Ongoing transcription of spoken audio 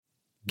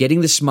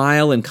Getting the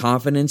smile and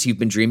confidence you've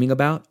been dreaming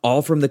about,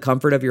 all from the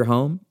comfort of your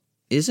home,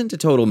 isn't a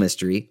total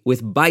mystery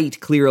with Byte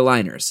clear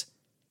aligners.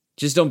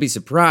 Just don't be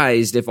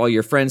surprised if all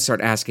your friends start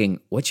asking,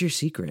 "What's your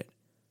secret?"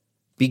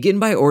 Begin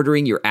by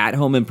ordering your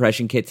at-home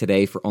impression kit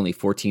today for only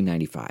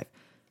 $14.95.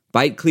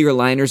 Byte clear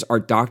aligners are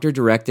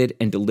doctor-directed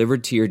and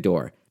delivered to your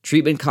door.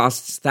 Treatment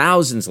costs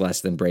thousands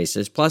less than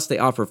braces, plus they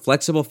offer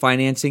flexible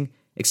financing,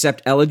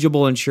 accept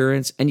eligible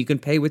insurance, and you can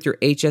pay with your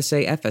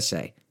HSA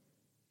FSA.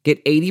 Get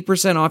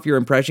 80% off your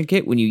impression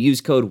kit when you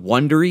use code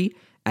WONDERY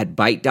at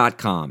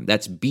Byte.com.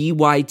 That's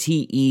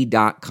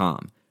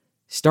BYTE.com.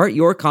 Start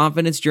your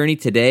confidence journey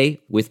today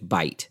with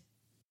Byte.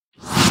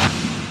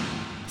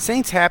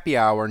 Saints Happy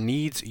Hour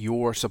needs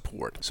your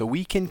support so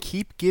we can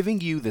keep giving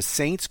you the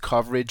Saints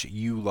coverage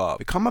you love.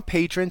 Become a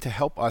patron to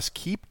help us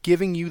keep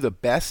giving you the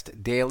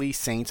best daily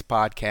Saints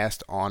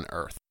podcast on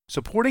earth.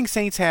 Supporting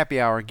Saints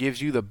Happy Hour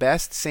gives you the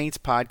best Saints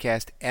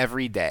podcast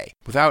every day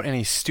without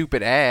any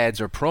stupid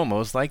ads or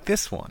promos like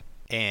this one.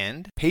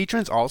 And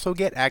patrons also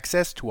get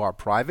access to our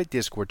private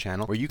Discord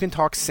channel where you can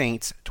talk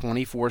Saints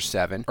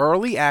 24/7,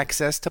 early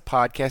access to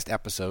podcast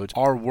episodes,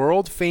 our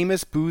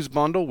world-famous booze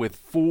bundle with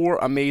 4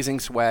 amazing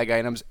swag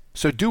items.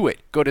 So do it.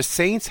 Go to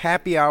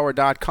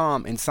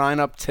saintshappyhour.com and sign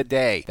up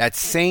today.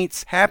 That's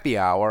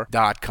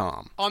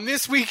saintshappyhour.com. On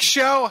this week's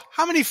show,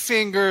 how many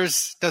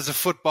fingers does a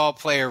football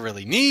player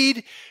really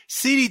need?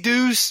 CD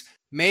Deuce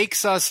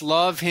makes us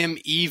love him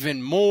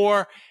even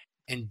more.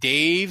 And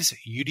Dave's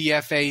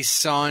UDFA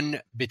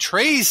son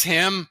betrays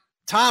him.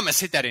 Thomas,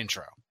 hit that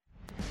intro.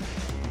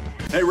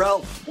 Hey,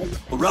 Ralph.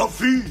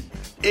 Ralphie,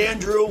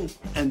 Andrew,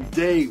 and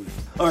Dave.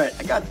 All right,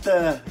 I got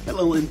a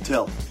little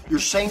intel. Your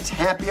Saints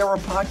Happy Hour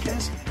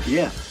podcast?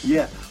 Yeah.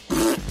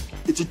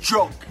 It's a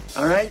joke,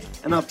 all right?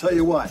 And I'll tell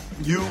you why.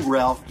 You,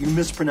 Ralph, you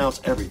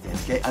mispronounce everything,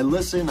 okay? I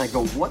listen, I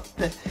go, what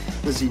the?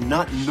 Does he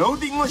not know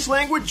the English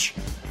language?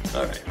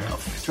 All right,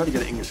 Ralph, try to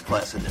get an English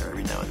class in there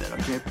every now and then,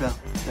 okay, pal?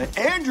 Hey,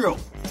 Andrew!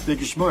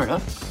 Think you're smart, huh?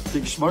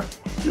 Think you're smart?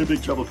 You're in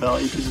big trouble, pal.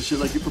 I eat piece of shit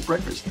like you for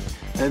breakfast.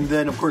 And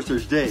then, of course,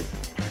 there's Dave.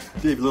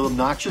 Dave, a little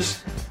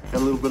obnoxious? Got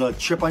a little bit of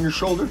chip on your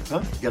shoulder,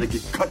 huh? You gotta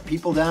cut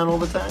people down all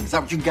the time? Is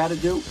that what you gotta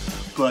do?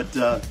 But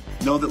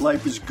know that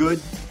life is good.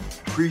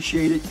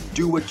 Appreciate it.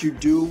 Do what you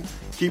do.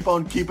 Keep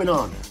on keeping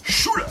on.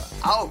 Shooter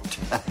out!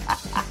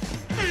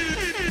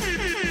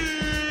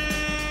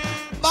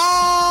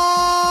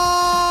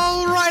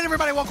 All right,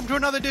 everybody, welcome to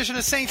another edition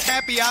of Saints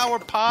Happy Hour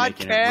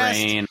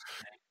podcast.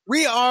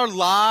 We are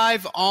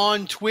live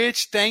on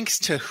Twitch thanks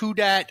to Who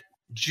Dat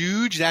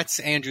Juge. That's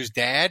Andrew's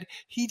dad.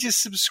 He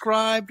just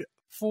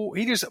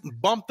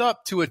bumped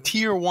up to a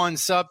tier 1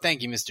 sub.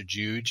 Thank you, Mr.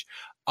 Juge.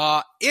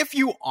 If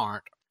you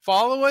aren't,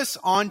 follow us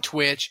on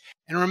Twitch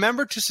and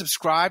remember to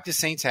subscribe to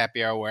Saints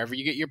Happy Hour wherever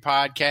you get your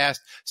podcast.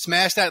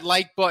 Smash that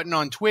like button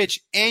on Twitch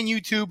and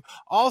YouTube.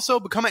 Also,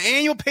 become an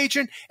annual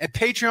patron at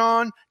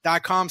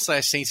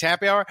patreon.com/Saints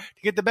Happy Hour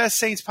to get the best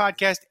Saints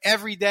podcast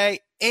every day.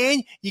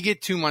 And you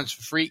get 2 months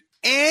for free.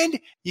 And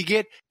you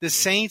get the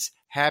Saints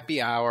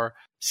Happy Hour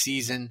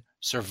season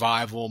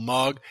survival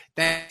mug.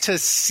 Thanks to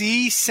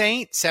C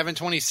Saint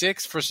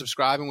 726 for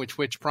subscribing with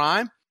Twitch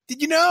Prime.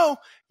 Did you know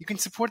you can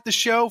support the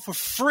show for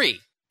free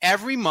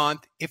every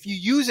month if you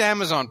use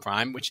Amazon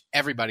Prime, which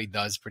everybody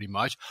does pretty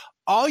much?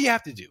 All you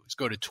have to do is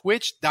go to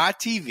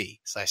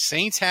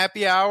twitch.tv/Saints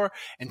Happy Hour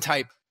and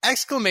type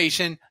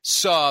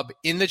 !sub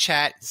in the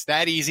chat. It's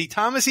that easy.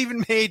 Thomas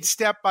even made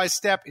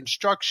step-by-step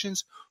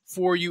instructions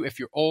for you if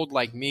you're old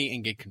like me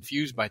and get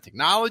confused by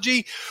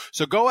technology.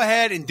 So go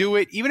ahead and do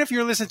it. Even if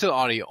you're listening to the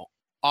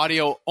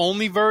audio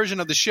only version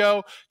of the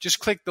show, just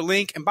click the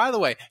link. And by the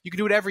way, you can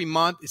do it every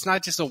month. It's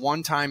not just a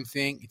one-time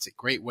thing. It's a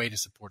great way to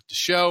support the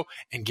show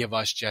and give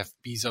us Jeff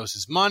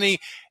Bezos' money.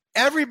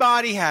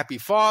 Everybody, happy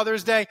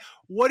Father's Day.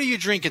 What are you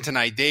drinking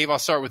tonight, Dave? I'll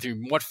start with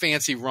you. What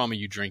fancy rum are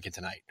you drinking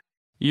tonight?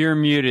 You're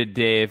muted,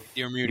 Dave.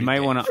 You're muted. You might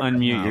Dave. want to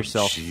unmute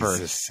yourself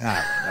Jesus. first.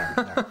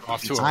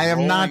 I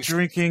am not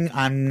drinking.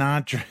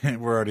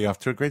 We're already off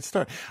to a great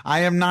start. I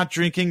am not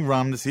drinking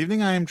rum this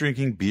evening. I am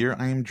drinking beer.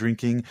 I am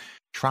drinking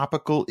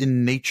Tropical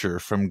in Nature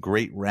from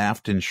Great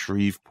Raft in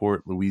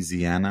Shreveport,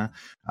 Louisiana.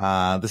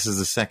 This is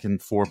the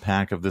second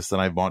 4-pack of this that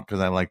I bought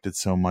because I liked it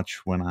so much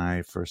when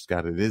I first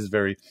got it.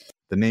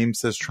 The name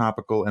says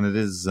tropical, and it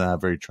is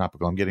very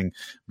tropical. I'm getting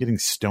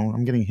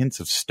hints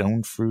of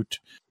stone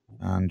fruit,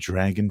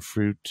 dragon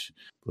fruit,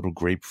 little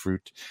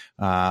grapefruit.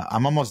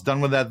 I'm almost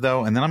done with that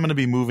though, and then I'm going to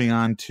be moving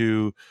on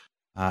to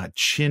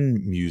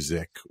Chin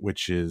Music,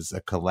 which is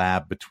a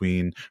collab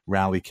between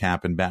Rally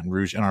Cap and Baton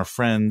Rouge and our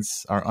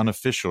friends, our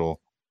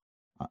unofficial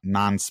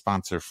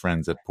non-sponsor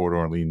friends at Port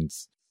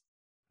Orleans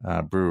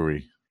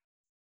Brewery.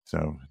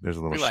 So there's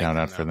a little shout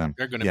out for them.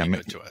 They're going to be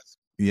good to us.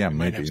 Yeah,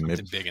 maybe maybe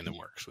something big in the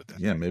works with them.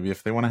 Yeah, maybe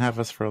if they want to have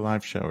us for a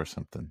live show or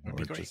something, or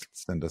great. just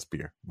send us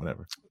beer,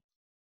 whatever.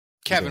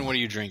 Kevin, what are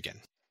you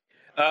drinking?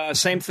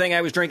 Same thing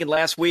I was drinking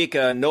last week,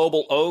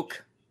 Noble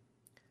Oak.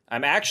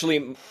 I'm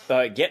actually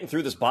getting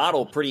through this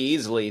bottle pretty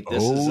easily.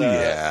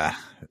 That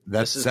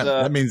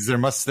means there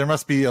must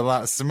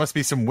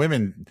be some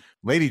women,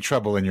 lady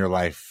trouble in your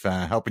life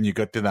helping you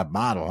get through that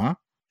bottle, huh?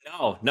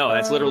 No,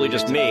 that's literally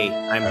just me.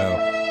 I'm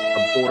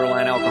a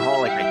borderline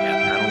alcoholic, I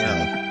guess. I don't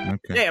know.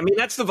 Okay. Yeah, I mean,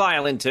 that's the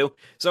violin, too.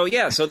 So,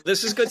 yeah,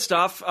 this is good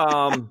stuff.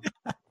 I'm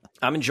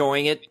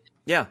enjoying it.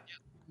 Yeah.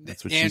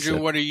 That's what she Andrew,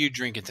 said. what are you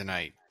drinking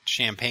tonight?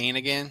 Champagne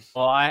again?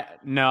 Well,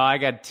 I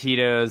got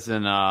Tito's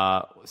and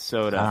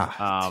soda.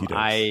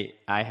 Tito's.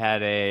 I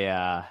had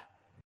a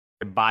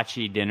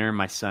hibachi dinner.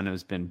 My son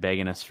has been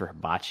begging us for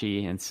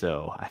hibachi, and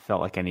so I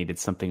felt like I needed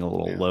something a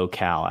little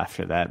low-cal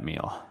after that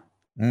meal.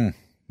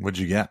 What'd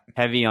you get?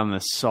 Heavy on the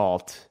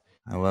salt.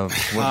 I love.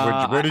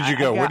 Where did you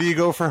go? Where do you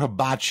go for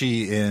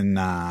hibachi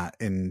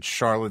in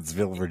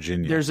Charlottesville,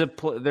 Virginia? There's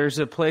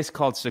a place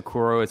called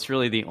Sakura. It's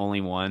really the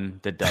only one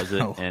that does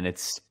it, and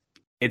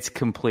it's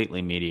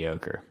completely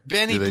mediocre.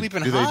 Benny do they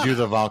bleeping do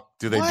hot.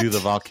 they do the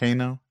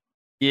volcano?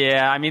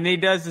 Yeah, I mean, he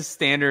does the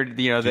standard,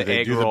 the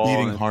egg do the roll,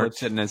 beating and heart?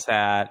 puts it in his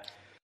hat.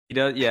 He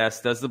does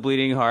the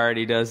bleeding heart.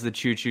 He does the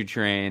choo-choo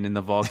train and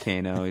the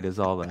volcano. He does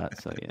all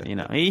that. So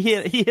yeah, he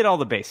hit all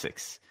the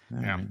basics.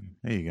 Yeah.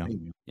 There you go.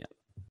 Yeah.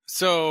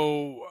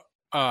 So,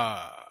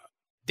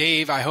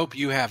 Dave, I hope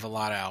you have a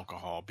lot of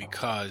alcohol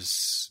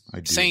because I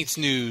do. Saints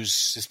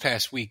news this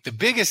past week. The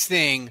biggest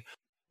thing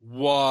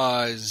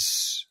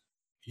was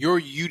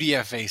your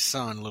UDFA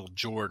son, Little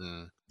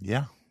Jordan.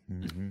 Yeah.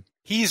 Mm-hmm.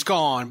 He's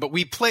gone, but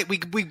we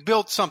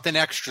built something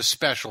extra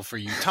special for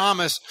you.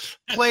 Thomas,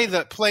 play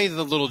the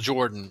Little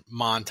Jordan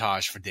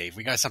montage for Dave.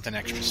 We got something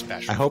extra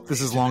special. I hope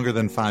this is longer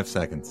than 5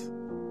 seconds.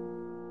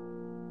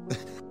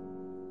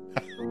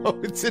 Oh,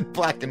 it's in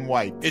black and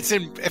white. It's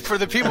in for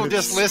the people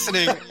just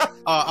listening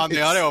on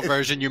the audio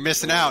version. You're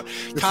missing out.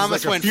 This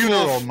Thomas is like went a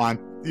funeral full.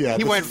 Yeah,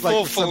 He this went is like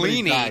full when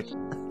somebody Fellini.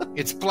 died.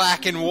 It's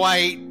black and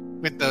white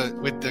with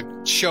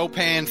the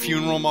Chopin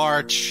funeral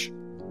march.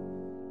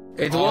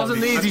 It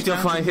wasn't easy to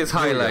find his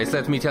highlights,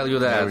 let me tell you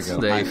There that, we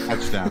go.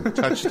 Dave.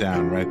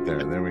 Touchdown right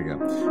there. There we go.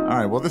 All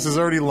right. Well, this is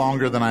already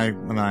longer than I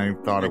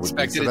thought it would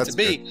be. Expected So it that's to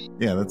be. good.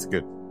 Yeah, that's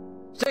good.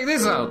 Check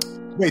this out.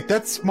 Wait,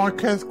 that's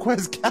Marquez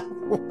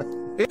Callaway.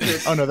 It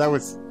is. Oh no, that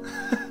was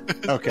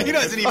okay. He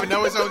doesn't even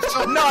know his own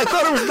song. No, I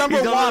thought it was number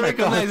You don't one.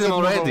 recognize him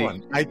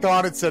already. I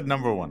thought it said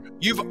number one.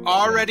 You've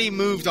already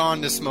moved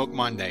on to Smoke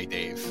Monday,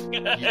 Dave.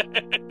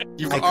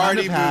 You've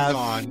already moved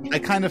on. I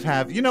kind of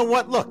have. You know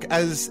what? Look,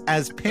 as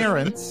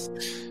parents,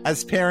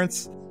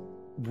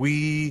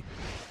 we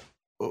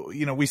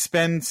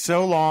spend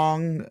so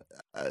long,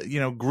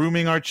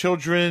 grooming our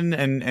children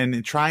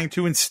and trying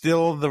to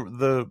instill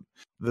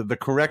the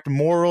correct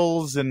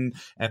morals, and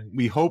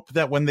we hope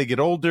that when they get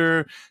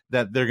older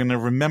that they're going to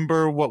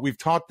remember what we've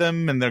taught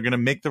them and they're going to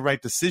make the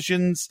right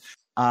decisions.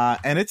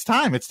 And it's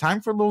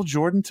time for little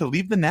Jordan to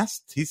leave the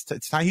nest.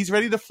 He's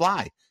ready to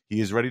fly. He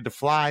is ready to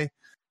fly.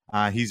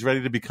 He's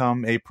ready to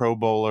become a Pro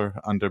Bowler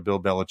under Bill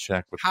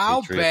Belichick. With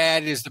How the Patriots.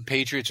 bad is the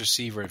Patriots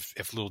receiver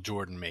if Little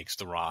Jordan makes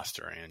the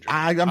roster, Andrew?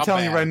 I'm How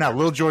telling you bad? right now,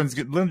 Little Jordan's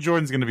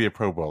going to be a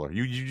Pro Bowler.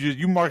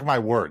 You mark my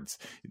words.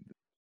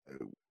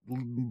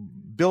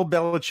 Bill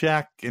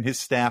Belichick and his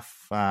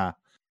staff, Kevin,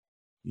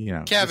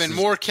 this is-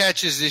 more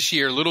catches this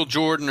year, Little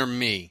Jordan or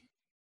me?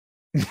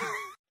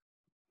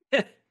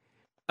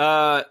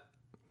 I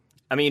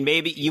mean,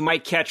 maybe you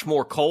might catch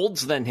more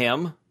colds than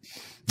him.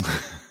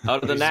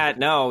 Other than that,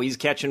 no, he's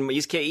catching.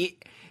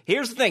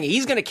 Here's the thing: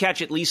 he's going to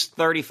catch at least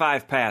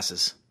 35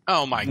 passes.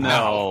 Oh my God!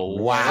 No.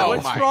 Wow.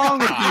 What's my wrong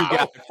with God. you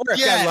guys?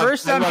 Yeah.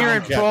 First I I'm love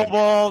hearing you, Pro Kevin.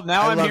 Bowl.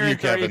 Now I I'm love hearing you,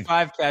 Kevin.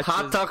 35 catches.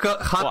 Hot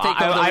take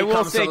Well, of the I week will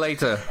comes say-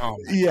 later. Oh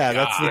my Yeah,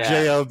 that's the God.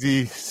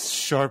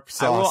 JLD sharp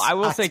sauce. I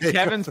will say Hot take.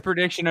 Kevin's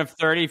prediction of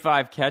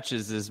 35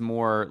 catches is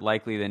more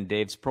likely than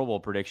Dave's Pro Bowl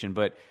prediction,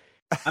 but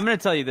I'm going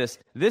to tell you this.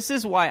 This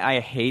is why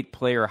I hate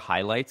player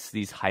highlights,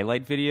 these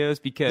highlight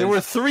videos, because There were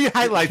 3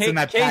 highlights in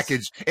that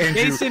package,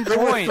 Andrew. case in there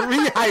point. were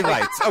 3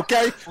 highlights.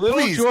 Okay,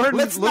 Please,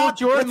 Little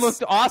Jordan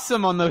looked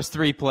awesome on those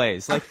 3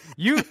 plays. Like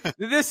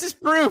this is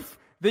proof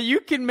that you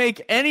can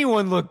make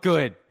anyone look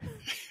good.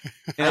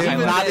 I am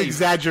Even not Dave.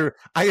 exaggerating.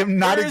 I am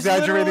not There's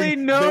literally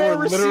exaggerating. no There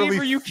were receiver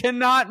literally you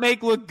cannot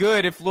make look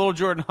good if Little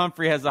Jordan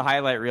Humphrey has a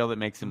highlight reel that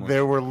makes him look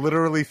There were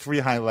literally 3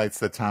 highlights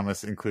that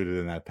Thomas included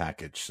in that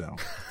package. So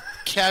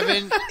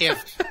Kevin,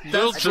 if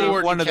Little Actually,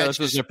 Jordan one of catches,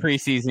 those was a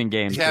preseason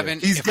game. Kevin,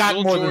 He's if got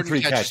Little more than Jordan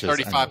 3 catches catches, I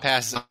 35 know.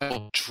 passes, I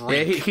will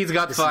drink Yeah, he's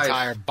got this 5,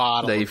 entire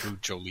bottle Dave. of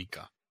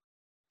Jolika.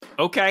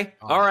 Okay,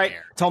 Oh, all right,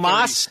 there.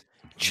 Tomas,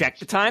 check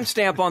the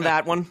timestamp on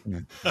that one.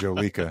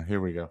 Jolika,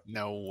 here we go.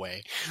 No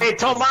way. Hey,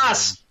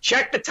 Tomas,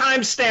 check the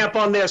timestamp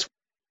on this.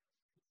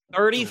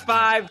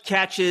 35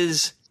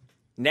 catches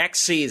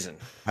next season.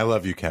 I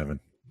love you, Kevin.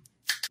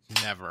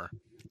 Never.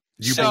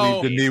 You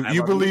So- believed in me.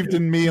 You believed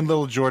in me and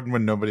little Jordan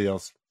when nobody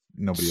else.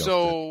 Nobody else. Did.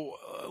 So,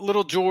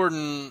 Little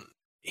Jordan,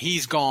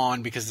 he's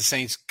gone because the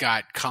Saints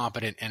got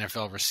competent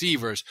NFL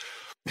receivers.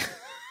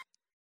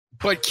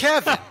 But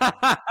Kevin,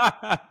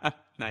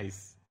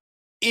 Nice.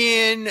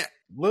 in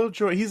Little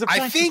Jordan, he's a I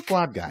practice think-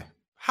 squad guy.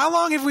 how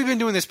long have we been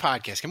doing this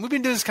podcast? We've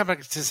been doing this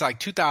since like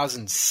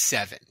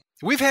 2007.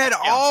 We've had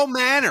all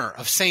manner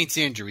of Saints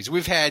injuries.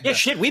 We've had Yeah,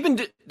 shit, we've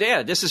been.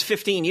 This is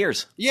 15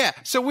 years. Yeah,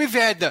 so we've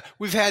had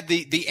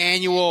the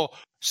annual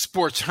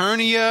sports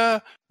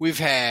hernia. We've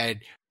had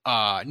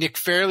Nick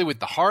Fairley with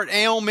the heart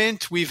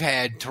ailment. We've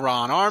had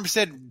Teron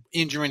Armstead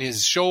injuring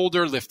his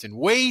shoulder, lifting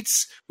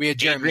weights. We had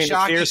Jeremy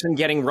Shockey McPherson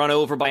getting run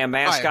over by a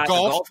mascot in a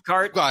golf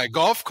cart. By a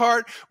golf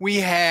cart. We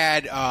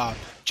had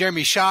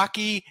Jeremy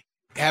Shockey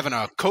having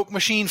a Coke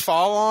machine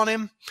fall on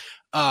him.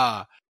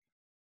 But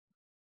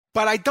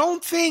I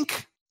don't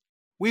think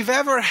we've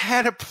ever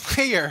had a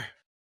player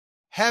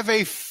have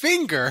a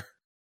finger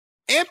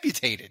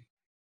amputated.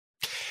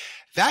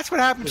 That's what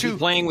happened to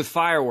playing with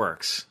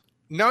fireworks.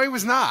 No, he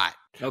was not.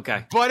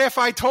 Okay. But if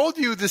I told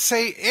you to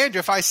say, Andrew,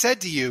 if I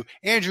said to you,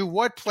 Andrew,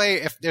 what player,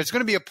 if there's going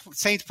to be a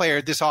Saints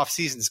player this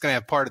offseason that's going to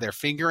have part of their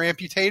finger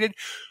amputated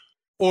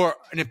or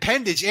an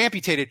appendage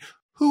amputated,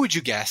 who would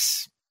you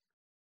guess?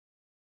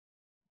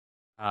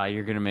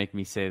 You're going to make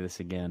me say this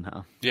again,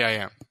 huh?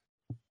 Yeah.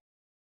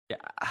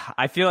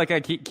 I feel like I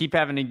keep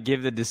having to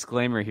give the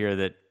disclaimer here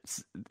that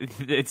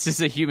it's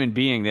just a human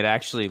being that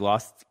actually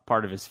lost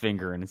part of his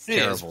finger, and it's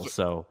terrible.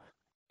 So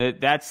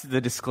that's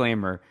the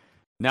disclaimer.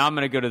 Now I'm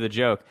going to go to the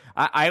joke.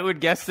 I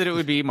would guess that it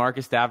would be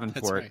Marcus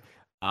Davenport.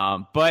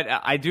 Right. But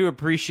I do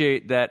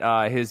appreciate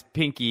that his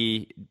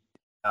pinky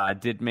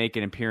did make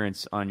an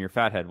appearance on your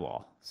fathead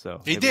wall.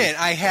 So he did.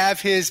 I have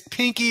his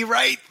pinky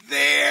right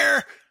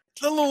there.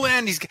 The little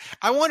end.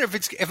 I wonder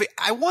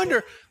I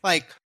wonder,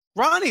 like,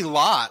 Ronnie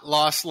Lott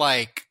lost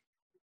like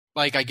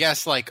I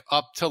guess like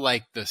up to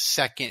like the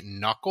second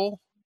knuckle,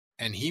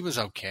 and he was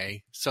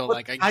okay. So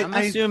like I'm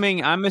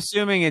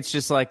assuming it's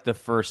just like the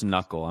first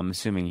knuckle. I'm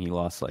assuming he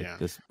lost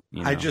this.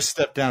 You know. I just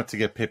stepped out to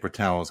get paper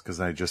towels because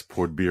I just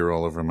poured beer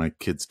all over my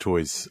kids'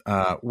 toys.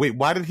 Wait,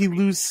 why did he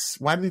lose?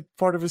 Why did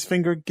part of his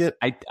finger get?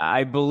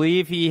 I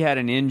believe he had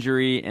an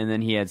injury and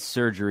then he had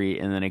surgery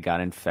and then it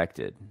got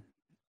infected.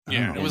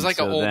 Yeah, it was like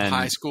an old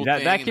high school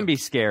thing. That can be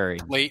scary.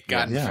 Plate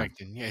got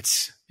infected. Yeah,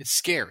 it's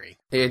scary.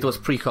 It was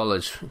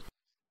pre-college.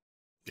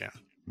 Yeah.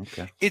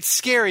 Okay. It's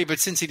scary, but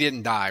since he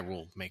didn't die,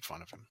 we'll make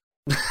fun of him.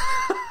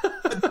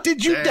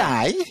 Did you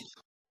die?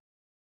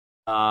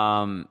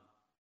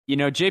 You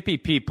know,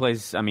 JPP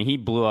plays. I mean, he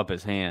blew up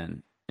his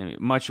hand. I mean,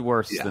 much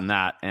worse than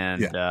that,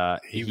 and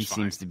he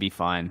seems to be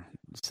fine.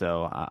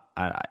 So,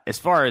 as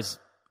far as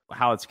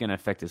how it's going to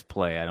affect his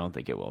play, I don't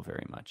think it will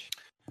very much.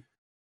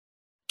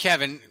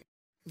 Kevin,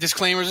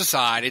 disclaimers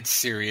aside, it's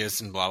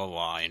serious and blah blah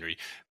blah. Injury.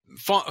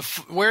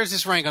 Where's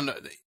this rank on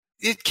the?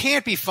 It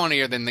can't be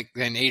funnier than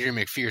Adrian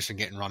McPherson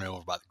getting run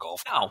over by the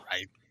golf cart,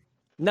 right?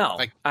 No,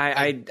 like,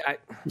 I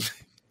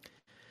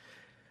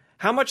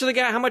How much of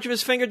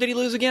his finger did he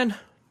lose again?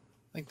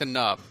 Like the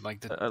nub,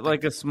 like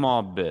a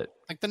small bit,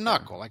 like the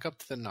knuckle, like up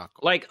to the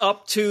knuckle, like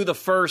up to the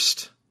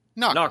first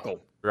knuckle.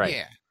 Right?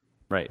 Yeah,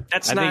 right. I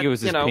think it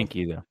was his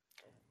pinky though.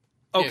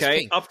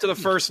 Okay, up to the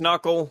first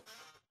knuckle.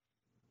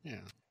 Yeah.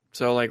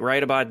 So like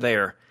right about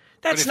there.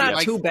 That's not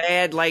too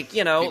bad. Like,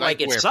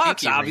 like it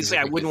sucks. Obviously,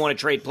 I wouldn't want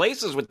to trade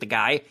places with the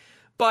guy,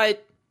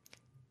 but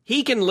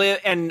he can live.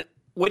 And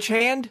which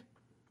hand?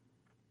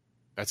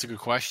 That's a good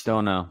question.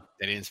 Don't know.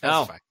 They didn't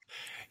specify.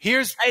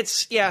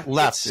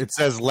 Left. It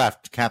says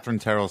left. Catherine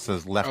Terrell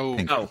says left.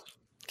 Pinky.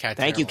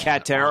 Thank you,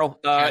 Cat Terrell.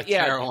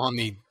 Terrell on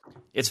the.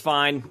 It's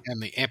fine.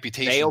 And the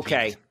amputation.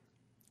 Okay.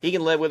 He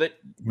can live with it.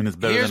 I mean, it's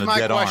better than a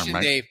dead arm,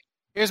 right? Dave.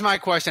 Here's my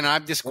question.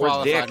 I'm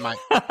disqualified.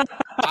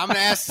 I'm going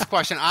to ask this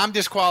question. I'm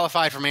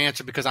disqualified from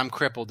answer because I'm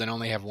crippled and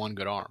only have one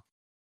good arm.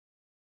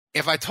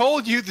 If I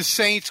told you the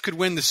Saints could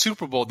win the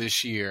Super Bowl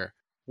this year,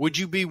 would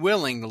you be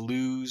willing to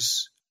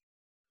lose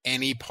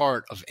any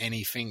part of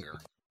any finger?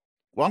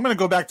 Well, I'm going to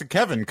go back to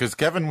Kevin because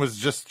Kevin was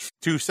just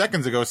 2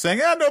 seconds ago saying,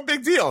 no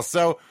big deal.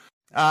 So,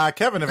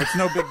 Kevin, if it's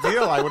no big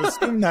deal, I would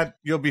assume that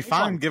you'll be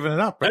fine giving it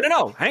up. Right?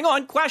 No. Hang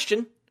on.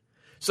 Question.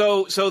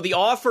 So the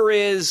offer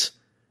is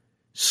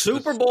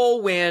Super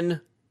Bowl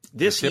win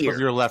this year. Tip of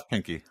your left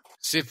pinky.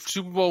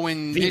 Super Bowl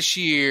win this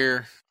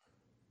year.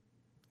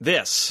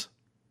 This.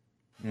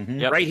 Mm-hmm.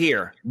 Yep. Right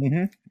here.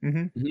 Mm-hmm.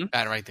 Mm-hmm.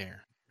 That right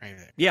there. Right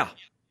there. Yeah.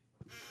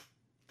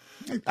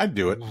 I'd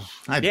do it.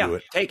 I'd do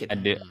it. Take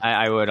it.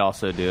 I would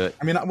also do it.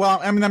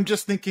 I'm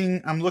just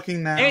thinking. I'm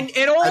looking now. And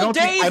old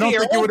Dave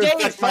here. Old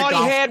Dave thought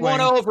he had one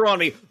over on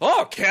me.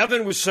 Oh,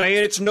 Kevin was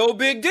saying it's no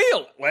big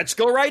deal. Let's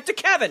go right to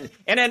Kevin.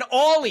 And then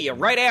all of you,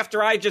 right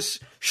after I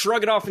just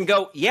shrug it off and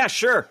go, yeah,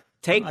 sure.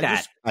 Take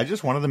that. I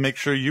just wanted to make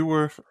sure you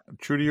were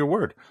true to your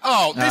word.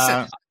 Oh,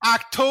 listen.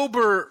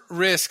 October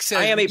Risk says,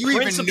 I am a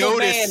principled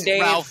man,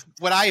 Dave. Ralph,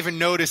 would I even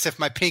notice if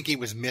my pinky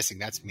was missing?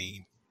 That's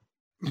mean.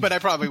 But I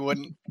probably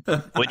wouldn't.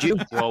 Would you?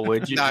 Well,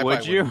 would you? No,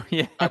 would you?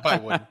 Yeah. I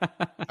probably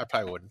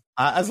wouldn't.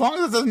 As long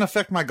as it doesn't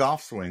affect my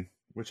golf swing,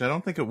 which I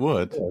don't think it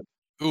would.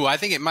 Ooh, I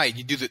think it might.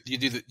 You do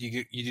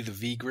the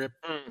V grip.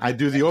 I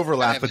do the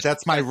overlap, but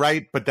that's my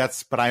right. But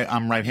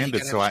I'm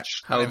right-handed, so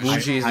how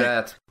bougie is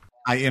that?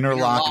 I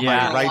interlock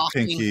my right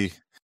pinky.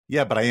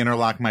 Yeah, but I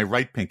interlock my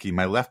right pinky.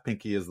 My left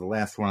pinky is the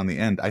last one on the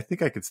end. I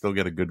think I could still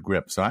get a good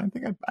grip, so I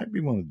think I'd be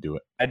willing to do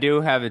it. I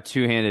do have a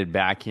two-handed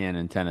backhand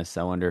in tennis.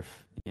 I wonder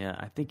if,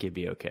 I think it'd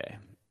be okay.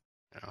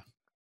 Yeah.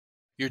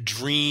 Your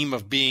dream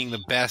of being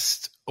the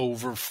best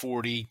over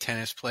 40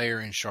 tennis player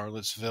in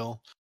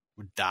Charlottesville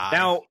would die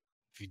now,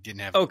 if you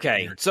didn't have.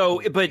 Okay, so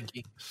but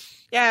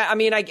Yeah, I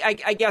mean, I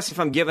guess if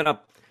I'm giving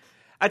up,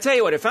 I tell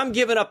you what, if I'm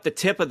giving up the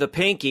tip of the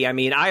pinky, I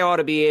mean, I ought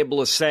to be able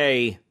to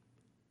say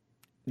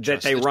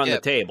that they run the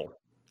table.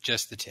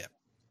 Just the tip.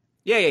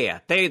 Yeah.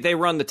 They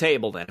run the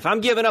table then. If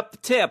I'm giving up the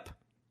tip,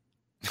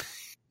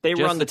 they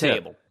run the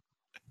table.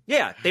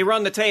 Yeah, they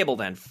run the table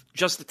then.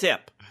 Just the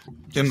tip.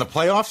 In the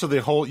playoffs or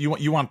the whole,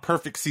 you want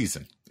perfect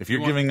season. If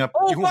you're giving up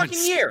whole fucking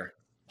year.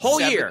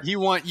 Whole year. You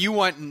want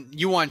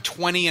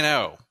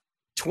 20-0.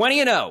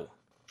 20-0.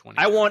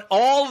 I want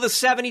all of the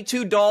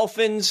 72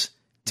 Dolphins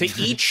to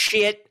eat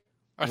shit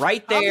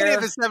right there. How many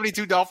of the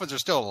 72 Dolphins are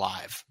still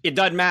alive? It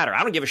doesn't matter.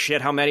 I don't give a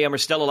shit how many of them are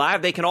still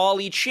alive. They can all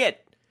eat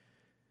shit.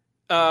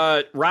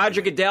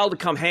 Roger Goodell to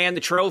come hand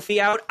the trophy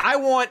out. I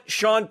want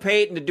Sean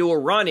Payton to do a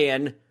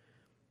run-in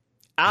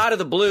out of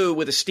the blue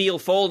with a steel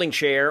folding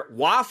chair,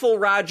 waffle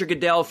Roger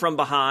Goodell from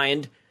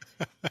behind,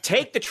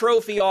 take the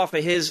trophy off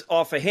of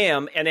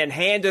him, and then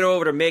hand it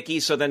over to Mickey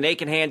so then they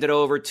can hand it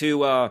over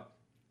to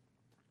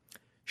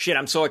shit,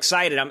 I'm so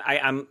excited.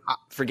 I'm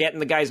forgetting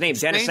the guy's name.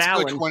 Dennis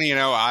Allen.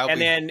 20-0.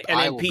 And then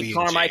Pete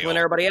Carmichael and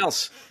everybody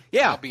else.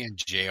 Yeah. I'll be in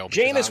jail.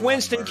 Jameis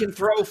Winston can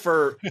throw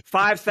for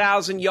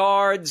 5,000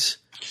 yards.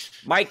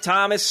 Mike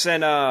Thomas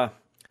and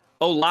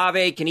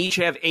Olave can each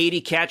have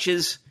 80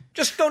 catches.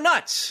 Just go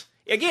nuts.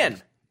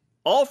 Again,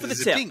 all for the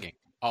tip.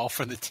 All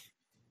for the tip.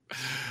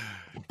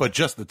 But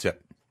just the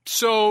tip.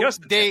 So,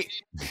 Dave,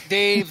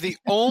 the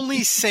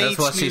only Saints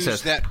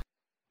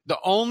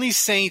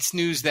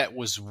news that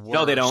was worse.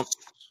 No, they don't.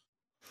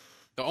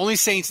 The only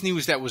Saints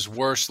news that was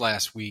worse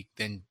last week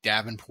than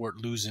Davenport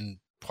losing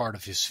part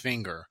of his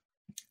finger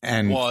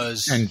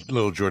was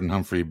little Jordan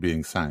Humphrey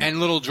being signed. And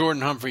little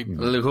Jordan Humphrey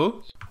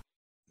who?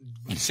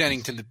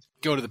 Sending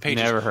go to the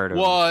Patriots. Never heard of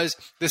was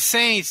the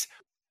Saints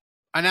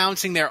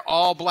announcing their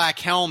all-black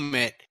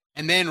helmet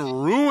and then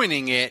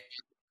ruining it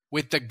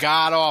with the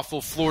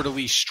god-awful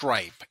fleur-de-lis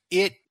stripe.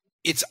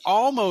 It's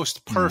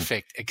almost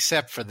perfect,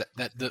 except for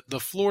the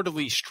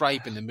fleur-de-lis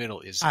stripe in the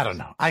middle is. I don't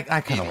know. I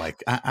kind of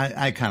like.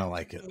 I kind of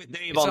like it. I'm with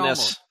Dave on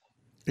this.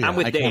 Yeah, I'm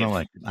with Dave. I kind of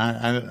like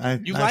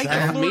it. You like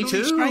the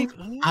fleur-de-lis stripe?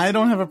 I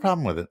don't have a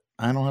problem with it.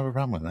 I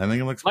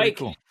think it looks pretty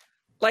cool.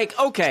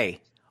 Okay.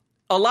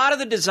 A lot of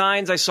the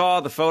designs I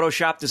saw, the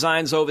Photoshop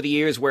designs over the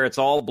years where it's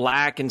all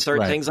black and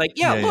certain things,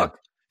 look,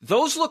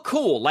 those look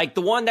cool. Like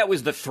the one that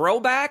was the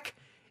throwback,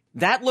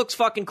 that looks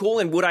fucking cool.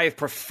 And would I have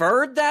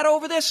preferred that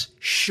over this?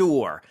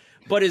 Sure.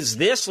 But is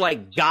this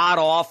like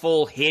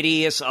god-awful,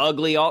 hideous,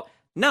 ugly?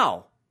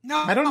 No.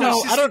 I don't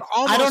know.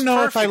 I don't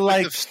know if I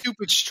like the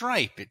stupid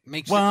stripe. It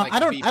makes well. it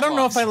like I don't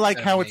know if I like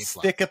how it's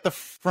thick at the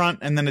front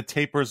and then it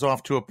tapers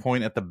off to a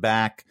point at the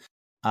back.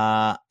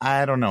 I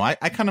don't know. I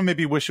kind of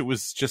maybe wish it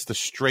was just a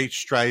straight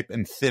stripe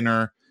and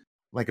thinner,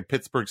 like a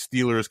Pittsburgh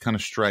Steelers kind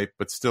of stripe,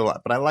 but still.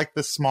 But I like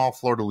this small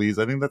fleur-de-lis.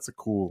 I think that's a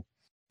cool.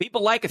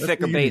 People like a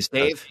thicker base,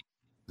 Dave.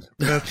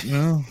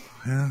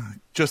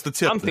 Just the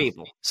tip. Some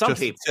people.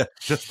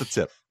 Just the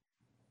tip.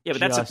 Yeah, but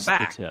that's a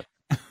fact.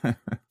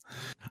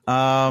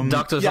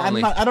 Doctors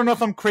only. I don't know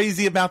if I'm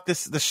crazy about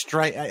this. The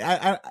stripe.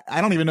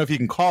 I don't even know if you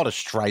can call it a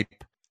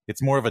stripe.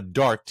 It's more of a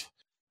dart.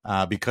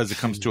 Because it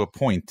comes to a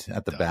point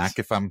at the back.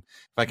 If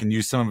I can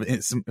use some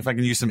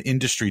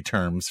industry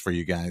terms for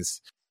you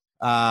guys,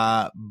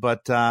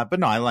 but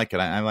no, I like it.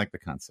 I like the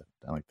concept.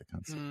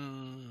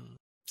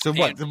 So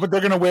what? But they're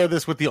going to wear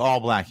this with the all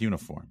black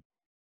uniform.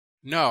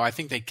 No, I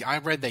think I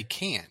read they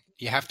can't.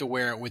 You have to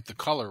wear it with the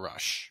color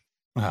rush,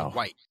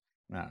 white.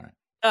 All right.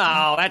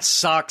 Oh, that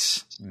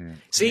sucks. Yeah.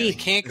 See,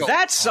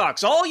 that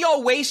sucks. All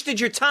y'all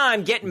wasted your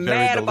time getting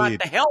mad about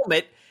the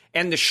helmet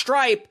and the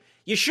stripe.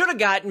 You should have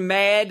gotten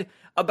mad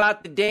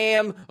about the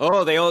damn,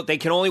 they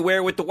can only wear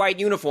it with the white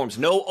uniforms.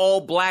 No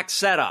all black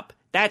setup.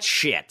 That's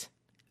shit.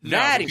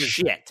 That is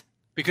shit.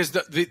 Because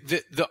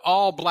the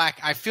all black,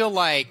 I feel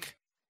like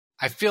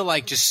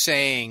just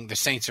saying the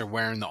Saints are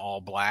wearing the all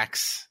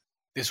blacks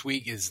this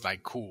week is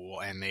like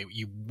cool, and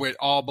you wear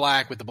all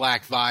black with the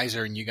black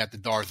visor, and you got the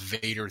Darth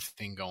Vader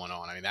thing going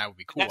on. I mean, that would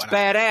be cool. That's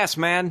badass,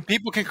 man.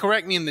 People can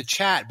correct me in the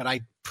chat, but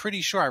I'm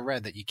pretty sure I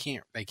read that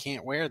they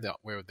can't wear the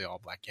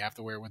all black. You have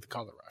to wear it with the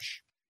color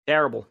rush.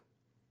 Terrible.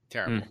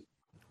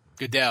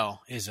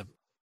 Goodell is a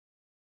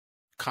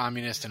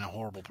communist and a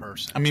horrible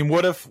person. I mean,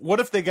 what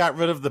if they got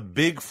rid of the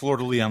big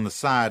fleur-de-lis on the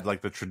side,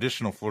 like the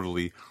traditional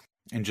fleur-de-lis,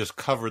 and just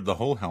covered the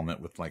whole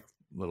helmet with like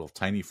little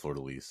tiny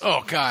fleur-de-lis?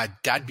 Oh God,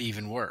 that'd be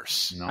even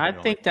worse. No, I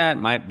think that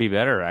might be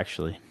better,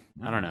 actually.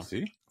 I don't know.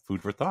 See,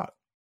 food for thought.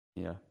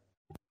 Yeah.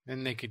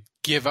 And they could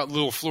give out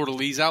little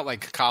fleur-de-lis out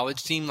like a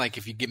college team. Like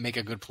if you make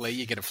a good play,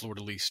 you get a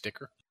fleur-de-lis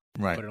sticker.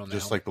 Right, put it on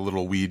just helmet. like the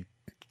little weed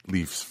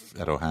leaves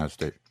at Ohio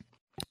State.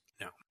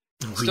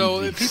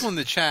 So people in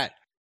the chat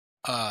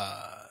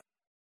are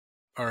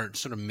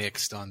sort of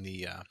mixed on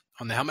the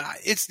helmet.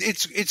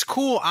 It's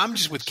cool. I'm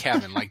just with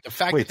Kevin. Like the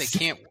fact that they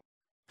can't.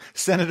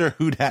 Senator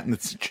Hoodat in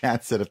the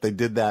chat said if they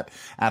did that,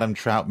 Adam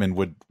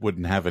Troutman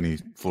wouldn't have any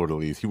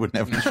fleur-de-lis. He wouldn't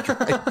have any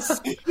stripes.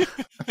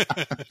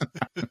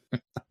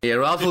 Yeah,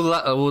 Ralph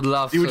would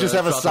love. He would just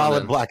have a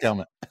solid black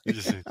helmet.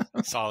 Just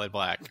a solid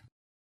black.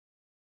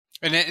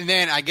 And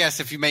then I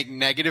guess if you make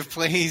negative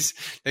plays,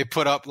 they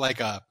put up like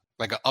a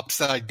like an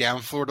upside down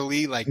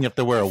fleur-de-lis. Like you have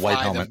to wear a white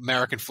fly helmet. the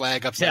American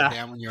flag upside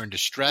down when you're in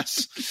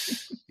distress.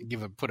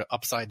 Put an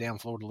upside down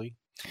fleur-de-lis.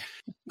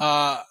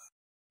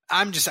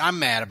 I'm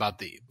mad about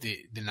the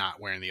not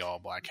wearing the all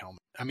black helmet.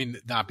 I mean,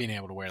 not being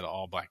able to wear the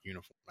all black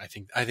uniform. I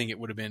think it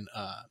would have been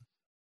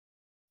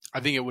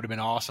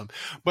awesome.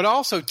 But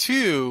also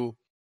too,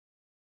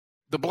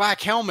 the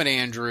black helmet,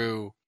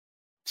 Andrew,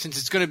 since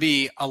it's going to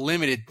be a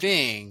limited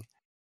thing,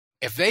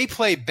 if they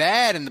play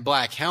bad in the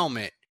black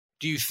helmet,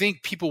 do you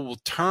think people will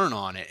turn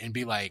on it and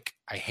be like,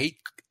 I hate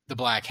the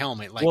black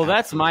helmet? Like, well,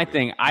 that's my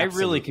thing. I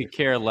really could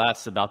care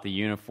less about the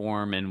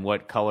uniform and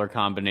what color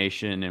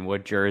combination and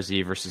what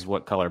jersey versus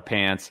what color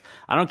pants.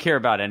 I don't care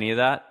about any of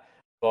that,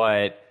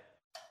 but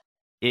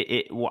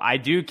I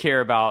do care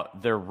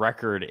about their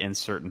record in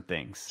certain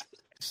things.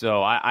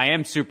 So I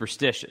am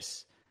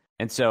superstitious.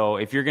 And so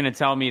if you're going to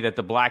tell me that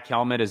the black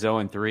helmet is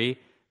 0-3,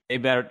 they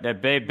better never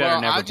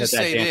put that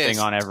damn thing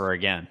on ever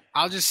again.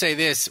 I'll just say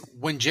this.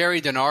 When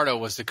Jerry DiNardo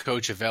was the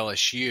coach of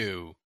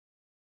LSU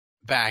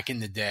back in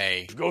the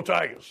day, go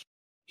Tigers,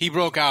 he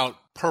broke out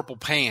purple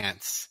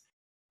pants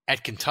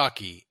at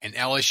Kentucky, and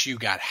LSU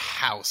got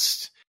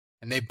housed.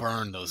 And they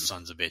burned those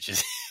sons of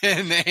bitches.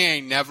 And they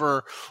ain't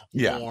never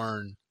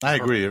worn. I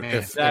agree.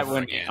 Is that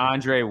when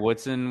Andre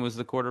Woodson was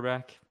the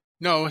quarterback?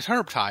 No, it was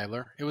Herb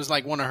Tyler. It was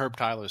like one of Herb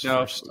Tyler's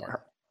first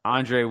starts.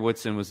 Andre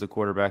Woodson was the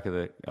quarterback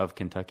of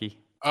Kentucky.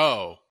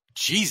 Oh,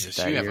 Jesus.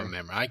 You have a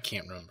memory. I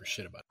can't remember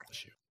shit about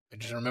LSU. I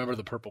just remember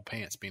the purple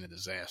pants being a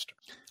disaster.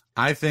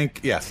 I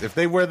think, yes, if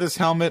they wear this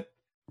helmet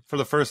for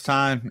the first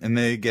time and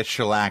they get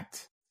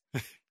shellacked,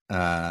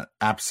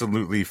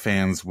 absolutely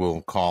fans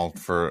will call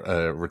for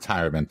a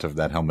retirement of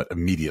that helmet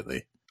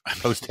immediately.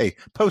 Post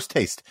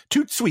haste.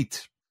 Toot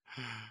sweet.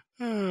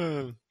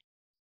 Kevin,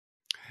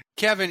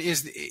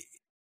 is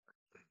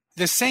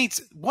the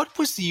Saints, what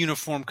was the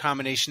uniform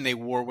combination they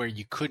wore where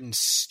you couldn't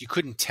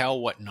tell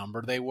what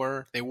number they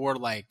were? They wore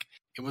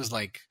it was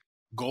like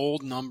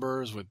gold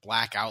numbers with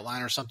black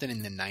outline or something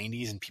in the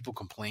 90s, and people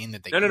complained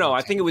that they No.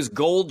 I think it was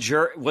gold.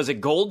 Was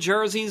it gold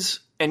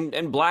jerseys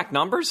and black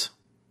numbers?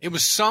 It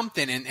was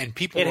something, and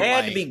people. It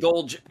had to be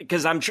gold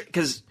because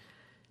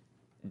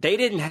they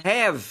didn't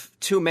have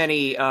too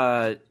many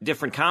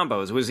different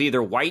combos. It was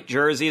either white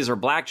jerseys or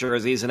black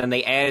jerseys, and then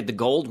they added the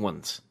gold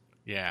ones.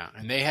 Yeah,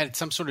 and they had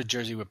some sort of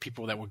jersey where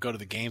people that would go to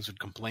the games would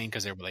complain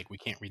because they were like, "We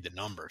can't read the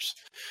numbers,"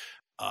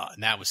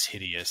 and that was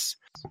hideous.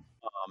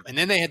 And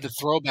then they had the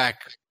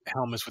throwback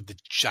helmets with the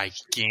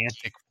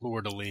gigantic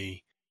fleur-de-lis.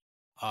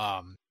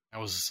 That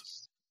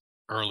was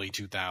early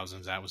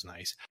 2000s. That was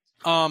nice.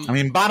 I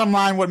mean, bottom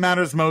line, what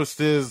matters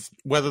most is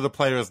whether the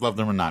players love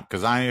them or not.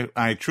 Because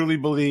I truly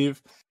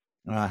believe,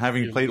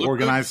 having played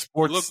organized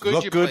sports,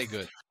 look good, play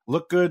good.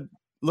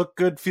 Look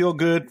good, feel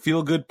good,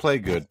 play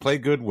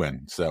good,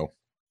 win. So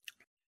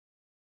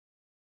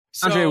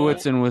Andre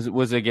Woodson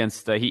was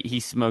against he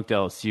smoked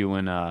LSU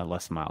when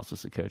Les Miles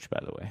was the coach,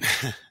 by the way.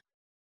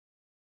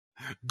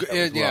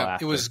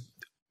 It was.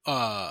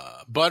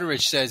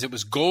 Butteridge says it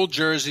was gold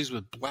jerseys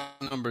with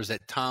black numbers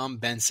that Tom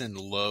Benson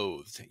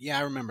loathed. Yeah,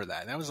 I remember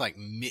that. That was like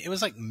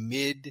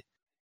mid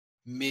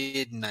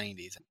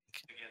 90s.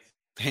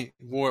 They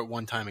wore it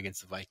one time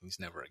against the Vikings,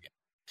 never again.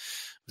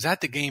 Was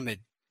that the game that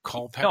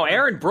Culpepper? No,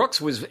 Aaron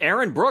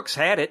Brooks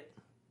had it.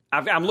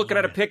 I'm looking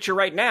at a picture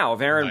right now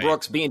of Aaron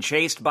Brooks being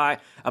chased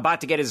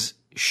about to get his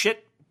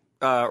shit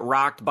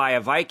rocked by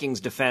a Vikings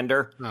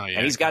defender,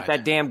 and he's got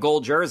that damn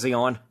gold jersey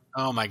on.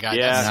 Oh my God!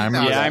 Yeah,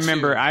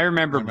 I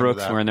remember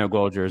Brooks wearing their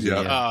gold jersey.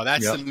 Yeah. Yeah. Oh,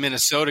 that's the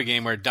Minnesota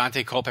game where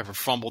Dante Culpepper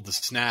fumbled the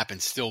snap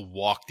and still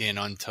walked in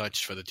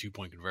untouched for the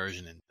 2-point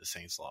conversion, and the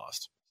Saints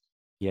lost.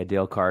 Yeah,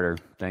 Dale Carter.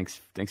 Thanks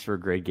for a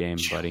great game,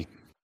 buddy.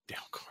 Dale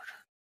Carter.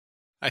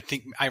 I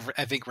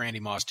think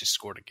Randy Moss just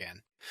scored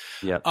again.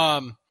 Yep.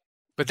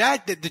 But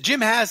the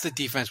Jim Haslett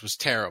defense was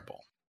terrible.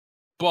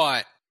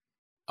 But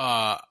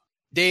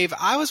Dave,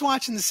 I was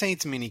watching the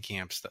Saints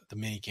minicamp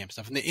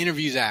stuff, and the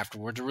interviews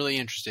afterwards. I'm really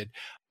interested.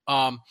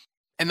 And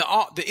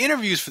the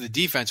interviews for the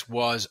defense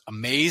was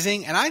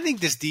amazing. And I think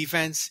this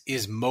defense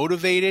is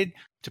motivated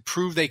to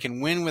prove they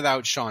can win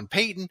without Sean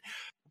Payton.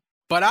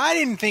 But I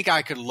didn't think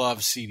I could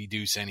love C.D.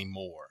 Deuce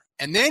anymore.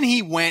 And then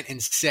he went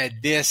and said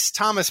this.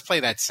 Thomas, play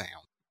that sound.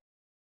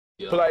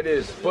 Put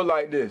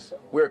like this.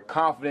 We're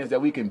confident that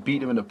we can beat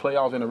them in the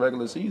playoffs in the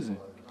regular season.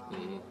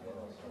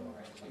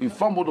 We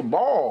fumbled the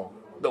ball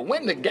to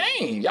win the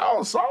game.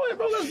 Y'all saw it,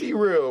 bro. Let's be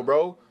real,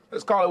 bro.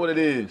 Let's call it what it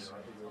is.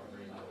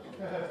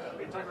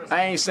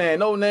 I ain't saying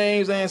no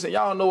names.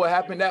 Y'all know what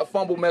happened. That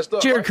fumble messed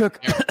up. Jared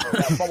Cook.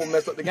 That fumble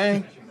messed up the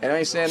game. And I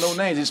ain't saying no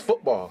names. It's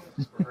football.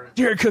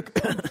 Jared Cook.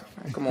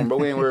 Come on, bro.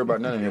 We ain't worried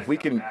about nothing. If we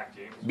can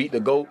beat the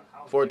GOAT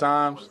 4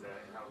 times,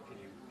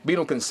 beat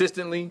them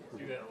consistently.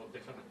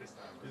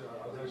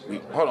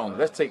 Hold on.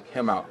 Let's take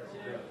him out.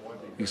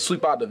 We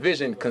sweep out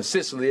division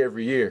consistently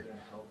every year.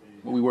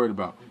 What we worried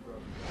about?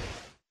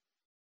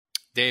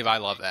 Dave, I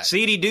love that.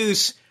 C.D.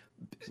 Deuce.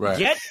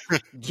 Right.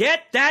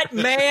 Get that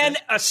man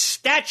a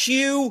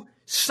statue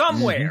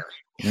somewhere.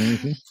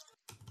 Mm-hmm.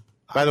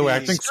 By the way, I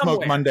think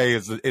Smoke Monday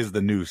is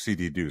the new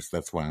CD Deuce.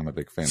 That's why I'm a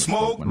big fan of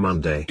Smoke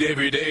Monday.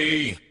 Every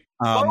day.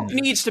 Smoke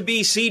needs to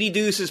be CD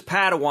Deuce's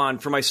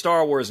Padawan for my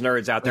Star Wars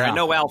nerds out there. Yeah. I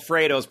know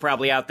Alfredo's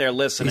probably out there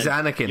listening. He's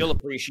Anakin. You'll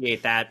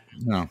appreciate that.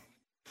 No.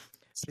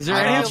 Is there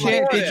any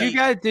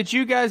chance? Did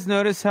you guys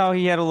notice how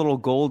he had a little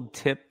gold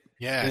tip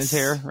in his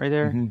hair right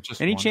there?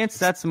 Mm-hmm. Any chance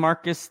that's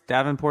Marcus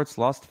Davenport's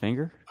lost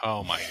finger?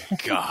 Oh my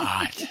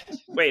God!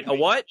 Wait, a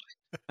what?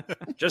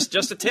 Just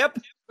a tip?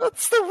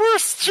 That's the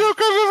worst joke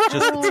I've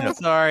ever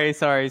heard.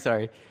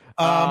 Sorry.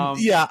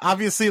 Yeah,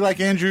 obviously, like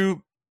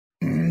Andrew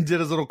did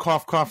his little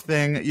cough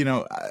thing. You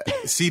know,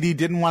 CD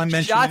didn't want to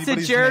mention shots at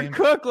Jared name.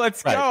 Cook.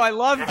 Let's go. I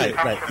love it.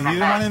 Right.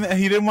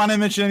 He didn't want to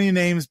mention any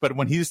names, but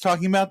when he was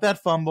talking about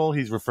that fumble,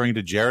 he's referring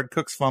to Jared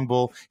Cook's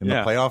fumble in the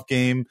playoff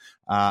game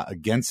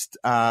against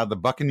the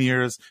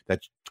Buccaneers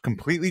that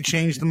completely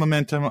changed the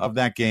momentum of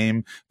that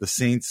game. The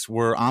Saints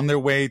were on their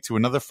way to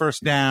another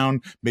first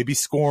down, maybe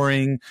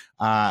scoring,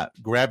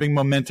 grabbing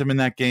momentum in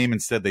that game.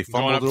 Instead, they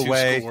fumbled it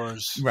away.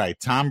 Right.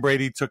 Tom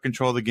Brady took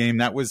control of the game.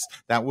 That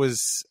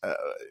was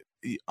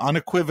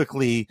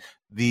unequivocally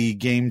the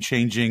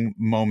game-changing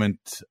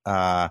moment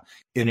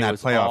in that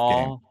playoff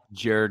game.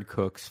 Jared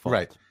Cook's fault.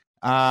 Right.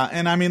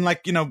 And I mean,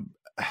 like, you know,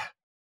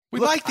 we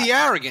like the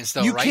arrogance,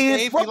 though, right,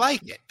 Dave? We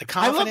like it. The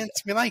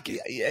confidence, we like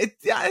it.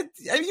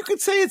 You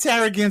could say it's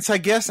arrogance, I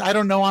guess. I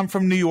don't know. I'm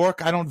from New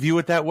York. I don't view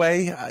it that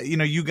way. You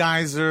know, you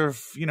guys are,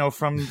 you know,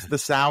 from the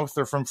South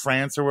or from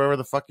France or wherever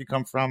the fuck you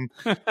come from.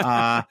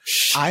 I'm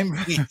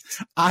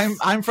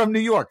from New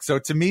York. So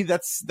to me,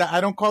 I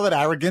don't call it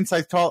arrogance.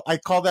 We call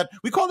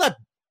that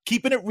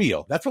keeping it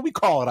real. That's what we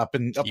call it up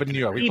in New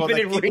York. We call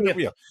that keeping it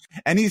real.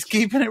 And he's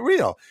keeping it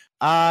real.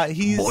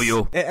 He's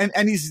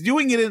and he's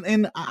doing it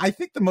in I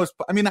think the most.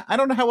 I mean, I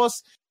don't know how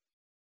else.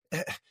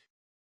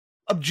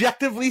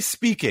 Objectively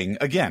speaking,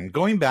 again,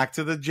 going back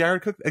to the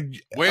Jared Cook.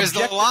 Where's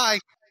the lie?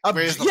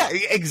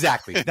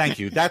 Exactly. Thank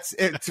you. That's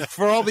it.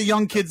 For all the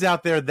young kids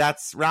out there.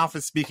 That's Ralph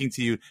is speaking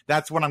to you.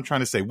 That's what I'm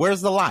trying to say.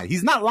 Where's the lie?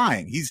 He's not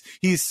lying.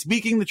 He's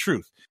speaking the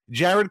truth.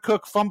 Jared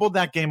Cook fumbled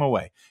that game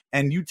away,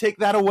 and you take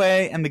that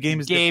away, and the game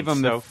is gave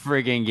him the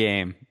frigging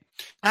game.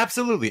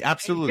 Absolutely.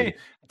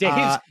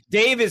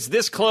 Dave is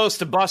this close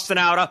to busting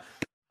out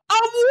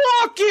I'm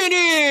walking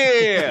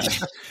here.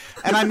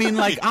 And I mean,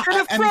 like,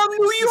 I'm from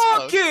New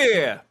York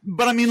here.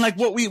 But I mean, like,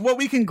 what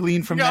we can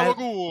glean from that,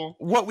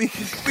 we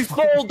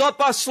fold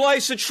up a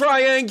slice of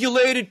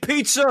triangulated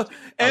pizza,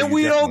 and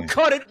we don't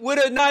cut it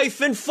with a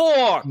knife and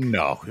fork.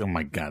 No, oh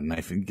my God,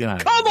 knife and fork.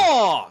 Come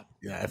on.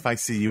 Yeah, if I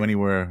see you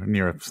anywhere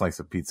near a slice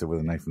of pizza with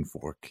a knife and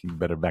fork, you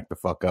better back the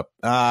fuck up.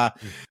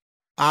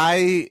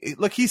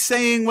 Look, he's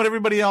saying what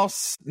everybody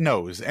else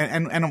knows,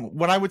 and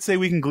what I would say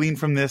we can glean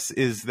from this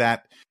is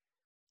that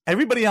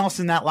everybody else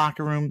in that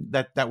locker room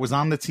that was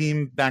on the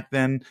team back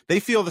then, they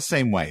feel the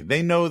same way.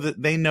 They know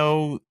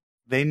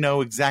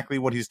exactly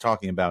what he's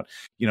talking about.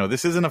 You know,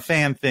 this isn't a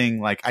fan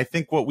thing. Like, I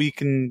think what we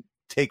can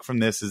take from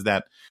this is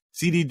that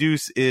CD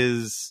Deuce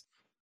is,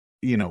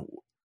 you know,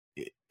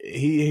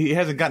 he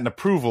hasn't gotten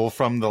approval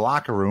from the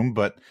locker room,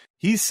 but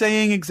he's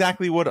saying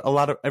exactly what a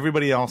lot of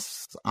everybody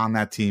else on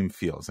that team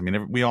feels. I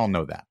mean, we all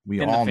know that. We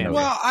all know.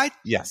 Well, I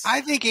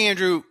think,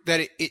 Andrew,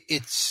 that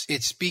it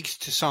speaks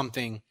to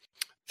something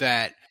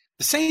that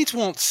the Saints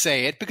won't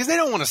say it because they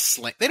don't want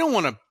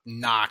to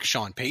knock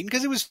Sean Payton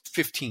because it was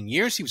 15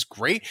 years. He was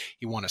great.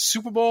 He won a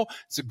Super Bowl.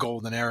 It's a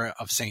golden era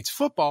of Saints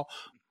football.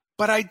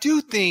 But I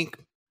do think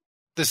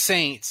the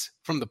Saints,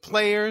 from the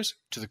players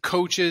to the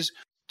coaches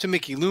to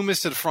Mickey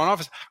Loomis to the front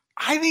office,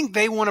 I think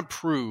they want to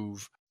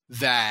prove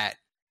that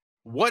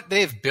what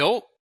they've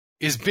built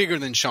is bigger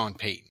than Sean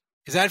Payton.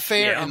 Is that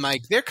fair? Yeah. And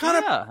like they're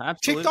kind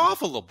of ticked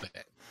off a little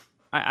bit.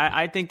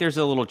 I think there's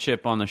a little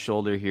chip on the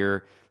shoulder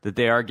here that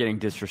they are getting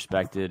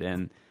disrespected,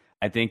 and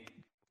I think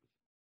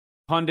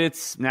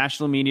pundits,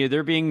 national media,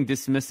 they're being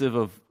dismissive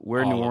of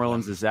where New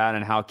Orleans is at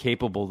and how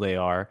capable they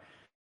are.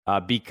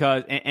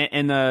 Because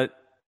the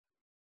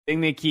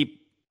thing they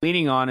keep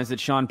leaning on is that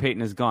Sean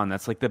Payton is gone.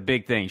 That's like the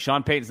big thing.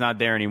 Sean Payton's not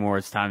there anymore.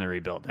 It's time to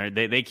rebuild.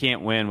 They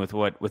can't win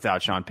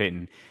without Sean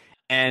Payton.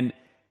 And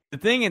the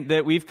thing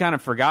that we've kind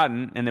of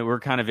forgotten and that we're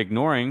kind of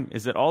ignoring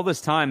is that all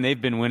this time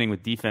they've been winning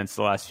with defense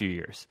the last few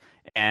years.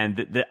 And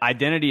the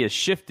identity has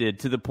shifted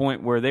to the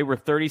point where they were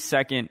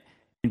 32nd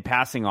in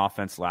passing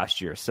offense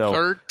last year. So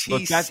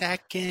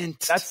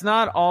 32nd. That's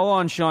not all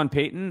on Sean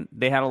Payton.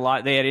 They had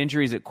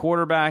injuries at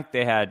quarterback.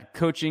 They had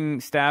coaching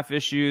staff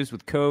issues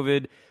with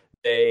COVID.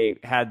 They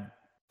had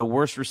the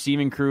worst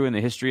receiving crew in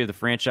the history of the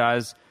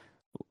franchise.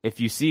 If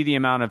you see the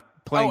amount of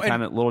playing time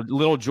that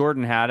little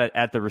Jordan had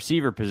at the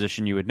receiver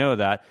position, you would know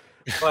that.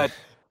 But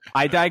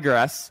I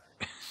digress.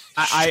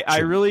 I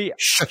really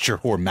shut your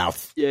whore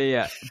mouth.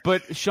 Yeah.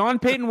 But Sean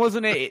Payton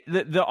wasn't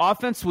the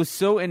offense was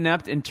so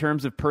inept in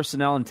terms of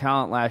personnel and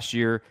talent last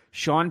year.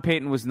 Sean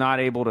Payton was not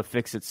able to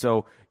fix it.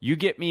 So you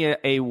get me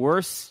a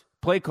worse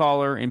play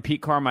caller in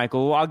Pete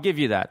Carmichael. Well, I'll give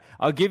you that.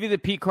 I'll give you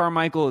that Pete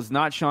Carmichael is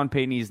not Sean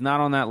Payton. He's not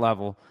on that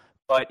level.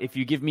 But if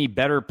you give me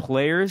better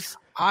players,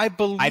 I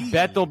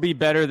bet they'll be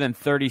better than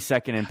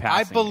 32nd in passing.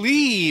 I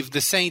believe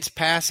the Saints'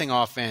 passing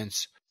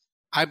offense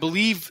I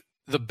believe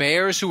the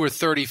Bears, who were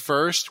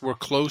 31st, were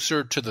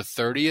closer to the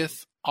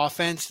 30th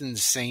offense than the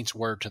Saints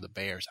were to the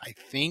Bears. I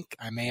think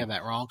I may have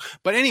that wrong.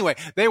 But anyway,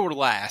 they were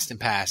last in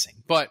passing.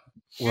 But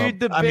dude,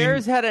 the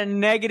Bears had a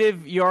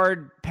negative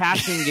yard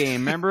passing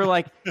game. Remember,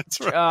 like,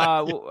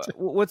 right.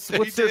 what's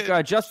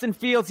their Justin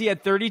Fields? He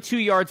had 32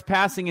 yards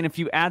passing, and if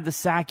you add the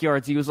sack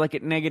yards, he was like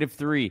at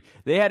 -3.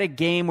 They had a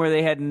game where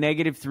they had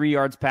 -3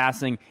 yards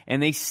passing,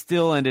 and they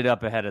still ended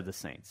up ahead of the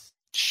Saints.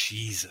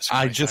 Jesus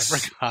Christ, I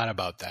forgot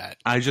about that.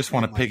 I just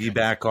want to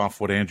piggyback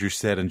off what Andrew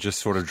said and just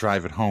sort of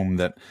drive it home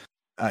that,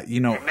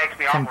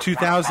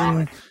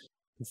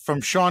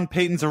 from Sean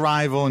Payton's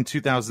arrival in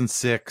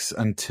 2006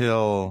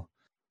 until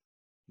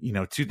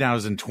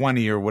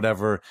 2020 or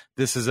whatever,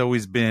 this has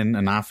always been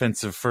an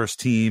offensive first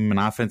team, an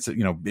offensive,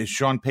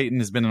 Sean Payton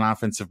has been an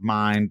offensive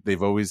mind.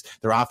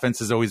 Their offense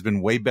has always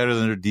been way better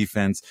than their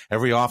defense.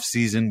 Every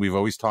offseason, we've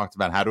always talked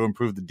about how to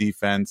improve the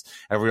defense.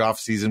 Every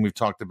offseason, we've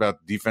talked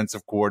about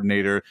defensive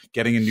coordinator,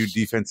 getting a new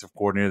defensive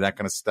coordinator, that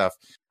kind of stuff.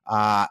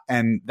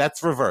 And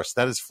that's reverse.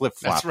 That is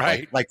flip-flop. That's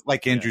right.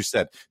 Like Andrew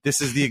said,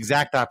 this is the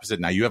exact opposite.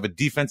 Now you have a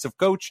defensive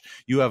coach.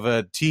 You have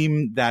a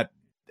team that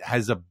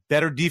has a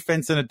better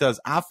defense than it does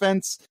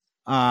offense.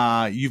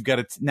 You've got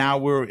it. Now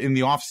we're in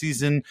the off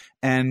season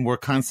and we're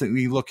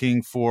constantly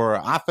looking for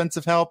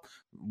offensive help,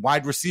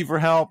 wide receiver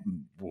help.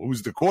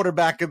 Who's the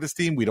quarterback of this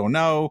team? We don't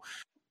know.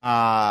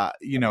 But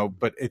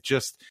it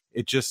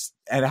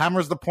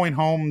hammers the point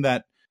home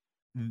that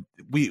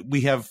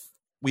we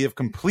have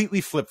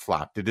completely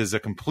flip-flopped. It is a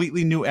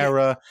completely new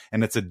era,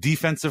 and it's a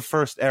defensive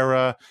first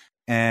era.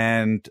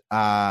 And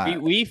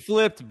we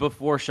flipped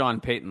before Sean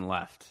Payton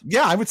left.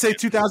 Yeah, I would say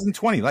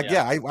 2020.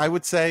 I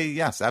would say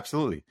yes,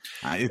 absolutely.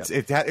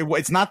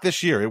 It's not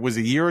this year. It was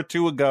a year or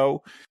two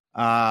ago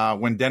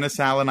when Dennis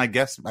Allen, I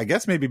guess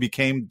maybe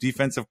became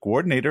defensive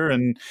coordinator,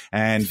 and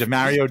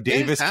Demario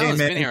Davis came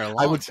in.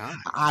 I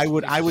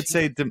would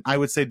say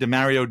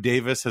Demario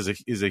Davis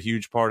is a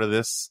huge part of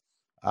this,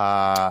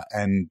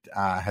 and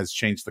has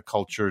changed the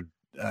culture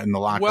in the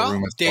locker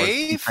room as far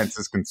as defense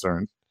is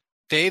concerned.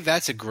 Dave,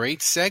 that's a great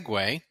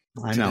segue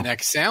to the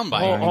next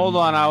soundbite. Hold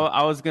on.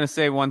 I was going to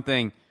say one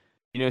thing.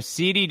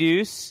 CD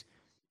Deuce,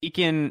 he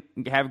can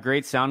have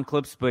great sound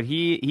clips, but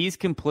he's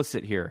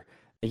complicit here.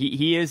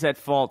 He is at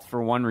fault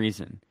for one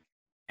reason.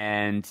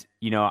 And,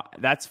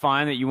 that's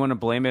fine that you want to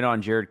blame it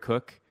on Jared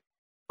Cook,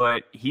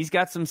 but he's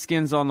got some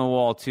skins on the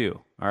wall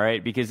too, all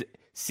right? Because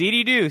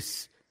CD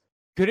Deuce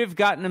could have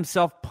gotten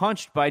himself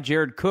punched by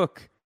Jared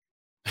Cook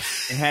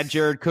and had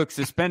Jared Cook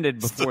suspended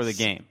before the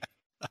game.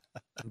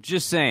 I'm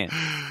just saying.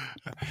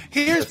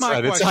 Here's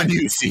my question. It's on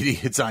you, CD.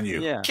 It's on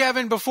you. Yeah.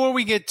 Kevin, before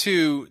we get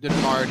to the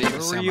Demario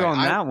Davis, where were you on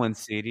that one,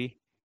 CD?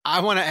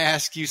 I want to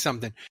ask you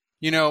something.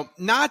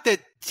 Not that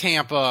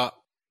Tampa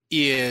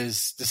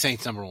is the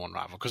Saints' number one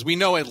rival, because we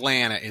know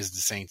Atlanta is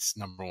the Saints'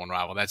 number one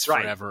rival. That's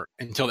forever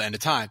until the end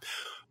of time.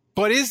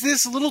 But is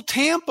this little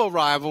Tampa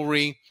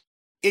rivalry,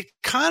 it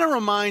kind of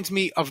reminds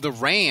me of the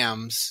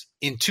Rams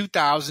in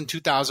 2000,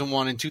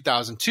 2001, and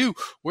 2002,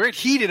 where it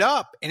heated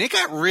up and it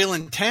got real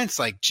intense.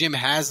 Like Jim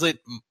Haslett,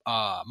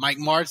 Mike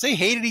Martz, they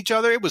hated each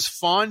other. It was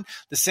fun.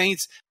 The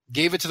Saints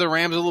gave it to the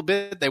Rams a little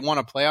bit. They won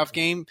a playoff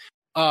game.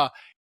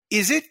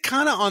 Is it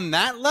kind of on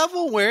that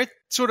level where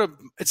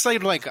it's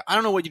like I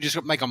don't know what you just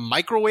like a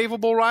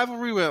microwavable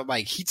rivalry where it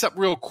like heats up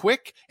real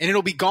quick and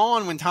it'll be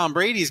gone when Tom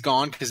Brady's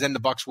gone, because then the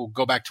Bucs will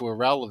go back to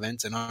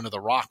irrelevance and under the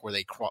rock where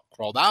they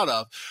crawled out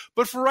of.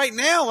 But for right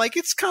now, like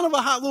it's kind of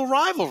a hot little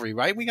rivalry,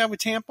 right? We got with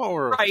Tampa,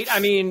 or right? I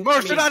mean,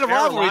 not a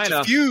rivalry; it's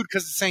a feud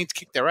because the Saints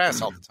kick their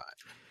ass all the time.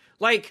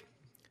 Like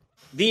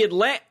the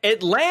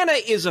Atlanta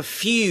is a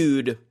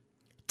feud.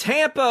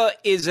 Tampa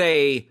is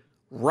a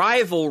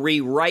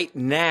rivalry right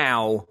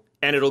now,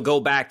 and it'll go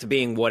back to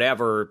being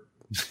whatever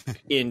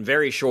in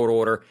very short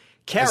order.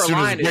 As soon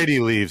as Brady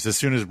leaves,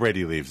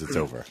 it's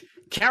over.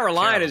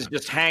 Carolina's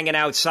just hanging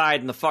outside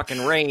in the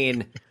fucking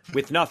rain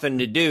with nothing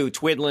to do,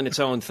 twiddling its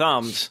own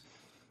thumbs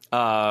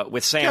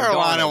with Sam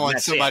Carolina Darnold.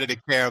 wants somebody to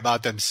care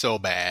about them so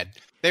bad.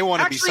 They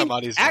want to be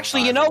somebody's.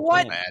 Actually, you know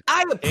what?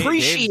 I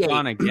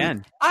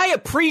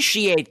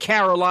appreciate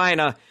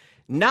Carolina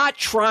not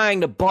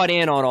trying to butt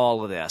in on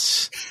all of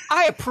this.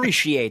 I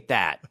appreciate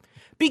that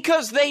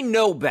because they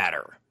know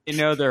better. They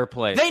know their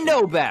place. They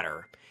know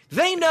better.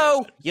 They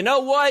know, you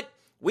know what?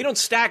 We don't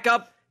stack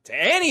up to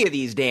any of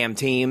these damn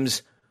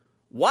teams.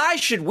 Why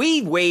should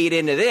we wade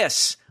into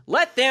this?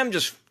 Let them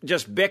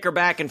just bicker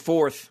back and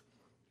forth.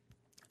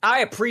 I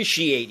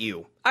appreciate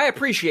you.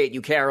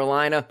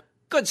 Carolina.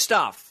 Good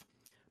stuff.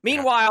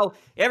 Meanwhile,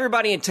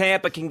 everybody in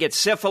Tampa can get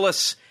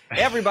syphilis.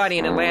 Everybody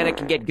in Atlanta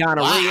can get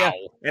gonorrhea. Wow.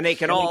 And they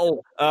can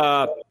all,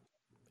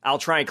 I'll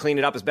try and clean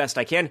it up as best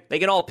I can. They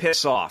can all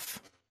piss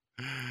off.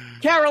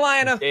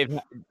 Carolina, Dave,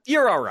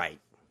 you're all right.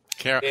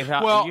 Dave,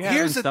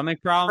 here's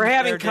stomach problems. We're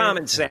having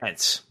common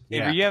sense.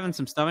 Dave, are you having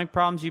some stomach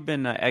problems? You've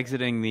been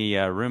exiting the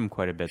room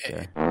quite a bit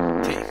there.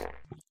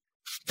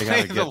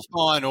 Play the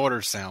Law and Order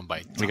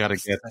soundbite. We got to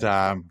get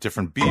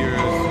different beers.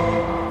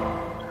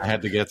 I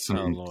had to get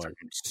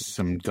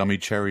some gummy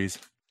cherries.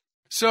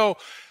 So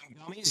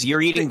gummies.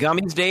 You're eating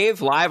gummies,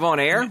 Dave, live on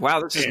air?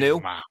 Wow, this is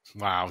new.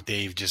 Wow,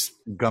 Dave just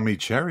gummy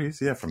cherries,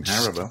 from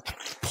Haribo.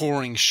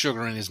 Pouring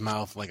sugar in his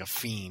mouth like a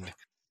fiend.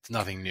 It's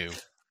nothing new.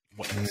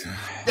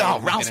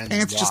 Ralph's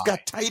pants just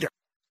got tighter.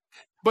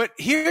 But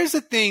here's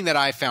the thing that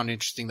I found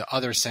interesting, the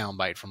other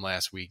soundbite from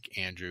last week,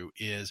 Andrew,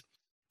 is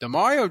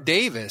Demario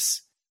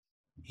Davis.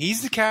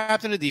 He's the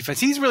captain of defense.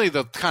 He's really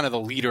the kind of the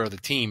leader of the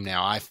team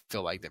now. I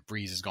feel like that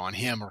Breeze has gone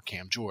him or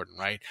Cam Jordan,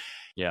 right?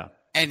 Yeah.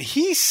 And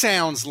he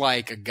sounds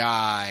like a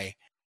guy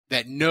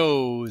that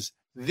knows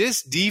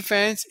this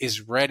defense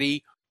is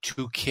ready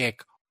to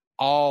kick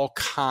all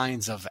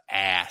kinds of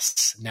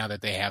ass now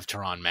that they have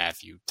Tyrann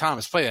Mathieu.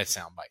 Thomas, play that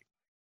soundbite.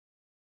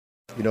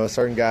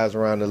 Certain guys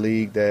around the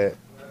league that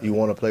you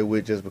want to play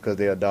with just because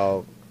they're a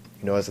dog.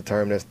 It's a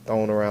term that's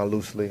thrown around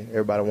loosely.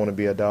 Everybody want to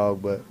be a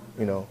dog, but,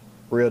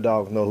 real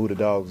dogs know who the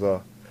dogs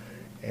are,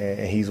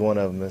 and he's one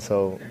of them. And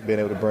so being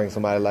able to bring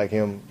somebody like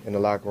him in the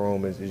locker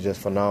room is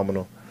just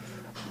phenomenal.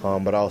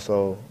 But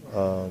also,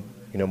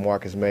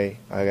 Marcus May.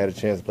 I got a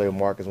chance to play with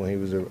Marcus when he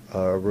was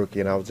a rookie,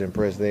 and I was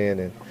impressed then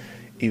and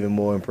even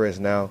more impressed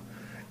now.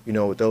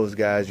 With those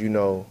guys,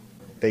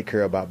 they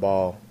care about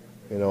ball,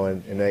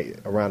 and they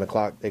around the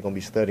clock they're going to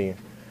be studying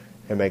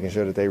and making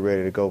sure that they're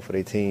ready to go for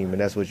their team.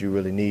 And that's what you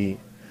really need,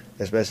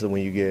 especially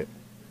when you get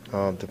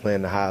to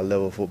playing the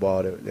high-level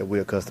football that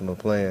we're accustomed to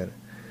playing.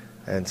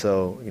 And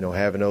so,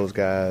 having those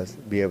guys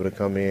be able to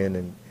come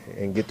in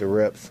and get the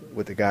reps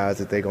with the guys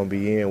that they're going to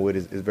be in with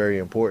is very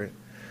important,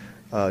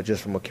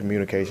 just from a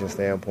communication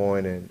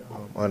standpoint and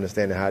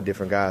understanding how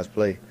different guys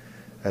play.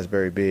 That's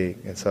very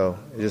big. And so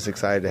just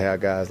excited to have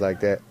guys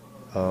like that.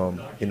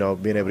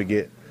 Being able to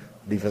get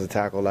defensive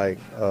tackle like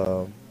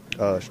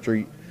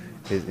Street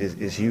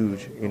is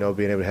huge. Being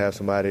able to have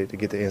somebody to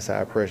get the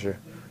inside pressure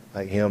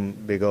like him,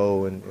 Big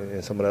O,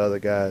 and some of the other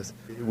guys.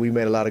 We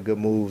made a lot of good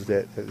moves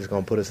that is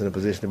going to put us in a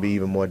position to be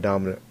even more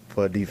dominant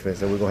for a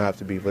defense, and we're going to have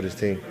to be for this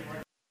team.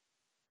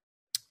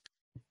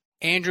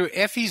 Andrew,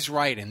 if he's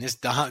right and this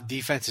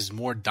defense is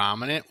more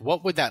dominant,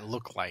 what would that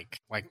look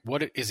like? Like,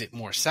 what is it,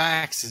 more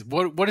sacks?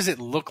 What does it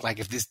look like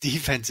if this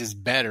defense is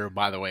better?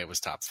 By the way, it was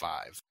top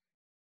 5.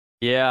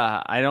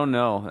 Yeah, I don't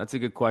know. That's a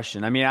good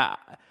question. I mean,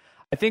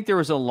 I think there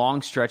was a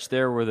long stretch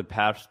there where the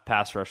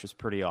pass rush was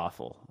pretty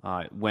awful.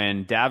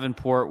 When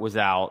Davenport was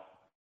out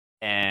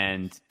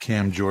and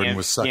Cam Jordan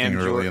was sucking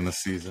early in the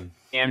season.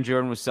 Cam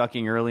Jordan was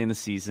sucking early in the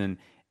season.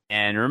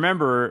 And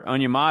remember,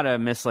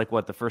 Onyemata missed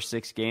the first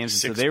 6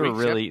 games. And so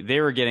they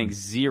were getting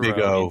zero Big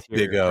O,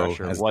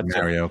 pressure. as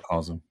Mario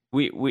calls him.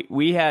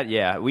 We had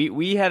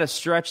a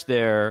stretch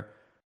there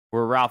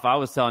where, Ralph, I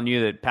was telling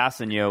you that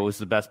Passanio was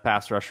the best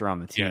pass rusher on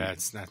the team. Yeah,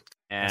 it's not.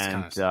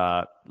 And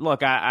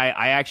look,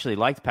 I actually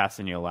liked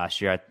Passanio last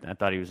year. I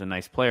thought he was a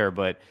nice player,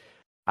 but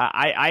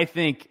I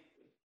think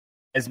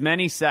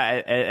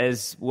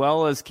as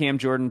well as Cam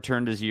Jordan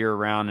turned his year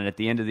around, and at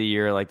the end of the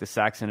year, the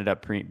sacks ended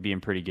up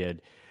being pretty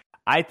good.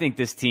 I think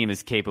this team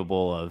is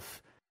capable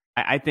of.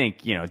 I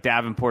think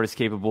Davenport is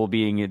capable of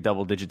being a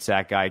double-digit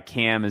sack guy.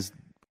 Cam is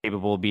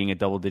capable of being a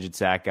double-digit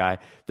sack guy.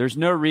 There's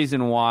no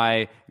reason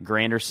why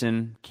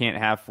Granderson can't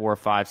have 4 or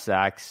 5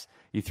 sacks.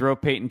 You throw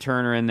Peyton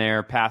Turner in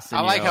there, passing.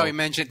 I like how he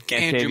mentioned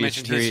Andrew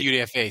mentioned his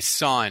UDFA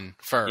son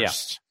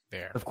first. Yeah,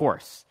 there, of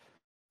course.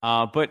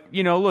 But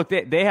look,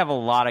 they have a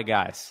lot of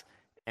guys,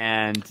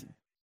 and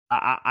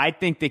I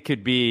think they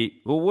could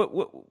be. Well,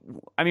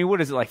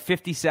 what is it,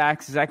 50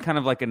 sacks? Is that kind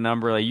of like a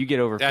number? You get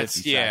over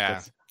 50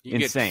 sacks. That's you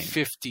insane. Get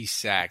 50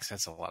 sacks.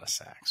 That's a lot of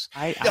sacks.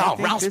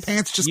 Ralph's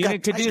pants just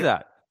got could do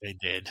that. They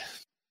did.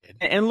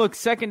 And look,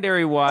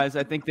 secondary wise,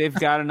 I think they've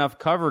got enough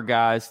cover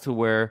guys to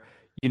where.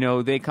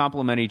 They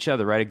complement each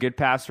other, right? A good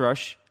pass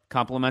rush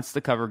complements the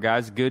cover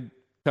guys. Good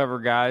cover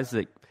guys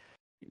that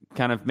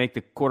kind of make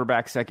the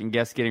quarterback second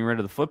guess getting rid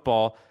of the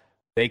football.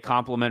 They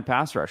complement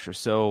pass rushers.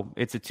 So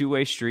it's a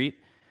two-way street.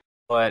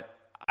 But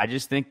I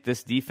just think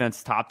this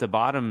defense, top to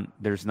bottom,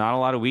 there's not a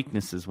lot of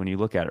weaknesses when you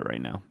look at it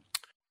right now.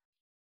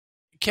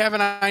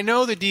 Kevin, I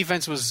know the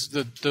defense was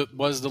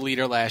the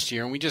leader last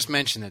year, and we just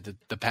mentioned that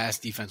the pass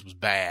defense was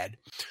bad.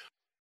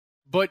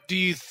 But do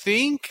you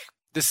think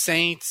the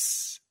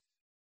Saints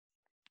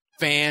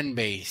fan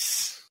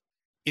base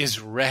is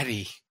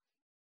ready,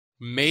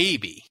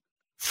 maybe,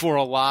 for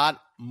a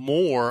lot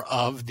more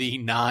of the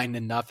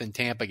 9-0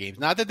 Tampa games?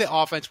 Not that the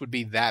offense would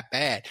be that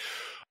bad,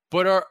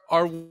 but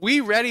are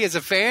we ready as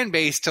a fan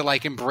base to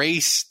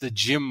embrace the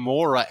Jim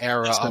Mora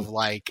era of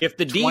if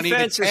the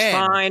defense is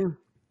fine,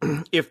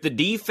 if the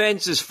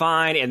defense is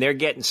fine and they're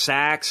getting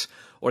sacks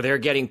or they're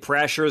getting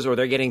pressures or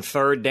they're getting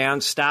third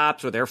down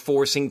stops or they're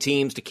forcing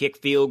teams to kick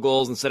field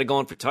goals instead of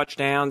going for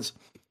touchdowns,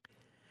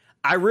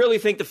 I really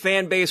think the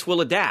fan base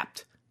will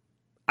adapt.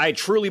 I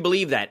truly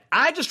believe that.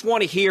 I just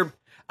want to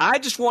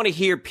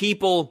hear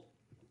people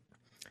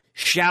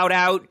shout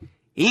out,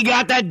 "He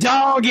got that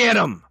dog in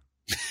him."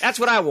 That's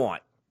what I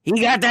want. He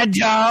got that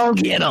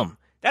dog in him.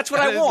 That's what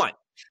I want.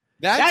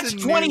 That'll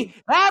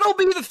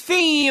be the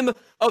theme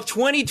of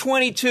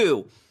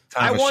 2022.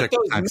 I want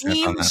those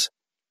memes.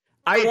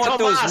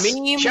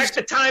 Check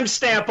the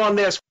timestamp on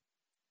this.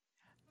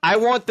 I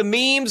want the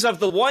memes of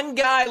the one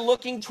guy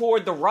looking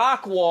toward the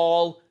rock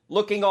wall,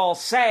 looking all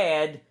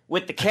sad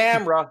with the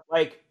camera,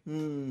 like,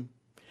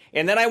 And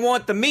then I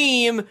want the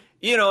meme,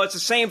 it's the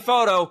same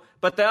photo,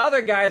 but the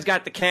other guy's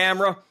got the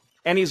camera,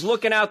 and he's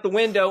looking out the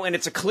window, and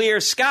it's a clear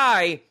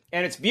sky,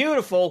 and it's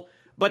beautiful,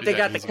 but they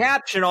got the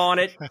caption on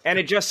it, and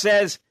it just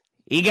says,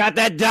 he got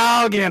that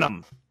dog in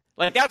him.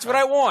 Like, that's what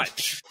I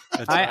want.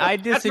 I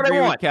disagree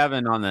with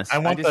Kevin on this. I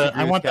want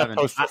that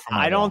poster.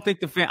 I don't think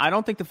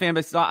the fan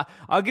base.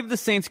 I'll give the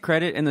Saints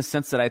credit in the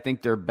sense that I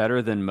think they're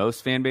better than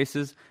most fan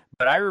bases.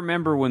 But I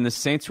remember when the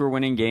Saints were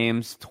winning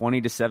games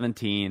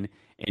 20-17,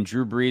 and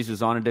Drew Brees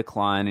was on a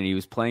decline, and he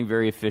was playing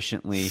very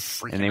efficiently,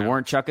 and they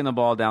weren't chucking the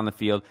ball down the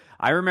field.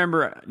 I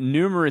remember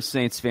numerous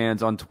Saints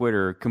fans on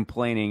Twitter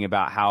complaining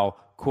about how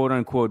 "quote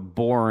unquote"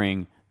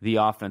 boring the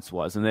offense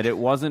was, and that it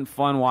wasn't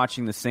fun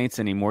watching the Saints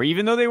anymore,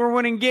 even though they were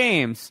winning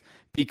games,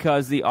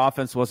 because the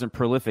offense wasn't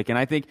prolific. And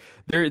I think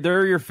there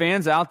are your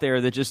fans out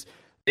there that just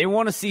they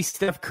want to see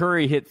Steph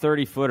Curry hit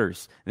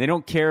 30-footers. They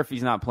don't care if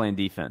he's not playing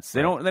defense.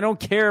 They don't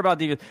care about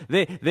defense.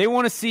 They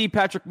want to see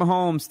Patrick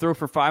Mahomes throw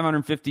for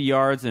 550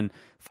 yards and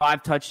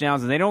 5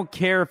 touchdowns, and they don't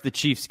care if the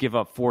Chiefs give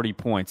up 40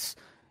 points,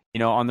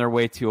 on their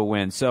way to a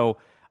win. So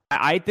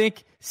I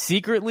think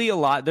secretly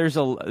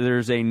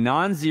there's a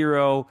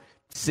non-zero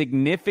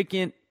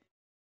significant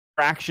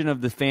fraction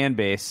of the fan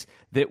base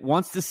that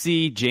wants to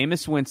see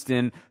Jameis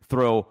Winston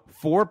throw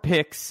 4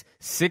 picks,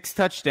 6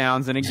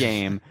 touchdowns in a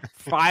game,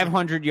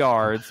 500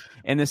 yards,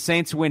 and the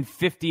Saints win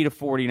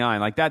 50-49.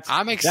 Like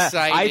I'm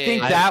excited. I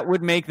think that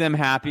would make them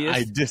happiest.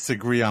 I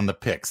disagree on the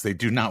picks. They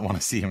do not want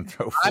to see him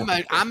throw 4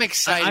 picks. I'm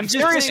excited. I'm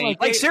seriously,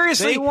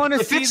 seriously, they want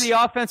to see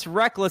the offense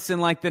reckless in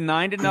like the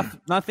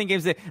 9-0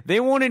 games. They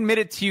won't admit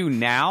it to you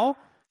now.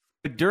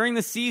 But during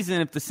the season,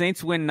 if the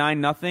Saints win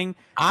 9-0,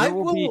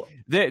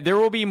 there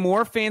will be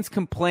more fans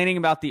complaining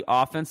about the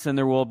offense than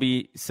there will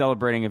be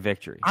celebrating a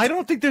victory. I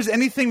don't think there's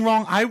anything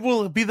wrong. I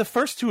will be the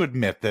first to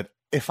admit that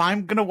if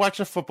I'm going to watch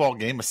a football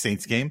game, a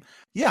Saints game,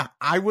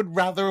 I would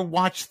rather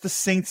watch the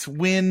Saints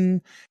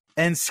win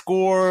and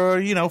score,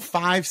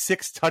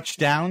 5-6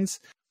 touchdowns.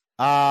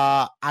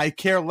 I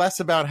care less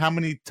about how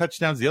many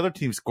touchdowns the other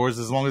team scores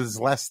as long as it's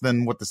less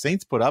than what the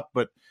Saints put up.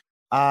 But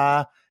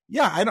I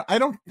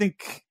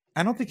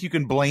don't think you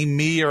can blame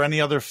me or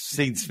any other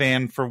Saints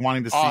fan for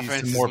wanting to see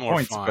some more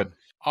points. Fun. But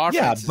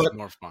Offense is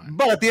more fun.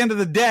 But at the end of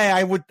the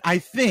day, I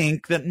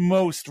think that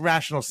most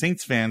rational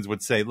Saints fans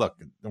would say, look,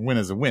 the win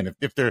is a win.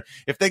 If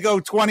they go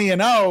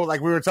 20-0,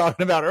 like we were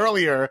talking about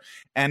earlier,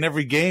 and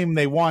every game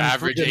they won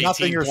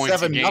 3-0 or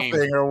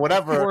 7-0 or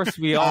whatever, of course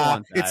we all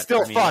want that. It's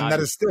still fun. That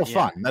is still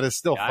fun. That is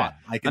still fun.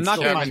 I'm not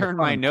going to turn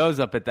my nose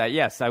up at that.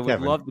 Yes, I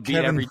would love to beat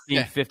every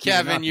team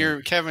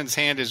 50-0. Kevin's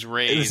hand is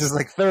raised. This is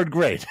like 3rd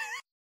grade.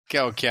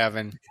 Go,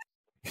 Kevin.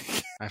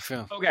 I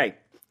feel okay.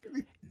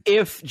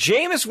 If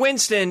Jameis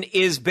Winston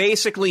is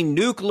basically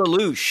Nuke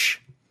LaLoosh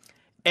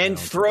and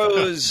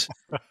throws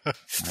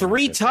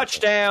 3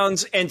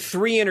 touchdowns and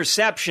 3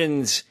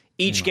 interceptions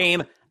each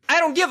game,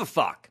 I don't give a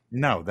fuck.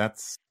 No,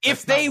 that's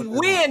if they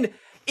win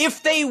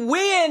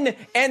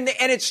and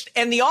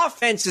the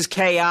offense is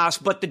chaos,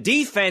 but the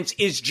defense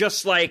is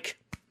just like,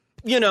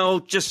 you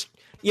got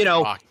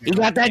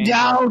that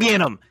dog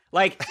in them.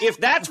 Like, if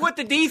that's what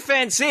the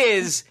defense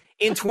is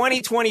in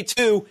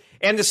 2022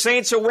 and the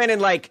Saints are winning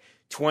like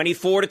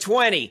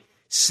 24-20,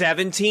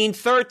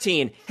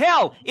 17-13.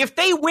 Hell, if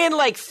they win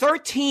like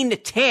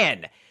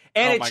 13-10, and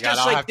it's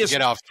just like this.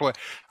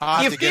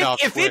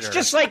 If it's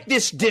just like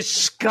this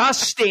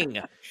disgusting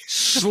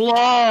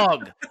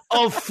slog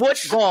of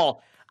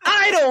football,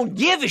 I don't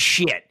give a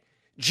shit.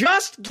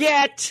 Just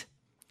get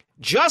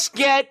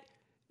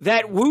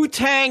that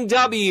Wu-Tang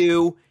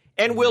W,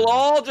 and we'll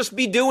all just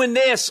be doing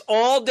this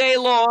all day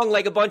long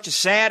like a bunch of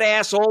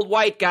sad-ass old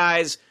white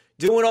guys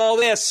doing all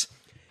this.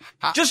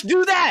 Just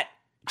do that.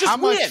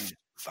 Just win. Win.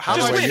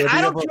 I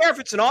don't care if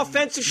it's an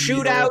offensive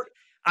shootout.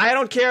 I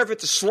don't care if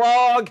it's a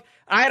slog.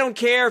 I don't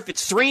care if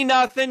it's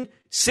 3-0,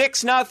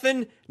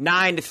 6-0,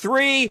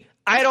 9-3.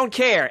 I don't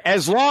care.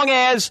 As long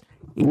as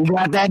you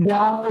got that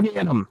dog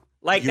in them.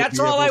 Like, that's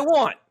all I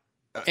want.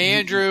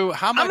 Andrew,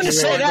 how much? I'm going to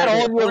say that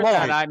all year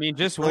long. I mean,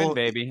 just win,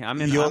 baby. How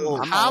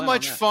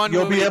much fun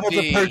you'll be able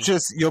to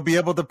purchase? You'll be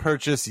able to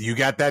purchase. You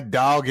got that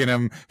dog in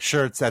him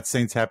shirts at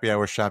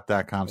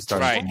saintshappyhourshop.com.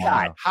 Starting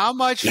tomorrow. How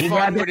much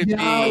fun would it be?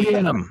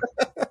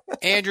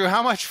 Andrew,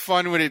 how much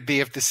fun would it be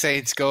if the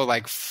Saints go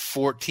like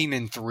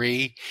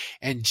 14-3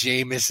 and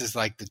Jameis is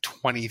like the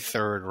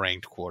 23rd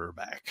ranked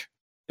quarterback?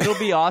 It'll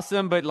be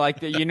awesome, but like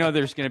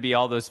there's going to be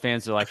all those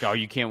fans that are like, oh,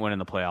 you can't win in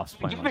the playoffs.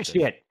 Give a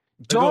shit.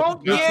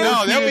 Don't give.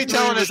 No, they'll be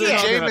telling us that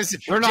Jameis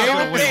is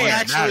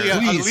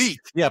actually elite.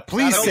 Yeah,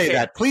 please say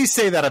that. Please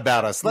say that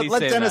about us.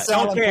 Let Dennis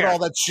Allen put all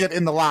that shit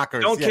in the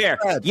lockers. Don't care.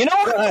 You know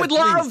what I would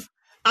love?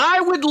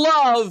 I would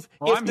love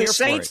if the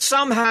Saints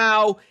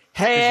somehow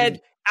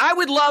had. I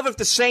would love if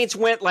the Saints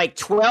went like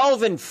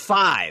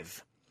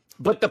 12-5,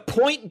 but the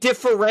point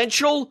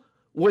differential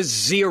was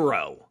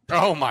 0.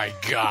 Oh, my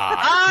God.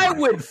 I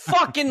would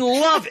fucking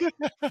love it.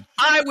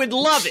 I would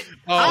love it.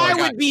 I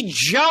would be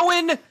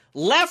joeing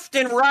left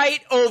and right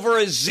over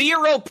a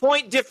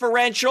 0-point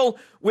differential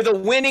with a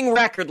winning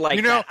record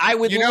like that. I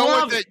would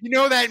love it. You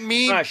know that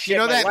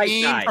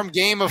meme? From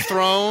Game of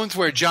Thrones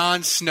where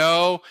Jon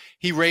Snow,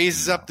 he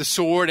raises up the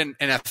sword and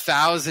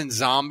 1,000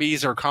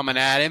 zombies are coming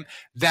at him?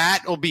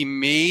 That will be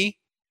me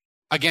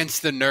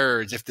against the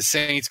nerds if the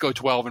Saints go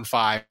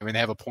 12-5 and they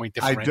have a point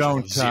differential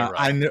of 0.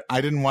 I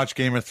didn't watch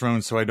Game of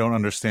Thrones, so I don't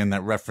understand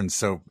that reference.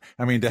 So,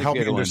 I mean, to help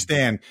me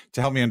understand,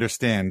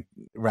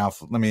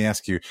 Ralph, let me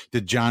ask you: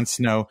 did Jon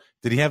Snow?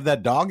 Did he have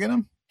that dog in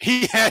him?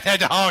 He had a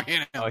dog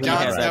in him.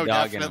 Jon Snow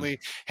definitely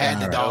had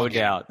the dog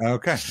in him.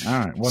 Okay, all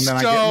right. Well,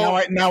 then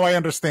now I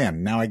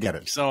understand. Now I get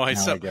it. I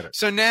get it.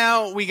 So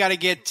now we got to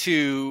get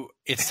to.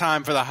 It's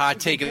time for the hot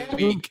take of the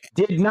week.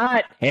 Did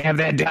not have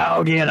that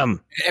dog in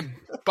him. And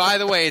by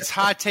the way, it's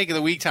hot take of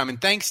the week time,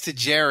 and thanks to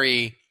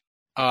Jerry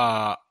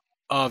of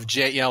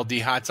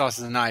JLD Hot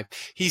Sauces and Knives,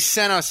 he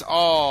sent us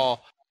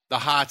all the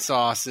hot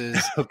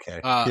sauces.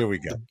 Okay, here we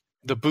go.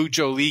 The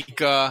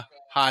Bucholika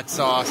hot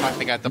sauce. I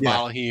think I got the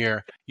bottle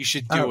here. You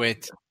should do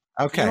it.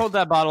 Okay, hold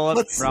that bottle up,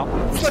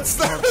 Ralph. Let's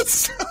talk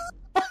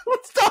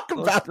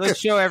about this. Let's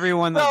show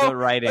everyone the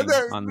writing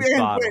on this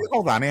bottle. Wait,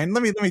 hold on, and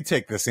let me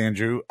take this,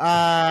 Andrew.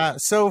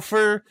 So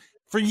for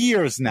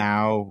years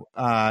now,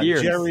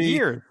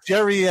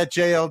 Jerry at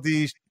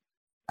JLD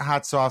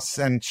Hot Sauce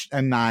and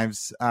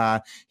Knives,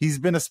 he's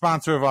been a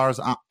sponsor of ours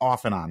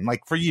off and on,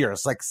 like for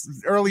years, like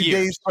early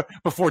days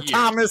before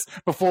Thomas,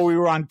 before we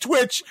were on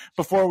Twitch,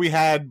 before we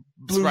had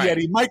Blue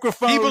Yeti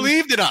microphones. He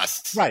believed in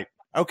us, right?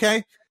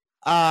 Okay.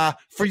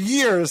 For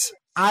years,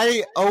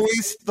 I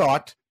always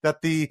thought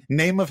that the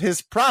name of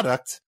his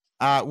product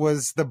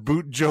was the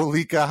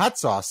Bucholika hot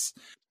sauce.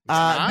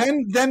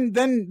 Then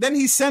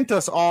he sent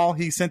us all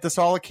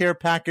a care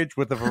package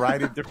with a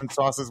variety of different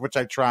sauces, which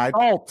I tried.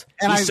 Salt.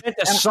 And he sent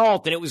us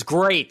salt, and it was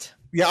great.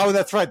 Yeah. Oh,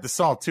 that's right. The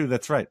salt too.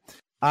 That's right.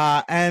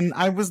 And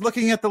I was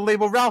looking at the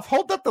label. Ralph,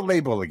 hold up the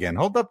label again.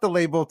 Hold up the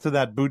label to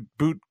that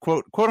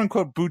quote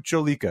unquote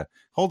Bucholika.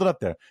 Hold it up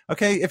there.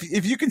 Okay.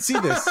 If you can see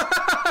this,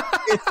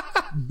 it's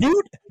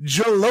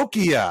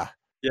Bucholika.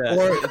 Yeah.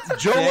 Or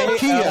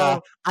Jolokia.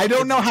 I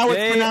don't know how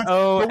it's pronounced.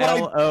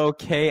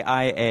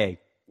 Jolokia.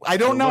 I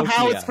don't know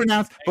how it's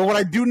pronounced, but what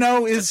I do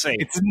know is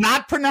it's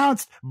not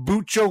pronounced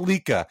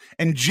Bucholika.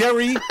 And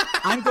Jerry,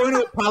 I'm going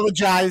to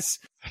apologize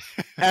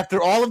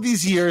after all of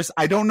these years.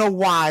 I don't know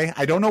why.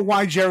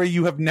 Jerry,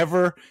 you have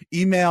never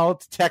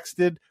emailed,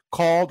 texted,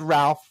 called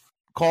Ralph,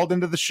 called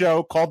into the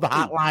show, called the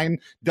hotline,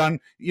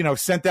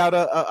 sent out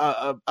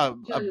a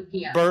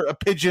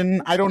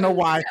pigeon. I don't know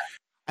why.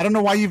 I don't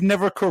know why you've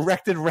never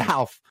corrected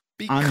Ralph.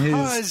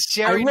 Because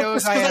Jerry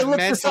knows I have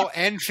mental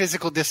and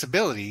physical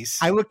disabilities.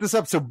 I looked this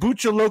up. So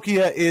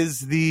Bucholika is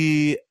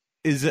the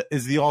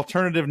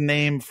alternative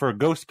name for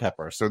ghost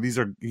pepper. So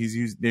they're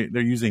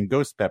using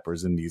ghost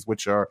peppers in these,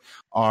 which are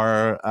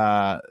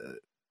the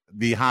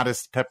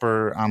hottest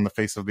pepper on the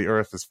face of the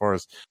earth as far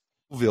as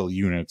Scoville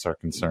units are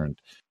concerned,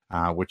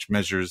 which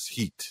measures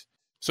heat.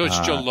 So it's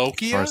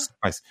Jolokia?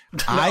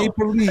 I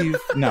believe,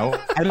 no,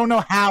 I don't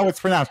know how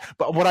it's pronounced,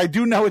 but what I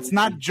do know, it's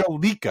not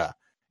Jolika.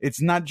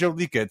 It's not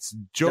Jolika. It's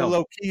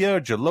Jolokia,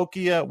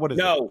 Jolokia. What is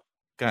it? No.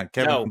 God,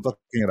 Kevin, I'm looking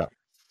it up.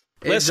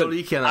 Listen,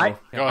 Jolika now.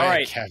 Go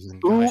ahead, Kevin.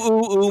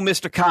 Ooh,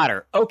 Mr.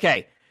 Cotter.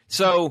 Okay.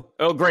 So,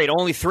 great.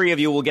 Only 3 of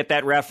you will get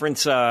that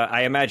reference.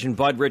 I imagine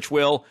Budrich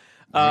will.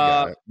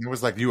 It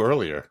was like you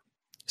earlier.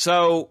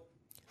 So,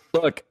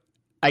 look.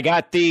 I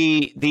got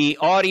the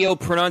audio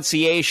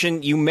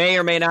pronunciation. You may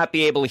or may not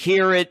be able to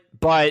hear it,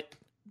 but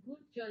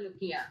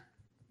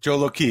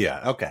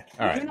Jolokia. Okay.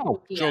 All right.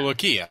 No.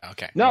 Jolokia.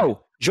 Okay.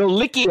 No.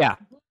 Jolikia.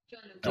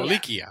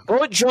 Jolikia.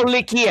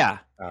 Bujolikia.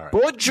 All right.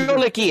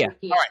 Bujolikia.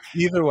 All right.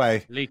 Either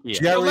way,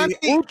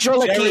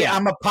 Jerry,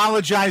 I'm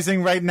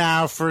apologizing right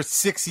now for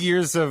 6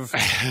 years of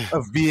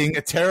being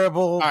a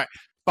terrible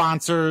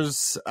sponsors.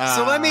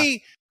 So let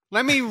me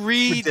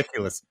read.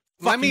 Ridiculous.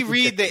 Let me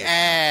read the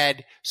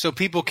ad so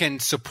people can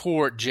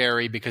support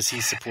Jerry because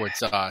he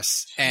supports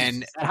us.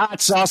 And that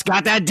hot sauce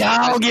got that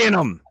dog in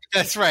him.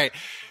 That's right.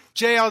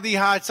 JLD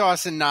Hot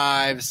Sauce and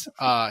Knives,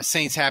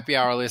 Saints Happy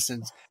Hour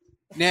listens.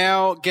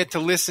 Now get to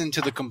listen to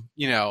the,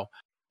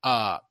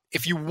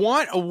 if you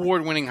want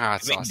award-winning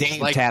hot sauces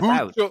like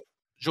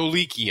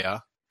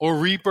Jolikia or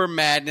Reaper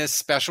Madness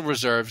Special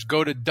Reserves,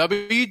 go to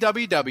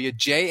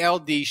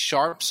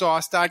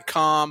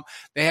www.jldsharpsauce.com.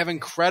 They have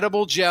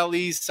incredible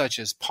jellies such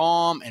as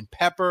palm and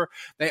pepper.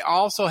 They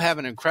also have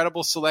an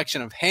incredible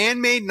selection of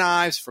handmade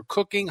knives for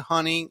cooking,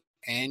 hunting,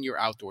 and your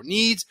outdoor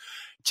needs.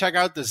 Check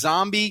out the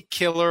Zombie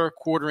Killer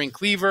Quartering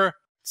Cleaver.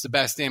 It's the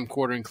best damn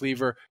quartering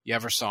cleaver you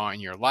ever saw in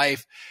your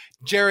life.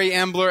 Jerry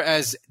Embler,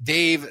 as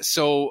Dave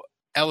so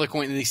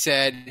eloquently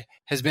said,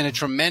 has been a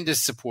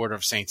tremendous supporter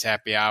of Saints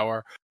Happy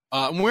Hour.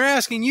 And we're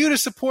asking you to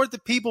support the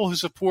people who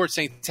support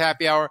Saints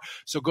Happy Hour.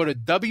 So go to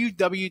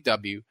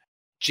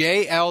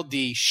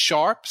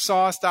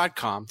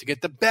www.jldsharpsauce.com to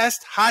get the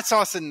best hot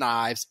sauce and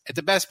knives at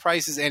the best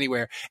prices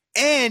anywhere.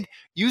 And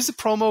use the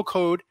promo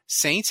code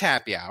Saints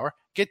Happy Hour.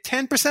 Get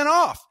 10%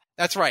 off.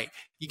 That's right.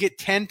 You get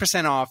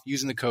 10% off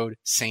using the code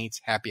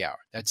Saints Happy Hour.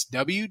 That's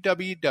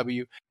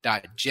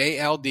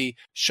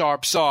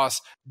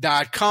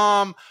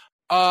www.jldsharpsauce.com.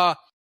 The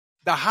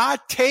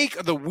hot take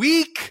of the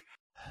week.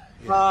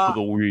 Well,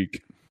 the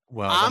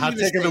hot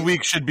take of the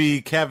week should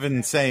be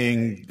Kevin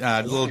saying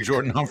little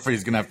Jordan Humphrey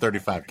is going to have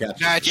 35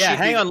 catches.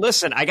 Hang on.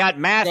 Listen, I got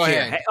math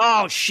here. Hey,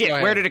 oh, shit.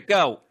 Where did it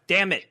go?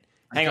 Damn it.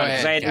 Hang on,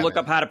 because I had to look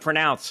up how to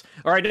pronounce.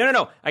 All right,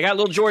 no. I got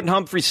little Jordan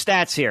Humphrey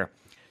stats here.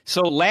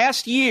 So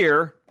last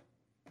year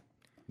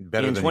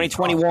in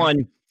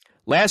 2021,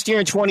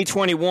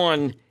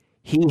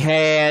 he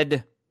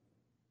had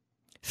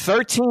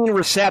 13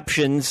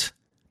 receptions,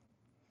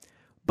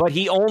 but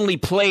he only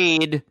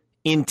played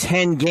in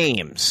 10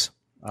 games.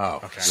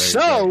 Oh, okay.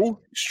 So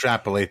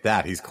extrapolate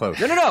that. He's close.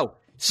 No.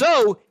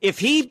 So if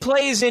he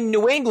plays in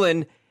New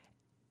England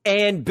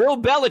and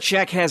Bill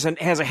Belichick has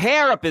a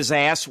hair up his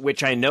ass,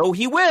 which I know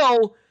he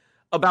will,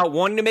 about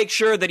wanting to make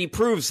sure that he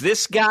proves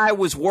this guy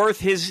was worth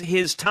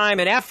his time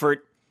and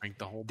effort,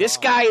 this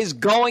guy is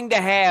going to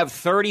have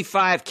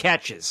 35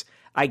 catches.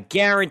 I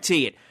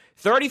guarantee it.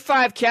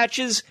 35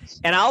 catches,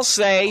 and I'll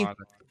say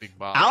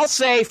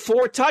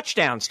 4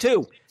 touchdowns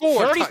too.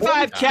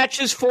 35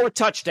 catches, 4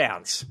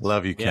 touchdowns.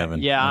 Love you,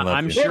 Kevin. Yeah,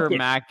 I'm sure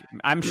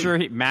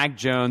Mac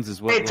Jones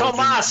is what. Hey,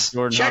 Tomas,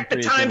 check the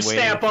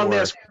timestamp on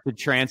this to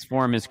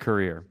transform his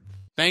career.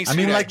 Thanks. I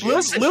mean, like,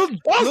 both of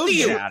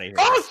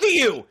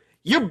you.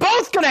 You're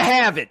both going to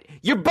have it.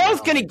 You're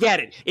both going to get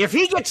it. If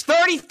he gets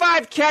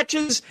 35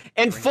 catches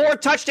and 4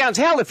 touchdowns,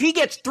 hell, if he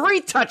gets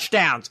 3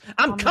 touchdowns,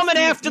 I'm coming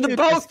after the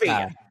both of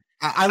you.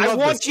 I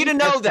want you to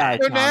know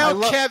that. So now,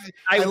 Kevin,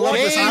 I want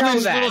you to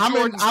know that. I'm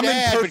in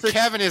perfect, but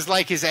Kevin is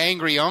like his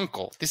angry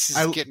uncle. This is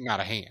getting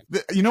out of hand.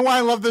 You know why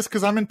I love this?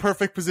 Because I'm in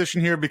perfect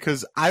position here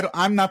because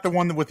I'm not the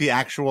one with the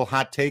actual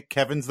hot take.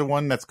 Kevin's the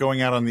one that's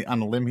going out on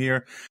the limb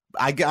here.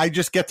 I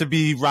just get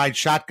to ride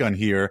shotgun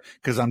here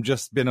because I'm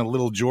just been a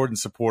little Jordan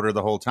supporter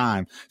the whole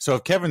time. So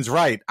if Kevin's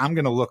right, I'm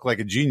going to look like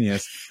a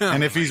genius.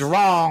 And if he's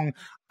wrong,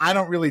 I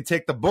don't really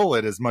take the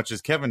bullet as much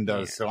as Kevin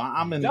does. So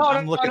I'm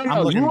looking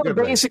you are good.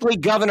 Basically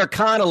Governor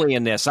Connolly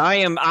in this. I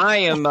am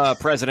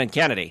President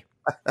Kennedy.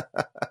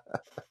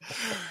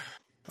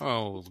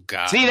 Oh,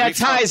 God. See, that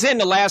ties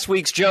into last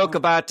week's joke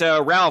about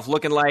Ralph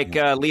looking like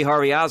Lee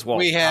Harvey Oswald.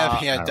 We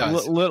have, it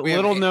does.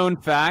 Little known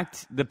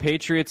fact, the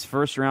Patriots'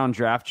 first-round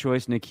draft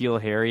choice,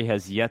 N'Keal Harry,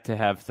 has yet to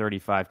have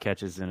 35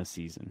 catches in a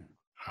season.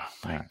 Oh,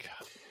 my God.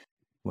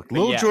 Look,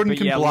 Jordan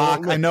can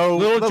block. I know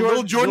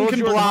Little Jordan can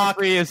block.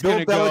 Humphrey is going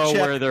to go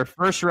where their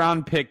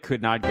first-round pick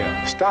could not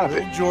go. Stop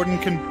it. Jordan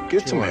can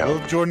get some help.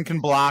 Little Jordan can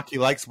block. He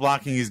likes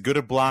blocking. He's good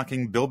at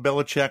blocking. Bill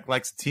Belichick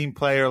likes a team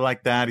player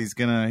like that. He's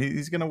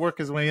gonna work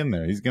his way in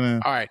there.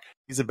 All right.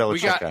 He's a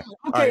Belichick guy. Okay,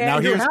 all right, now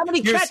Andrew, how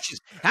many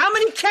catches? How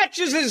many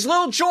catches is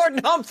Little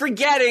Jordan Humphrey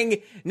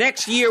getting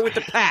next year with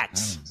the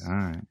Pats? All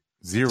right,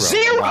 0.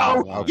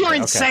 Wow. Okay, You're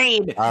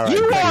insane. Right.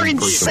 You are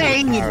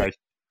insane. All right.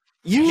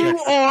 You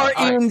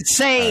are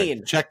insane.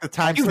 Right. Check the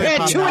time. You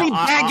had too many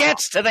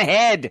baguettes to the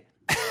head.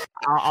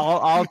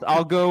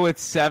 I'll go with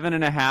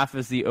 7.5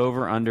 as the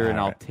over/under, and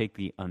I'll take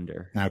the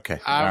under. Okay.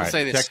 I will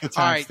say this. Check the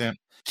timestamp.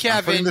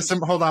 Kevin,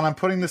 hold on. I'm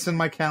putting this in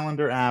my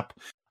calendar app.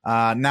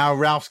 Now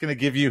Ralph's going to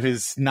give you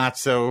his not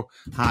so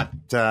hot. No,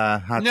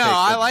 take.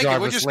 I like Jarvis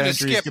it. We're just going to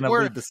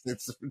skip.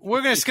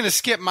 We're just going to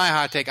skip my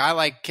hot take. I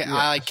like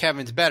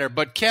Kevin's better.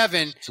 But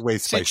Kevin,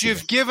 since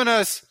you've given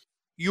us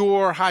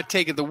your hot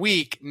take of the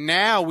week,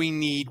 now we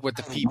need what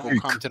the people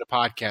come to the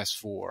podcast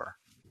for.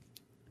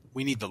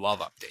 We need the love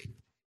update.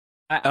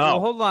 Well,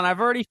 hold on. I've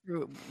already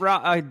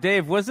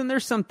Dave, wasn't there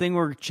something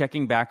we're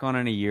checking back on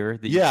in a year?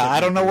 I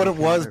don't know what it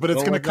was, but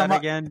it's going to come up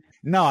again.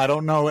 No, I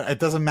don't know. It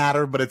doesn't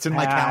matter, but it's in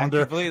my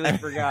calendar. I completely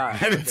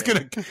forgot. And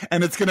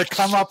it's going to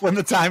come up when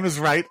the time is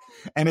right,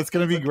 and it's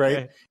going to be great.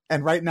 Okay.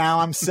 And right now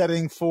I'm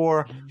going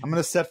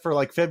to set for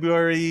like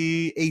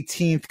February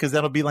 18th because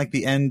that'll be like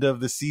the end of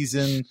the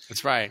season.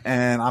 That's right.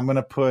 And I'm going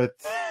to put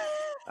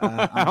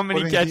how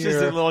many catches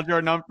did Little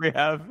Jordan Humphrey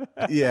have?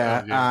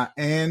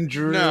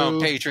 Andrew. No,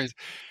 patrons.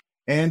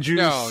 Andrew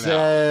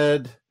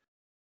said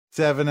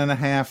 7.5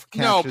 catches.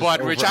 No,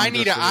 but Rich, I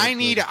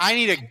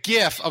need a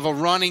GIF of a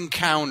running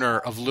counter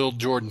of Lil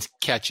Jordan's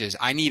catches.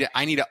 I need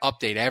an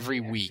update every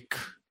week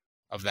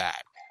of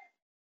that.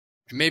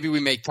 And maybe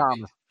we make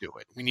Thomas do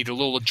it. We need a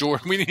little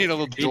Jordan. We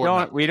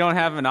don't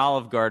have an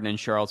Olive Garden in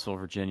Charlottesville,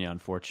 Virginia,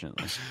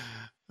 unfortunately.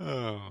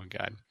 Oh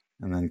God.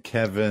 And then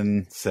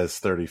Kevin says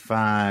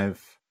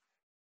 35.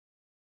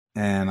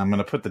 And I'm going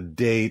to put the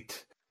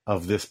date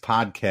of this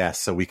podcast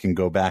so we can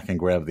go back and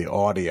grab the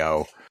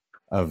audio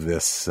of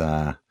this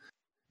That's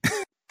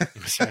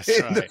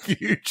in the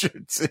future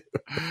too.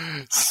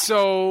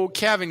 So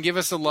Kevin, give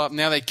us a love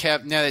now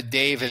that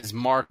Dave has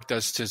marked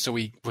us so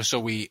we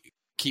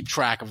keep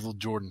track of Lil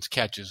Jordan's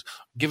catches.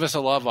 Give us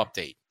a love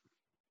update.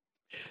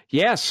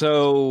 Yeah,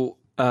 so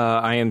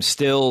I am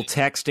still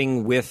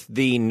texting with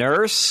the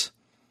nurse.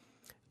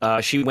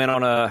 She went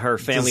on her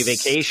family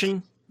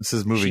vacation. This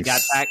is moving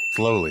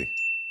slowly.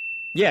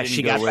 Yeah,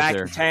 she got back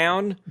to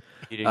town.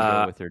 You didn't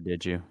go with her,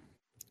 did you?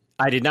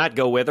 I did not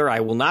go with her.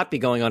 I will not be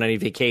going on any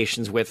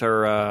vacations with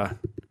her.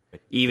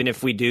 Even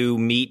if we do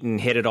meet and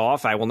hit it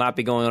off, I will not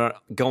be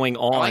going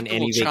on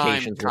any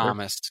vacations with her.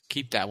 Thomas,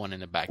 keep that one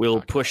in the back.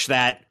 We'll push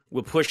that.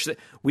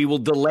 We will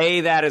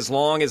delay that as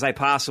long as I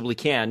possibly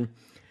can.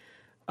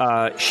 We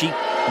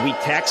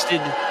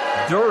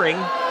texted during.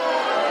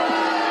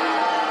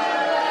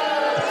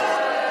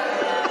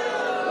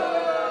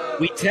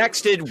 We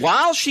texted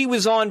while she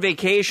was on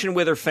vacation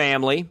with her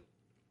family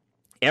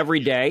every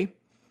day.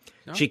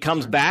 She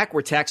comes back.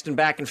 We're texting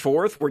back and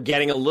forth. We're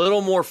getting a little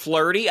more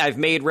flirty. I've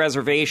made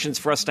reservations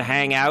for us to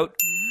hang out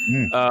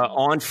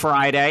on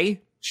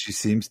Friday. She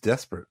seems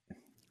desperate.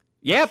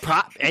 Yeah.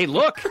 Hey,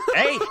 look.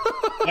 Hey,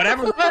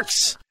 whatever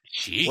works.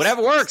 Jeez.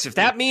 Whatever works. If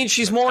that means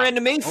she's more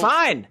into me,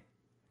 fine.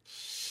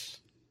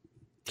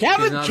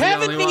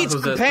 Kevin needs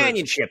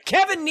companionship.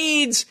 Kevin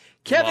needs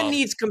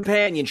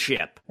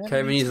companionship.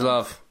 Kevin needs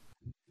love.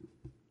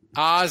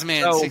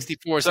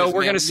 Ozman64 So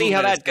we're going to see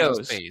how that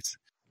goes.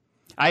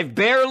 I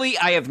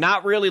have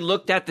not really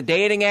looked at the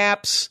dating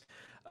apps.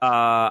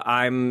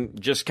 I'm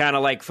just kind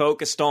of like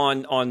focused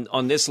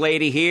on this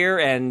lady here,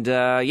 and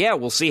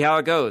we'll see how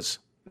it goes.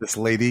 This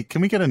lady,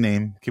 can we get a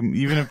name?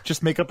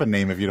 Just make up a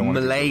name if you don't want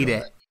to.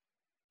 Milady.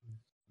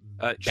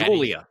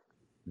 Julia.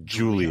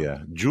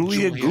 Julia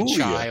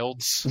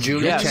Childs.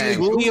 Julia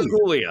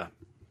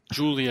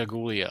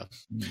Julia.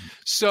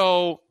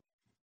 So,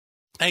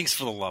 thanks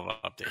for the love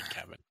update,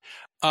 Kevin.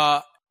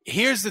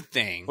 Here's the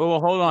thing.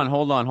 Well, hold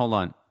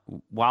on.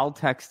 While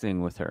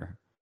texting with her,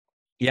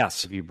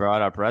 yes, have you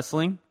brought up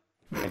wrestling?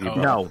 Have you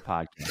brought up the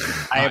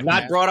podcast? I have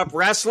not brought up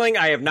wrestling.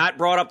 I have not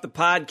brought up the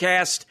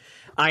podcast.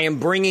 I am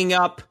bringing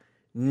up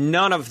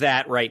none of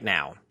that right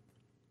now.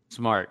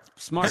 Smart.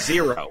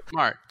 Zero.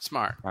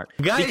 Smart.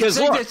 Guys,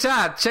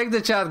 check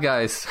the chat,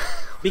 guys.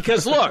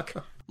 Because look,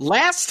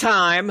 last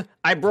time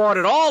I brought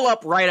it all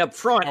up right up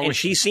front, and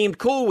she seemed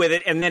cool with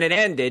it, and then it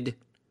ended.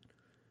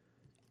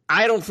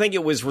 I don't think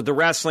it was with the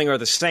wrestling or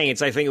the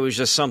Saints. I think it was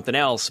just something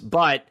else.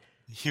 But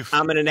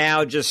I'm going to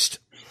now just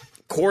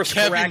course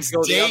correct,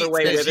 go the other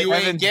way with it.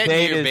 Kevin's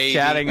date is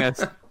chatting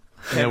us.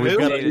 Yeah, we've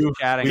got a new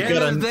chatting.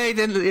 Kevin's date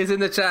is in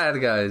the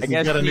chat, guys. I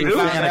guess she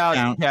found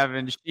out,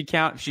 Kevin.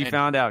 She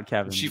found out,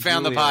 Kevin. She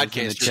found the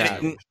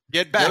podcast.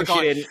 Get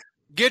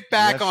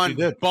back on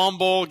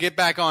Bumble. Get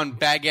back on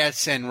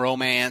Baguettes and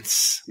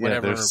Romance. Yeah,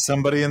 whatever. there's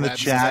somebody in the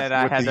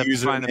chat with the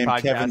username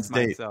Kevin's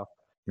date.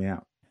 Yeah.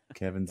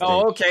 Kevin's date.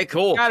 Oh, okay,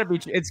 cool.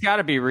 It's got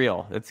to be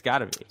real. It's got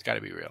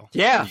to be real.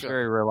 Yeah. It's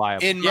very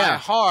reliable. In my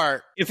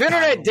heart. If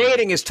internet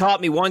dating has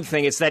taught me one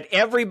thing, it's that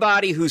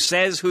everybody who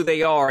says who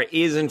they are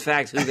is, in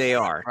fact, who they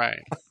are. Right.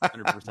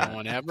 100%. No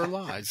one ever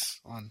lies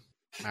on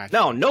Match.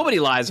 No, nobody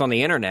lies on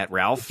the internet,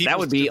 Ralph. That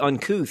would be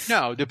uncouth.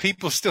 No, do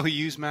people still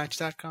use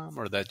Match.com,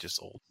 or is that just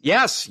old?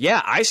 Yes.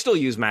 Yeah, I still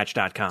use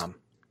Match.com.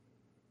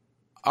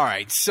 All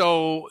right.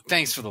 So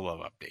thanks for the love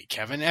update,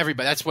 Kevin.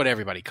 That's what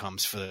everybody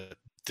comes for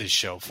this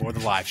show for, the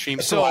live stream.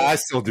 So I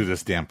still do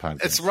this damn podcast.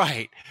 That's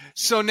right.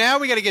 So now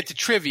we got to get to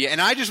trivia, and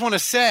I just want to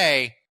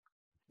say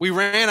we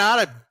ran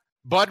out of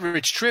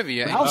Budrich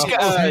trivia.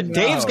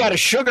 Dave's got a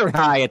sugar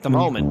high at the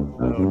moment.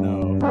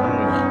 Oh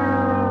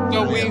no!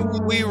 So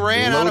we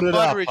ran out of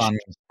Budrich on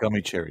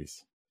gummy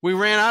cherries. We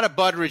ran out of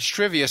Budrich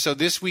trivia, so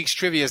this week's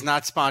trivia is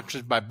not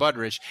sponsored by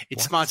Budrich.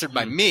 It's sponsored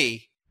by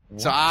me.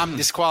 So I'm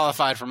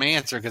disqualified from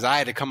answer because I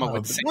had to come up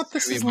with the same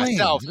trivia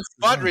myself.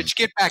 Budrich,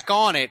 get back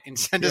on it and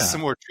send us some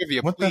more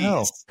trivia, what please. The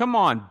hell? Come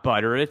on,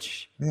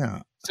 Budrich.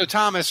 Yeah. So,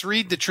 Thomas,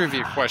 read the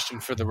trivia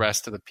question for the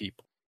rest of the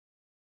people.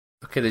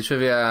 Okay, the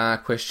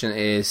trivia question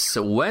is,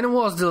 when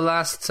was the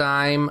last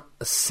time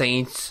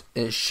Saints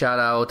shout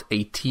out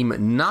a team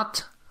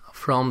not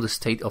from the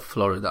state of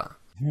Florida?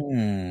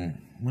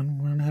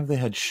 When have they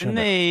had shut out?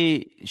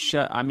 Did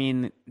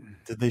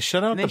they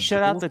shut out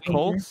the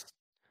Colts?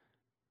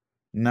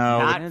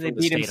 No, they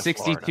beat them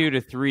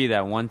 62-3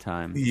 that one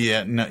time.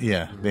 Yeah,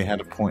 they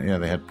had a point. Yeah,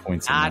 they had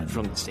points. Not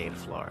from the state of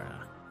Florida.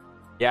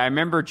 Yeah, I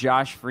remember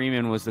Josh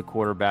Freeman was the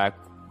quarterback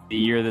the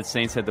year the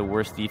Saints had the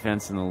worst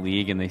defense in the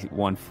league, and they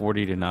won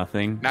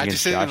 40-0. Not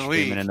just in the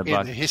league, in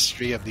the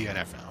history of the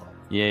NFL.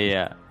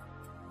 Yeah.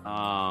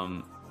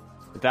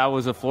 But that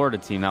was a Florida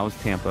team. That was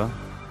Tampa.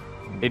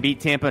 They beat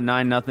Tampa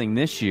 9-0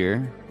 this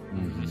year.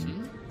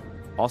 Mm-hmm.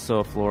 Also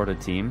a Florida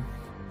team.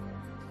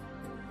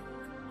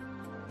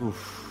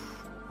 Oof.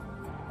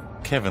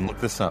 Kevin, look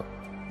this up.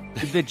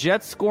 Did the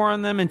Jets score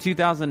on them in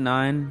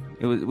 2009?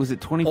 Was it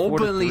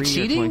 24-3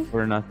 cheating?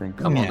 or 24-0?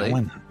 Come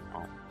on,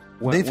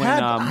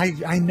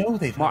 I know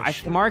they've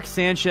had Mark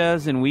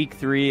Sanchez in Week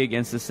 3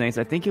 against the Saints.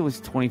 I think it was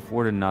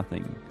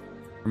 24-0,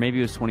 or maybe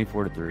it was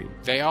 24-3.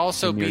 They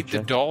also beat the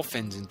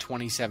Dolphins in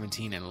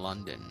 2017 in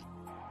London.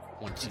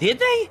 Did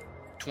they?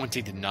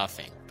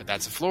 20-0, but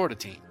that's a Florida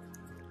team.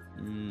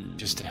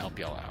 Just to help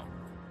y'all out.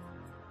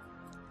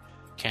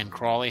 Ken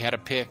Crawley had a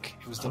pick.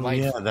 It was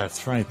delightful. Yeah,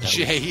 that's right.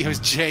 It was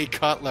Jay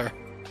Cutler.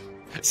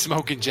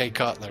 Smoking Jay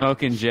Cutler.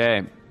 Smoking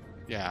Jay.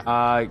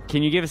 Yeah.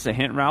 Can you give us a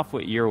hint, Ralph?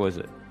 What year was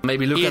it?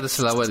 Maybe look at the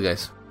silhouette,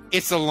 guys.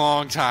 It's a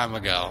long time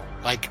ago.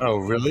 Oh,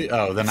 really?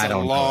 Oh, then I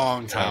don't know. It's a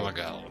long time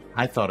ago.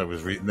 I thought it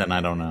was. Then I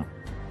don't know.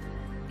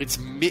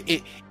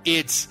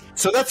 It's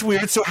so that's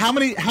weird. So how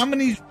many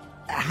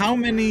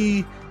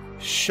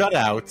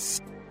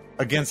shutouts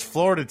against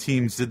Florida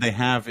teams did they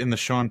have in the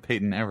Sean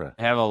Payton era?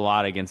 They have a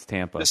lot against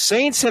Tampa. The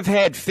Saints have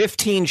had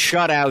 15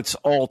 shutouts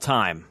all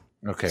time.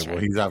 Okay, well,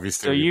 he's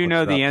obviously. So you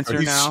know the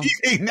answer now?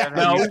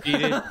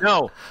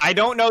 No, I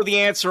don't know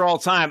the answer all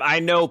time. I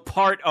know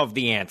part of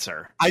the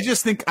answer. I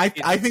just think I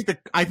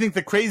think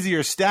the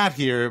crazier stat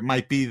here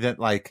might be that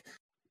like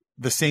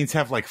the Saints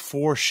have like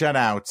 4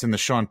 shutouts in the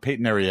Sean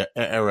Payton era,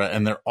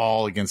 and they're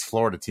all against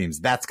Florida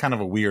teams. That's kind of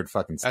a weird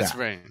fucking stat. That's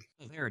right.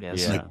 There it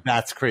is. Yeah. Like,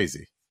 that's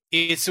crazy.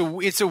 It's a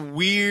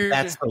weird.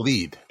 That's the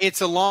lead.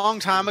 It's a long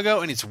time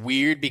ago, and it's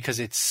weird because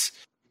it's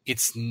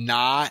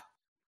not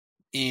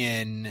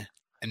in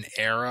an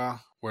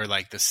era where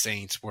like the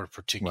Saints were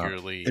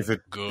particularly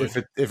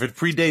good. If it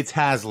predates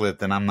Hazlitt,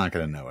 then I'm not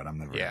going to know it. I'm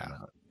never going to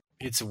know it.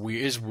 It's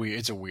weird.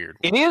 It's a weird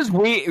one. It is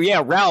weird.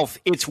 Yeah, Ralph,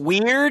 it's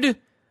weird,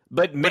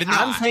 but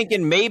I'm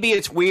thinking maybe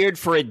it's weird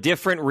for a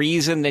different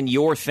reason than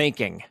you're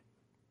thinking.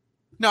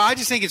 No, I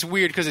just think it's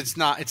weird because it's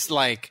not. It's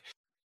like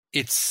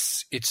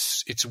it's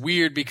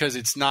weird because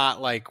it's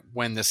not like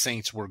when the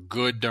Saints were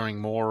good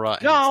during Mora.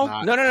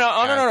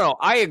 No.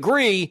 I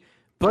agree.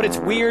 But it's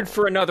weird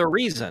for another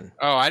reason.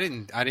 Oh, I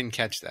didn't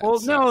catch that. Well,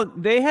 no,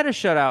 they had a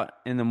shutout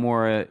in the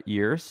Mora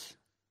years.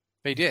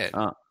 They did.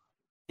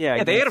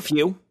 Yeah, they had a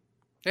few.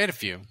 They had a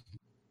few.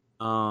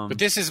 But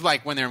this is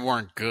like when they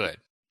weren't good.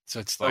 So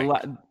it's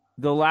like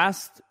the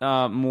last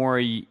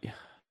Mora.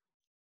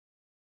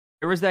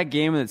 There was that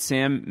game that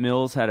Sam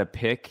Mills had a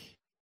pick.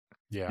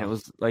 Yeah, and it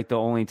was like the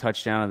only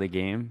touchdown of the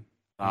game.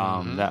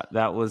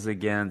 That was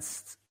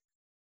against.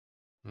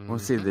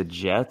 Let's say the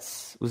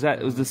Jets. Was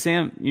the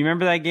Sam? You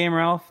remember that game,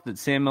 Ralph? That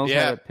Sam Mills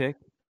had a pick.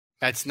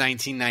 That's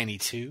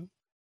 1992.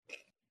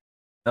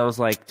 That was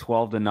like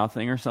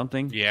 12-0 or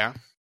something. Yeah.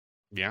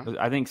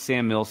 I think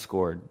Sam Mills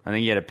scored. I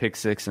think he had a pick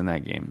 6 in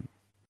that game.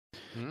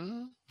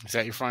 Is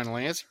that your final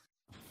answer?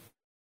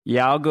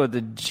 Yeah, I'll go with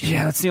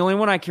that's the only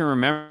one I can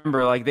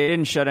remember. Like they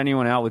didn't shut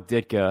anyone out with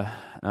Ditka.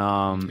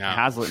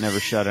 Hazlitt never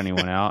shut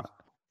anyone out.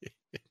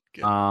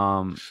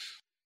 God,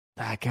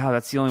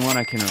 that's the only one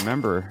I can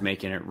remember.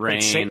 Making it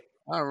rain.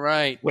 All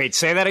right. Wait,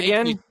 say that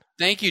again?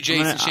 Thank you,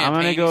 Jason Champagne. I'm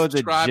going to go with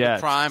the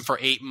Jets. Prime for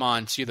 8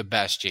 months. You're the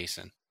best,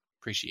 Jason.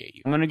 Appreciate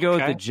you. I'm going to go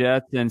with the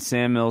Jets, and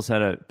Sam Mills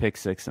had a pick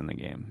 6 in the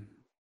game.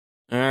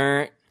 All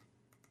right.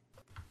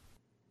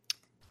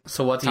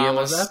 So what year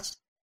was that?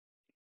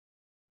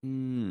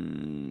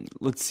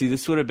 Let's see.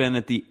 This would have been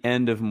at the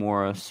end of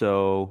Mora,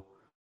 so...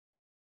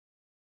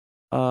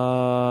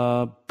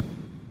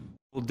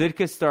 Well,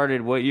 Ditka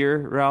started what year,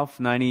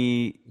 Ralph?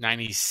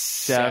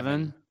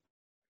 97?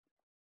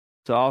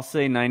 So I'll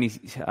say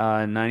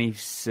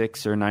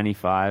 96 or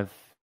 95.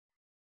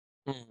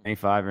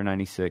 95 or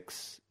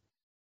 96.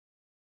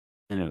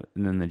 And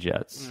then the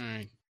Jets. All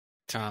right,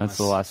 Thomas. That's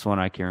the last one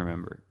I can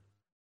remember.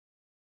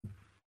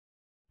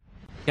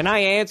 Can I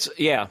answer?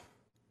 Yeah.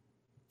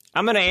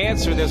 I'm going to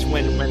answer this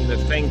when the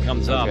thing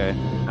comes up. Okay.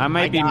 I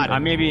may be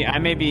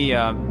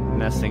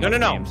messing up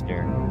games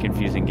here.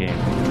 Confusing game.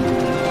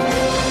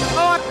 Oh,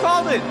 I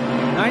called it!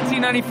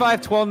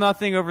 1995,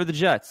 12-0 over the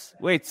Jets.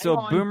 Wait,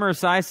 so Boomer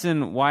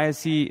Esiason,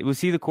 was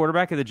he the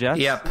quarterback of the Jets?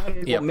 Yep.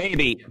 Well,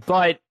 maybe.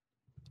 But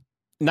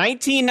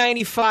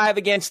 1995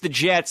 against the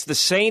Jets, the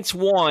Saints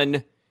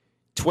won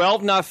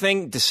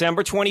 12-0,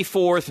 December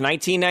 24th,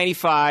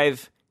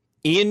 1995,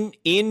 in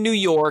New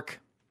York.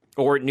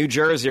 Or New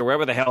Jersey, or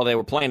wherever the hell they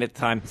were playing at the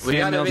time.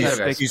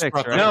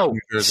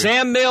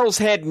 Sam Mills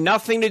had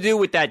nothing to do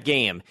with that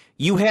game.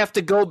 You have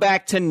to go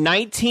back to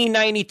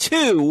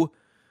 1992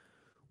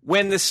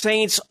 when the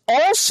Saints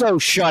also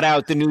shut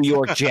out the New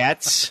York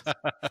Jets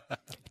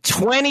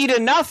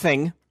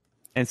 20-0.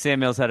 And Sam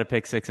Mills had a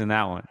pick 6 in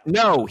that one.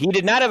 No, he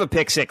did not have a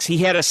pick 6. He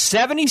had a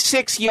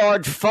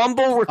 76-yard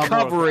fumble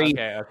recovery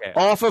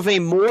off of a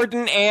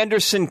Morton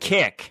Anderson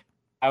kick.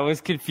 I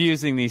was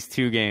confusing these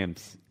two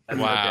games.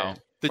 Wow.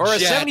 Or a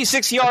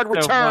 76-yard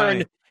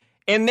return,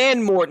 and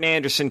then Morton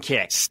Anderson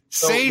kicks.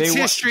 Saints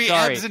history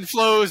ebbs and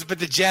flows, but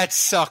the Jets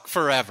suck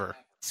forever.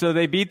 So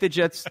they beat the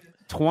Jets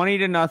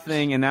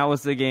 20-0, and that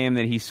was the game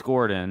that he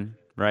scored in,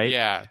 right?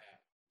 Yeah.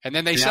 And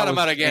then they shut him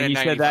out again in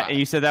 95. And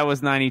you said that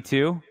was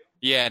 92?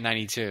 Yeah,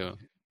 92.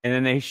 And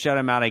then they shut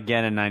him out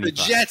again in 95.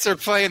 The Jets are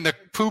playing the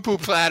poo-poo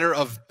platter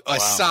of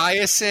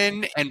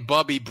Esiason and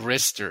Bubby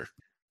Brister.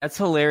 That's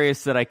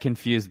hilarious that I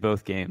confused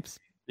both games.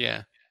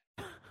 Yeah.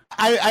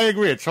 I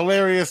agree. It's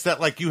hilarious that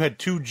like you had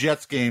two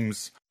Jets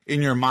games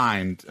in your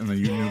mind and then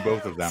you knew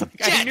both of them.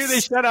 I knew they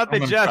shut out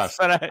the Jets,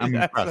 but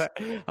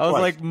I was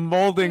like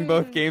molding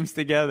both games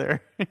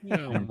together.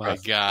 Oh my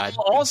God.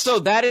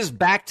 Also, that is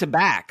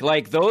back-to-back.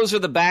 Like those are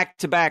the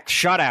back-to-back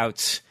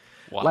shutouts.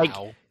 Wow. Like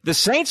the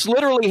Saints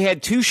literally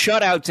had two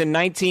shutouts in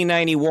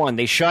 1991.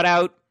 They shut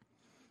out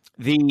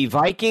the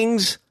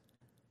Vikings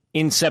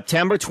in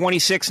September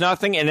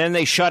 26-0, and then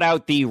they shut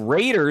out the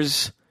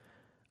Raiders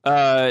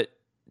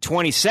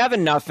 27-0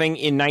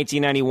 in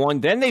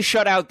 1991. Then they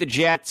shut out the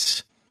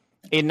Jets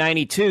in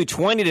 92,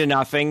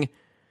 20-0.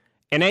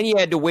 And then you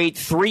had to wait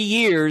 3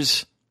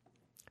 years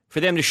for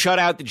them to shut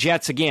out the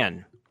Jets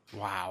again.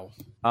 Wow.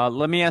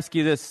 Let me ask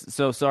you this.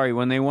 So, sorry,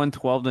 when they won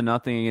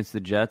 12-0 against the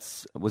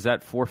Jets, was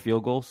that 4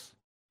 field goals?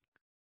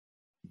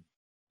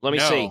 Let me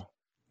see.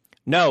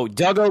 No,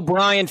 Doug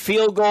O'Brien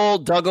field goal,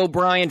 Doug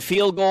O'Brien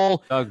field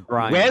goal. Doug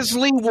Bryan.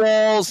 Wesley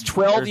Walls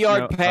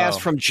 12-yard pass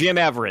from Jim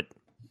Everett.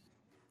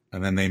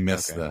 And then they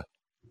missed the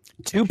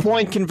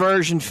 2-point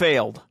conversion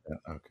failed.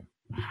 Yeah, okay.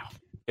 Wow.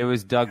 It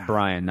was Doug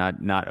Bryan,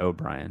 not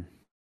O'Brien.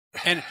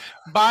 And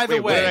by the way,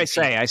 what did I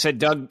say? I said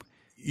Doug.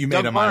 You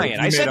made Doug Bryan.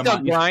 I said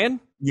Doug Bryan.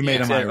 You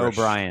made him Irish.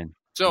 O'Brien.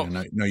 So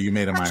no, you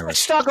made him Irish.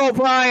 Stuck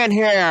O'Brien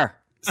here.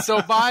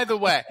 So by the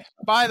way,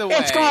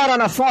 it's God on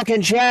the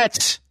fucking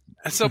Jets.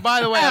 So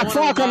by the way,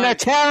 they're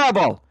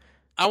terrible.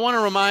 I want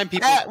to remind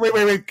people.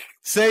 Wait.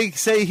 Say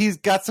he's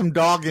got some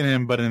dog in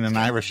him, but in an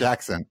Irish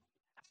accent.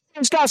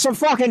 He's got some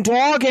fucking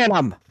dog in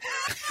him.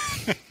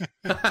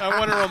 I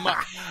want to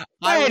remind.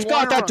 He's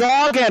got the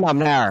dog in him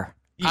there.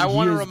 I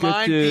want to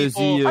remind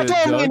people. I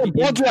don't mean to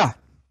bug you.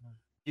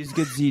 He's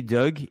got the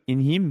dog in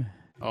him.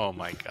 Oh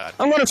my God!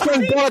 I'm gonna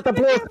sing "Bullet the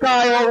Blue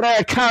Sky" over there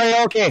at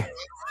karaoke.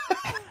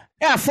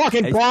 Yeah,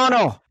 fucking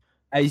Bono.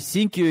 I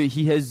think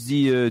he has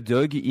the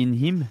dog in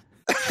him.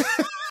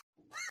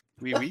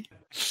 Oui.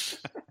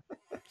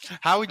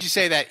 How would you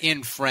say that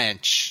in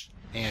French,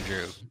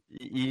 Andrew?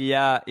 Il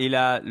a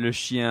le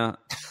chien.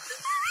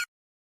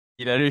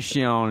 Il a le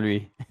chien en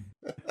lui.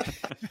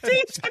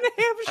 He's gonna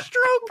have a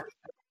stroke.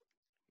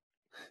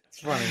 It's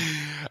funny.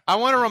 I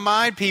want to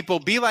remind people: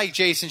 be like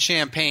Jason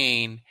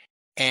Champagne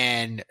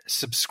and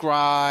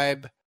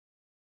subscribe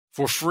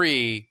for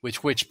free with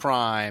Twitch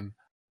Prime.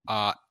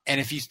 And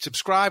if you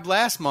subscribed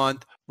last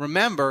month,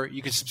 remember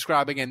you can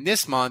subscribe again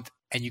this month,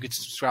 and you can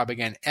subscribe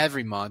again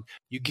every month.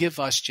 You give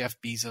us Jeff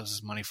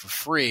Bezos' money for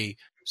free,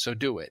 so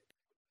do it,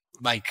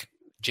 like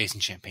Jason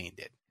Champagne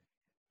did.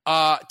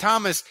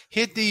 Thomas,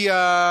 hit the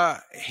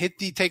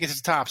take it to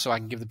the top so I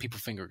can give the people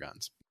finger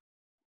guns.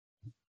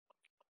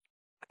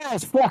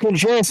 That's fucking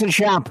Jason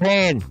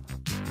Champagne.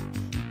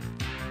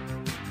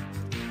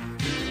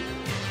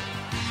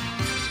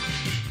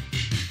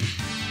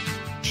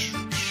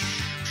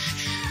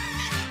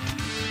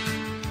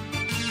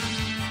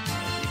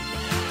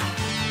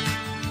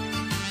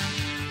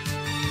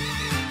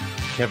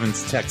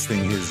 Kevin's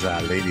texting his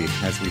lady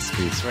as we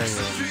speak.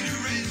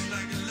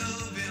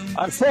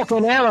 I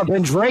fucking am. I've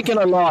been drinking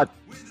a lot.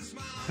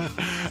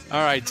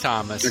 All right,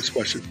 Thomas. Next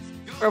question.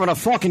 We're having a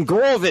fucking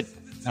go of it.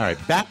 All right,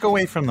 back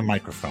away from the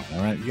microphone.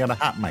 All right, you got a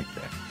hot mic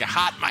there. A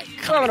hot mic.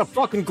 We're having a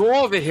fucking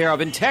go of it here. I've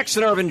been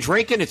texting her. I've been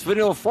drinking. It's been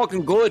real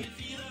fucking good.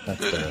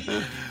 That's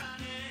fair.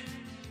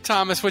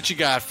 Thomas, what you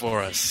got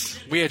for us?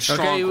 We had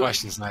strong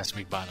questions last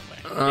week, by the way.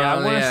 I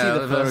want to see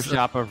the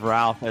Photoshop of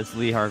Ralph as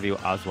Lee Harvey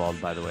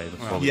Oswald, by the way.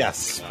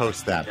 Yes,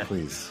 post that,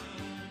 please.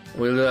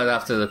 We'll do that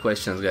after the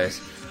questions, guys.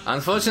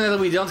 Unfortunately,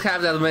 we don't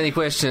have that many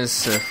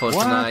questions for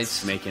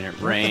tonight. Making it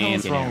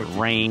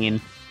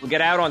rain. We'll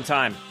get out on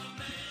time.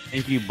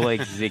 Thank you,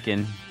 Blake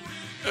Zicken.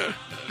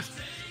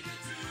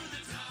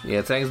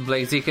 Yeah, thanks,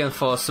 Blake Zicken,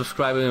 for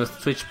subscribing with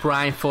Twitch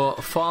Prime for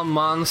 4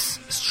 months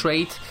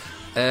straight.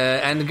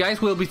 And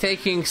guys, we'll be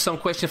taking some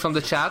questions from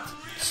the chat.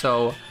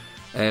 So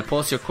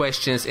post your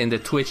questions in the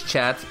Twitch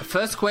chat.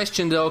 First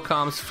question, though,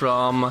 comes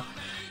from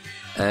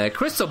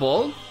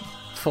Cristobal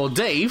for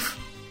Dave.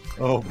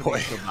 Oh, boy.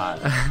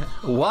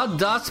 What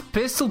does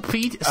Pistol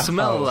Pete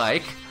smell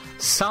like,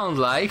 sound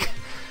like?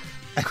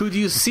 Could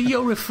you see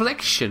your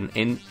reflection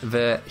in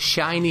the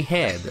shiny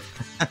head?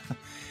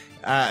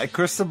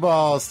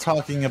 Cristobal is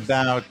talking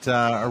about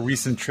a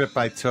recent trip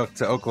I took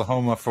to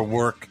Oklahoma for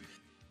work.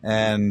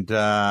 And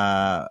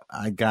I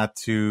got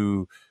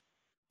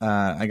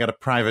a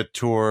private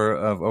tour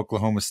of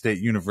Oklahoma State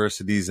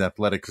University's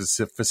athletic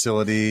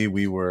facility.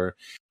 We were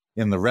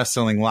in the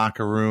wrestling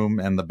locker room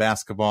and the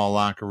basketball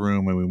locker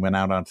room, and we went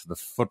out onto the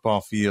football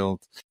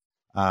field.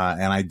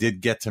 And I did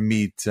get to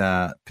meet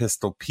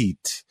Pistol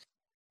Pete,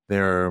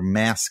 their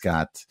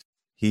mascot.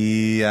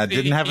 He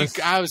didn't have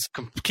I was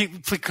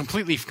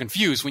completely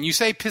confused. When you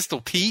say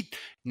Pistol Pete,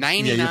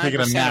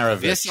 99%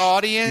 of this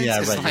audience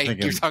is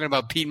like you're talking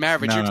about Pete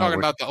Maravich. You're talking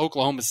about the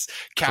Oklahoma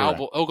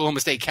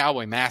State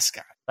Cowboy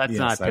mascot. That's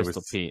not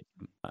Pistol Pete.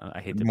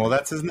 I hate that. Well,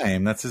 that's his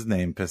name. That's his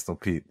name, Pistol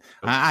Pete.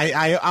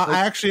 I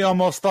actually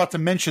almost thought to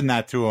mention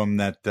that to him,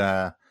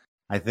 that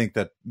I think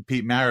that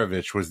Pete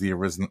Maravich was the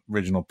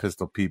original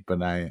Pistol Pete,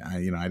 but I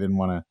didn't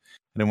want to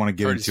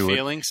get Hurt into his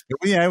feelings.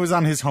 Yeah, it was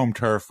on his home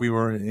turf. We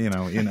were, in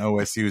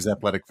OSU's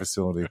athletic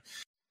facility.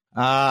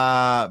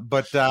 So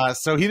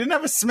he didn't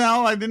have a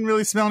smell. I didn't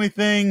really smell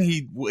anything.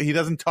 He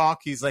doesn't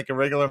talk. He's like a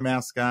regular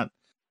mascot.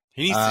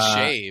 He needs to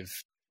shave.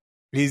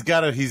 He's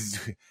got a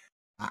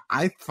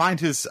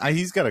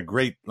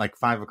great, like,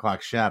 5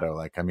 o'clock shadow.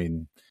 Like, I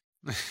mean,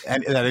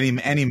 and that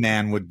any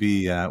man would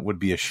be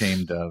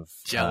ashamed of,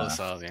 jealous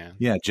of, yeah.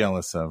 Yeah,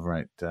 jealous of,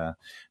 right?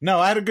 No,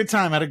 I had a good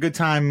time.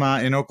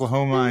 In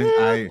Oklahoma.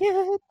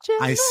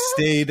 I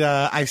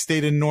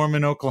stayed in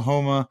Norman,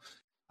 Oklahoma.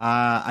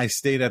 I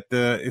stayed at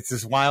it's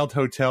this wild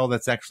hotel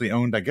that's actually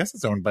owned, I guess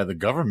it's owned by the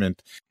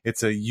government.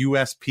 It's a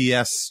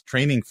USPS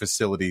training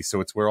facility. So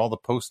it's where all the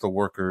postal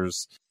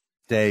workers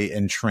stay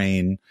and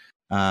train.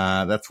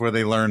 That's where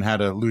they learn how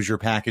to lose your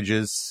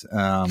packages,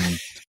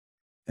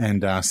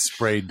 and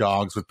spray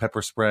dogs with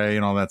pepper spray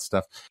and all that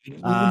stuff.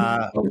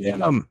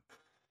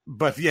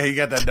 But yeah, you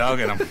got that dog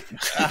in them.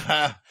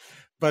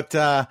 But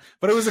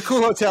it was a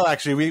cool hotel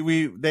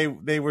actually.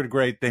 They were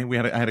great.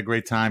 I had a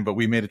great time. But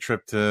we made a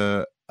trip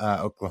to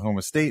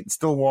Oklahoma State and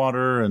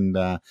Stillwater, and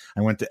I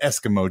went to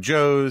Eskimo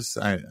Joe's.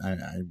 I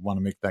want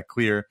to make that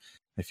clear.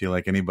 I feel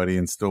like anybody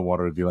in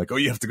Stillwater would be like, "Oh,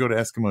 you have to go to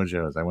Eskimo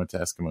Joe's." I went to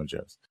Eskimo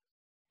Joe's.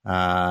 So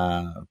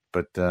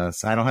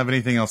I don't have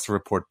anything else to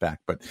report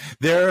back. But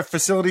their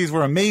facilities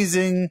were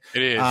amazing.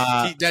 It is.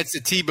 That's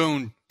the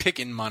T-Boone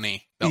picking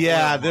money.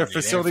 Their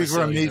facilities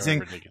were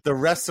amazing. The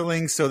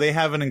wrestling, so they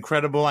have an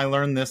incredible. I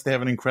learned this. They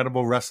have an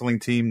incredible wrestling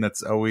team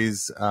that's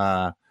always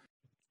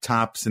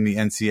tops in the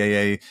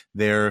NCAA.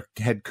 Their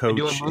head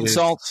coach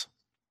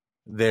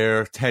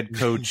Their head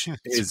coach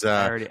is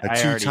a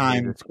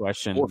two-time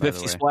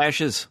 450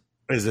 splashes.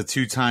 Is a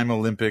two-time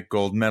Olympic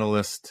gold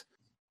medalist.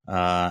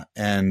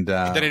 And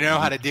they know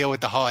how to deal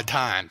with the hard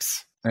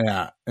times.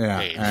 Yeah.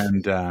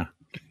 And they're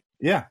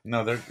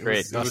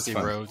great. Dusty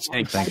Rhodes.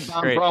 Thanks.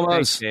 Great.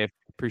 Thanks, Dave.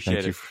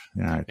 Appreciate it.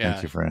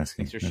 Thank you for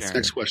asking. Thanks for sharing.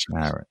 Next question.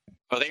 All right.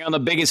 Are they on the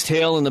biggest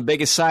hill in the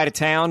biggest side of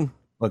town?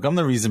 Look, I'm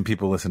the reason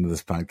people listen to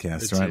this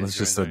podcast, right? Let's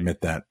just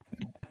admit that.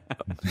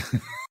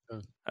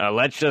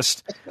 Let's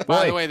just.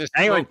 By the way, the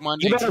Smoke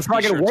Monday. You better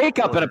fucking wake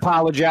up and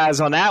apologize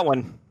on that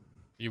one.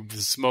 The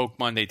Smoke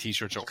Monday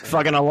t-shirts are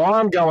fucking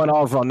alarm going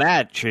off on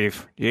that,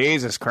 Chief.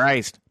 Jesus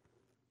Christ.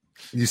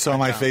 You saw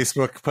my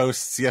Facebook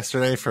posts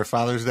yesterday for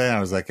Father's Day. I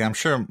was like, I'm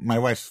sure my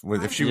wife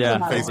would, if she was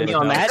on Facebook.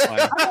 On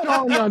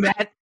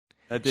that.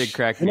 That did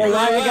crack me. You know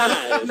why I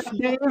got on that,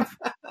 Dave?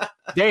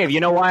 Dave, you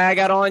know why I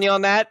got on you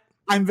on that?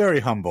 I'm very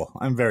humble.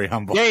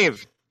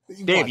 Dave,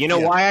 you know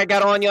why I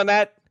got on you on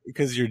that?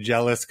 Because you're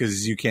jealous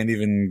because you can't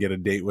even get a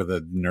date with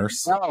a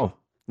nurse? No,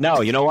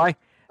 you know why?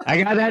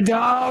 I got that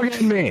dog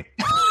in me.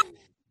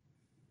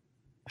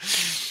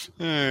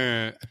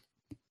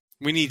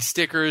 We need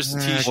stickers,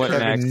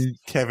 t-shirts.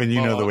 Kevin,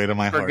 you know the way to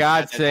my heart. For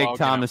God's sake,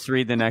 Thomas,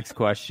 read the next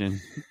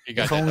question.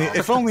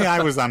 If only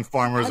I was on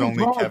Farmers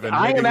Only, Kevin.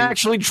 I am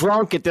actually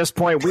drunk at this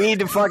point. We need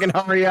to fucking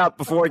hurry up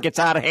before it gets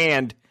out of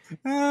hand.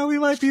 We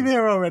might be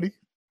there already.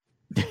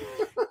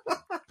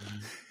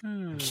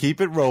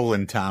 Keep it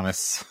rolling,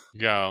 Thomas.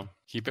 Go.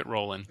 Keep it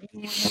rolling.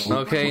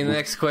 Okay,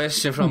 next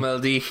question from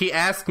LD. He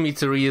asked me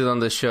to read it on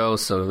the show,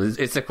 so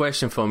it's a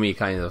question for me,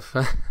 kind of.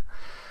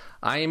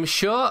 I am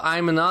sure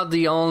I'm not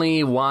the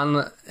only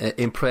one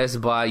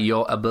impressed by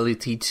your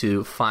ability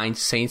to find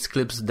Saints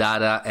clips,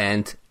 data,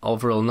 and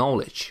overall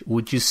knowledge.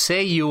 Would you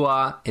say you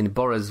are, in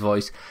Boris'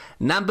 voice,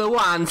 number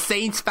one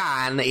Saints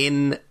fan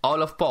in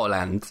all of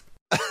Poland?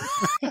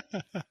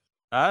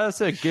 That's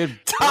a good.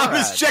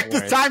 Thomas, check the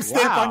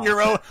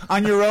timestamp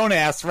on your own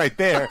ass right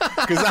there,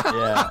 because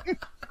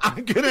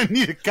I'm gonna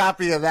need a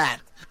copy of that.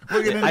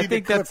 I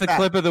think that's the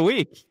clip of the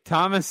week.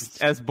 Thomas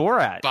as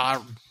Borat.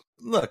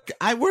 Look,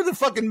 we're the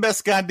fucking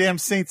best goddamn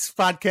Saints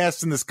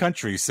podcast in this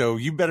country, so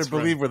you better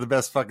believe we're the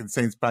best fucking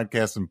Saints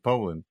podcast in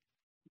Poland.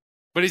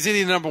 But is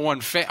he the number one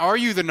fan? Are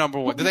you the number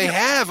one? Do they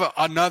have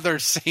another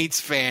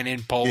Saints fan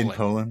in Poland? In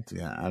Poland?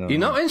 Yeah, I don't know. You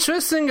know,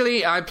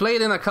 interestingly, I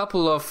played in a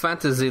couple of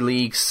fantasy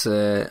leagues,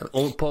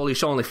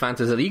 Polish-only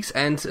fantasy leagues,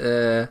 and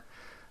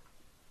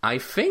I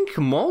think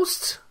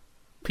most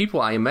people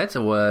I met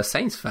were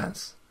Saints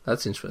fans.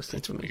 That's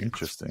interesting to me.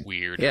 Interesting.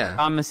 Weird. Yeah.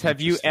 Thomas,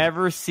 have you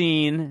ever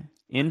seen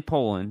in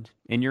Poland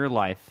in your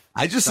life?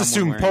 I just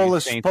assume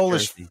Polish.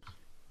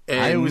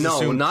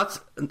 No, not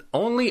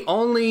only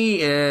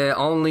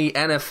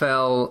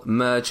NFL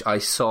merch I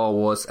saw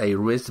was a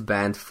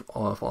wristband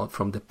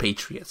from the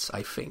Patriots.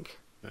 I think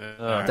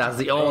that's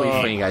the only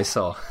thing I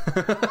saw.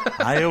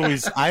 I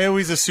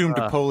always assumed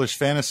a Polish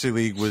fantasy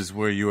league was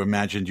where you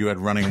imagined you had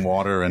running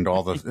water and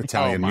all the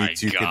Italian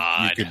meats you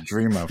could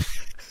dream of.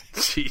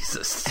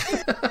 Jesus.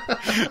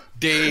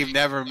 Dave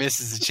never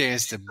misses a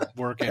chance to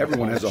work.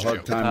 Everyone has a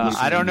hard time.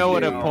 I don't know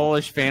what a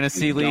Polish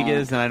fantasy league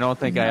is, and I don't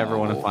think I ever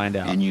want to find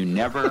out. And you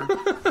never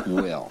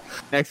will.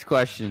 Next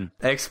question.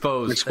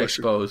 Exposed.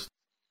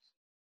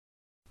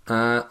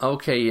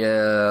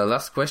 Okay,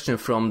 last question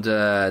from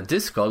the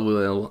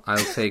Discord.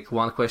 I'll take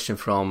one question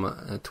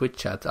from Twitch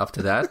chat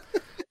after that.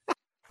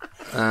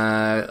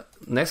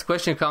 Next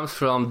question comes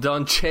from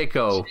Don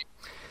Checo.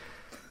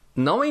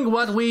 Knowing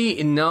what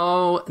we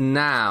know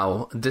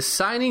now, the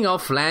signing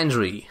of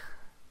Landry,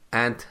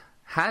 and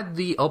had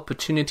the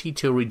opportunity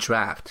to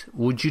redraft,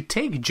 would you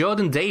take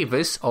Jordan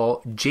Davis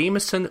or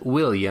Jameson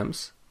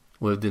Williams,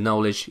 with the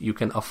knowledge you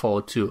can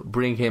afford to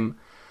bring him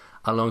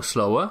along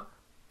slower,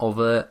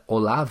 over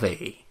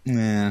Olave?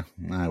 Yeah,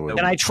 I would.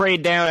 Can I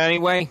trade down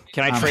anyway?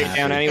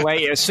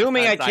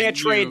 Assuming I can't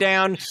trade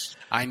down.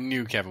 I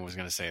knew Kevin was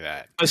going to say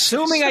that.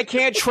 Assuming I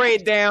can't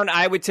trade down,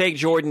 I would take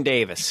Jordan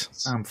Davis.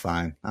 I'm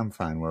fine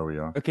where we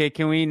are. Okay,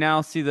 can we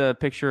now see the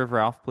picture of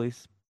Ralph,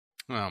 please?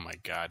 Oh my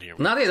God! Here.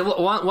 Not yet.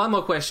 One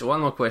more question.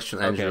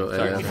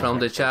 Andrew, from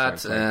the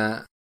chat.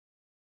 I'm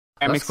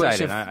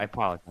excited. I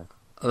apologize.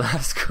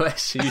 Last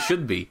question.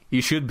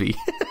 You should be.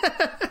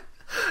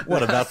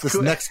 What about this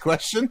next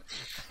question?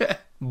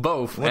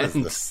 Both. What is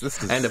this?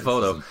 This is, and the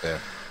photo.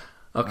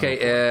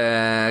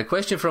 Okay.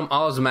 Question from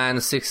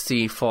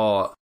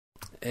Ozman64.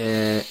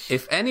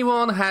 If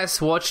anyone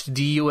has watched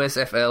the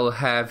USFL,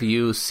 have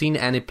you seen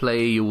any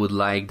player you would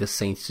like the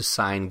Saints to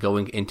sign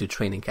going into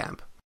training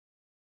camp?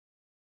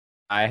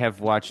 I have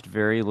watched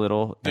very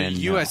little. The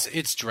U.S.,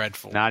 it's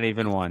dreadful. Not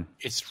even one.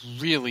 It's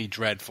really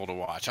dreadful to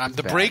watch.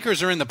 The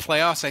Breakers are in the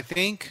playoffs, I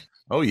think.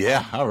 Oh,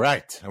 yeah. All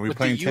right. Are we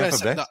playing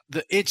Tampa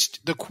Bay?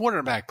 The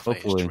quarterback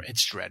play,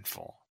 it's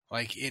dreadful.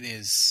 Like,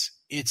 it's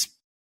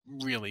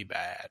really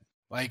bad.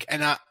 Like,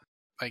 and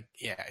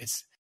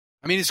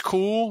it's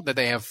cool that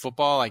they have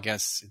football. I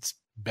guess it's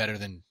better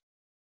than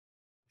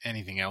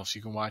anything else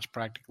you can watch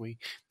practically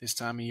this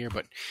time of year,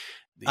 but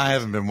I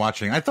haven't been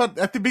watching. I thought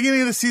at the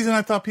beginning of the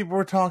season, people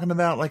were talking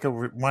about like a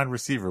wide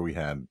receiver we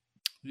had.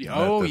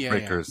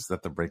 That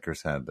the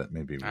Breakers had that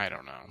maybe. I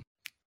don't know.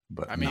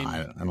 But I don't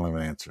have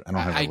an answer. I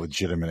don't have a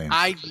legitimate answer.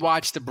 I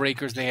watched the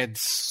Breakers. They had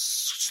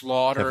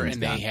Slaughter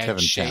and they had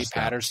Shea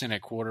Patterson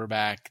at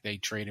quarterback. They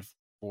traded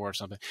for or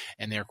something,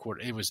 and it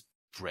was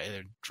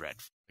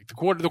dreadful. Like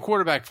the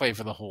quarterback play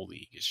for the whole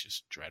league is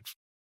just dreadful.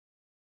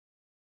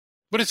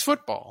 But it's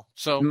football,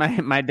 so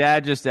my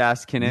dad just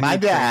asked, can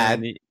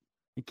any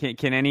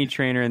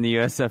trainer in the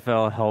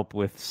USFL help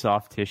with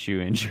soft tissue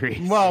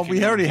injuries? Well,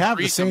 we already have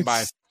the Saints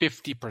by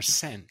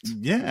 50%.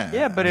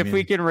 Yeah, but if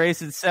we can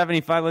raise it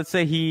 75, let's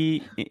say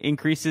he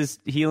increases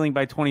healing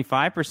by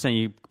 25%,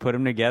 you put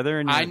them together,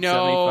 and I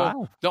know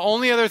 75. The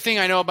only other thing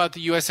I know about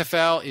the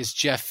USFL is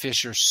Jeff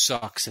Fisher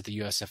sucks at the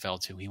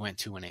USFL too. He went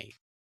 2-8.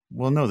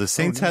 Well, no, the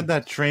Saints had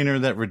that trainer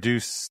that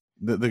reduced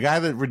the guy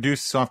that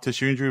reduced soft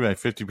tissue injury by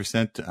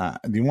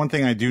 50%. The one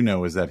thing I do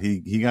know is that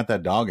he got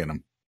that dog in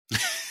him.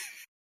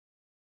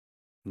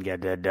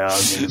 Get that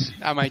dog.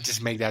 I might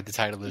just make that the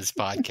title of this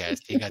podcast.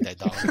 He got that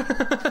dog.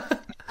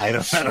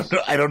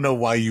 I don't know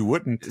why you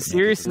wouldn't.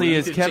 Seriously,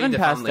 is Kevin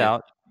passed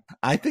out?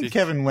 I think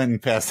Kevin went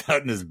and passed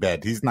out in his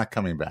bed. He's not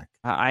coming back.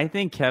 I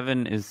think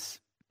Kevin is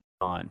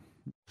gone.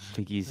 I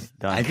think he's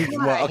done.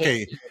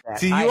 Okay.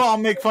 See, you all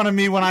make fun of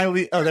me when I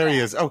leave. Oh, there he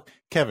is. Oh,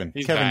 Kevin.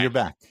 He's Kevin,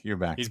 back. You're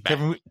back. He's back.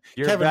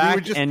 You're Kevin,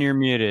 back and you're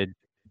muted.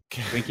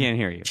 We can't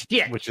hear you.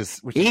 Yeah.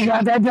 He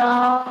got that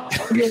dog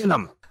in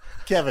him.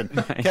 Kevin,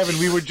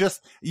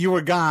 you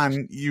were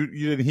gone. You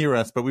didn't hear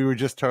us, but we were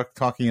just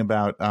talking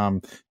about,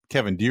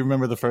 Kevin, do you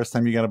remember the first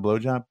time you got a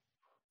blowjob?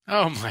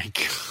 Oh my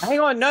God.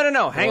 Hang on.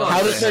 No. Hang on.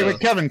 How did it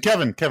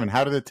taste? Kevin,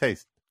 how did it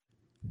taste?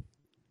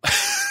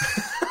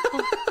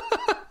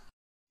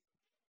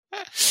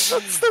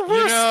 That's the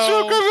worst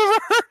joke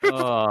I've ever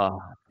heard.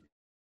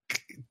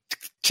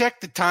 Check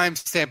the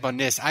timestamp on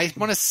this. I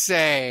want to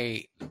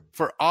say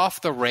for Off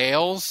the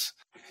Rails,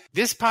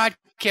 this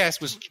podcast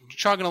was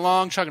chugging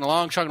along, staying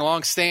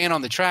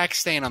on the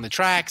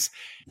tracks.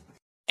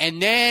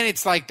 And then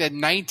it's like the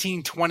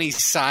 1920s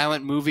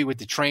silent movie with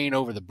the train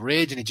over the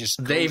bridge, and it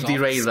just Dave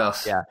derailed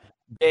us. Yeah.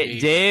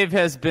 Dave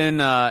has been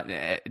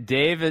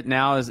Dave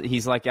now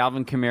he's like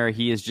Alvin Kamara.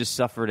 He has just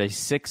suffered a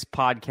 6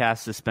 podcast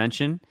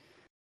suspension.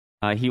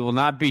 He will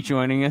not be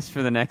joining us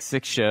for the next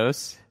 6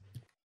 shows.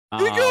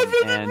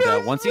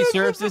 And once he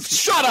serves this,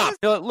 shut up.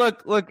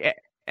 Look,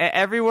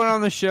 everyone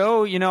on the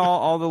show,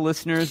 all the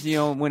listeners,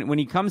 when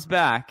he comes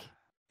back,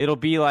 it'll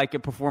be like a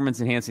performance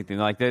enhancing thing.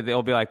 Like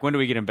they'll be like, when do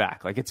we get him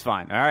back? Like, it's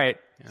fine. All right,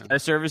 I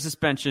serve a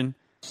suspension.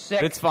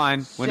 It's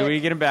fine. When do we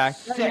get him back?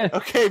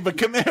 Okay, but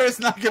Kamara's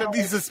not going to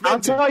be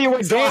suspended. I'll tell you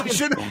what,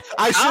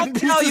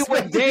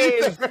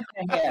 Dave.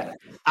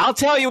 I'll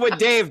tell you what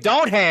Dave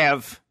don't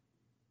have.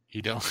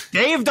 You don't.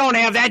 Dave don't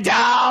have that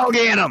dog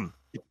in him.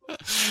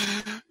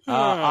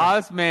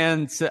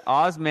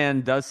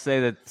 Ozman does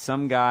say that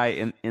some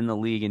guy in the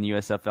league in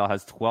USFL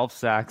has 12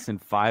 sacks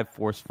and 5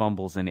 forced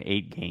fumbles in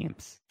 8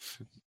 games.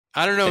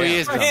 I don't know who he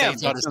is, For but him.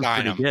 Saints ought to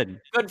sign him.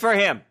 Good for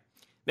him.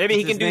 Maybe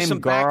he can do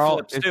some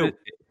backflips too.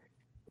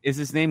 Is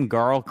his name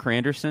Garl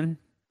Cranderson?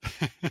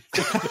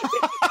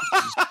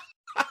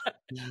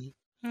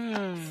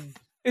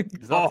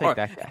 I'll take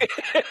that guy.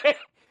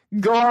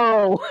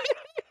 Garl.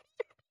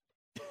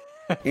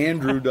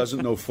 Andrew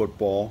doesn't know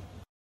football.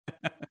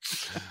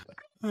 This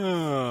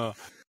is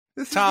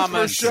the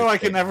Thomas. first show I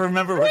can never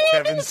remember where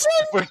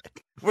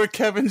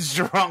Kevin's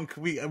drunk.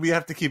 We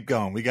have to keep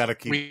going. We gotta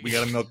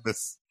milk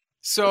this.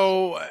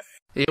 So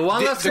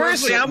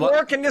Seriously, I'm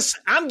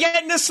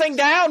getting this thing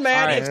down,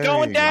 man. Right, it's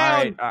going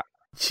down.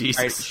 Jesus.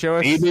 All right, show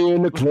us.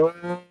 in the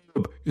club.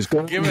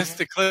 give us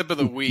the clip of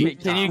the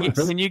week.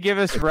 Can you give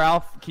us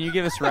Ralph? Can you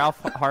give us Ralph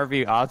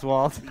Harvey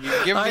Oswald?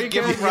 Give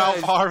us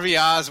Ralph Harvey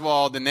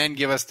Oswald, and then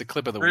give us the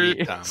clip of the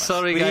week, Thomas.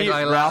 Sorry, guys.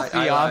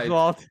 Ralphie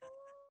Oswald.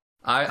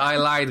 I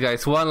lied,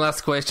 guys. One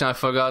last question. I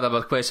forgot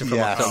about question from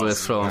October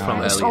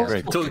from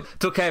earlier.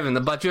 To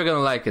Kevin, but you're gonna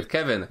like it,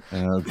 Kevin.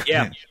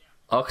 Yeah.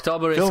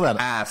 October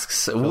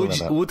asks,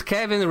 would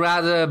Kevin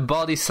rather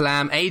body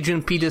slam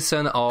Adrian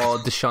Peterson or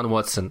Deshaun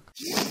Watson?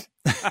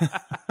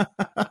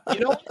 You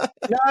know what?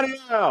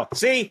 No.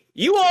 See,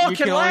 you all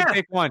can laugh.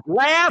 Only pick one.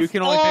 Laugh you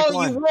can only all pick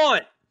one. you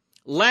want.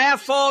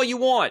 Laugh all you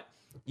want.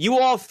 You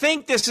all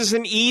think this is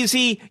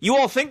you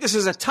all think this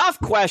is a tough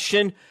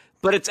question,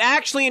 but it's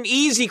actually an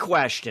easy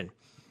question.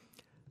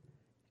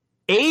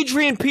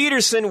 Adrian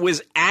Peterson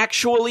was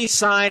actually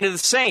signed to the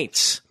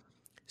Saints.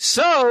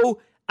 So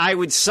I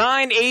would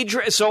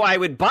I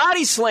would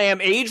body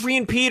slam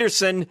Adrian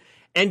Peterson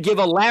and give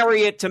a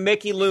lariat to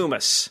Mickey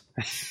Loomis.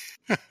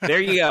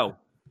 There you go.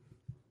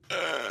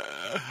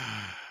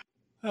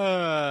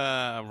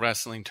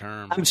 Wrestling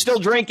term. I'm still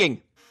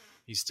drinking.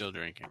 He's still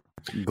drinking.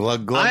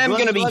 Glug, glug, I am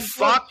going to be glug,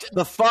 fucked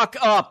the fuck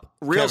up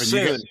real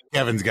soon.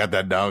 Kevin's got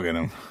that dog in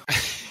him.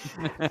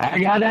 I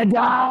got that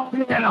dog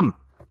in him.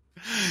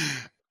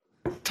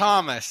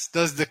 Thomas,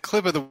 does the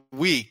clip of the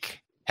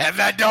week have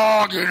that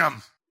dog in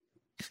him?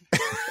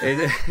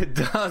 It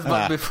does,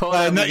 but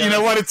before no, you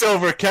know what? It's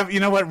over. Kev, you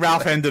know what?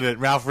 Ralph ended it.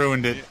 Ralph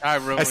ruined it. I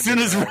ruined as soon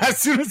it. As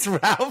soon as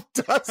Ralph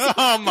does it.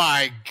 Oh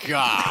my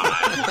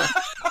god!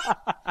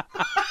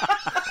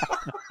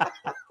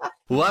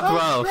 What,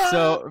 Ralph?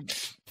 So,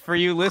 for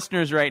you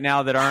listeners right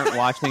now that aren't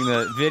watching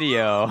the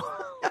video,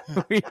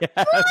 we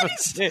have a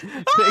picture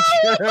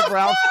of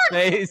Ralph's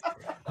face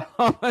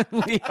on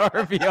Lee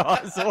Harvey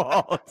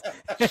Oswald.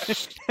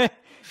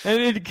 And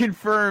it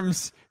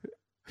confirms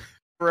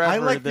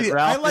forever that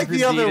Ralph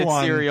is indeed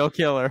a serial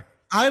killer.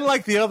 I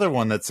like the other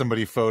one that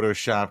somebody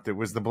photoshopped. It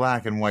was the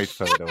black and white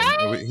photo.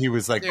 He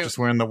was like just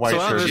wearing the white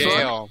shirt.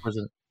 Jail.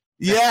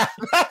 Yeah,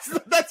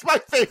 that's my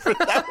favorite.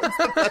 That was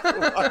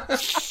the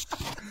best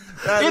one.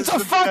 It's a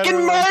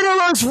fucking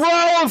murderer's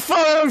row of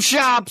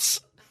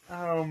photoshops.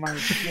 Oh my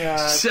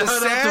god! Shout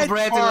out to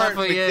Brad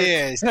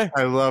Lafayette.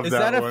 I love Is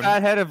that that one. a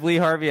fat head of Lee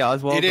Harvey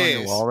Oswald It on is.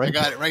 your wall right I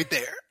got it right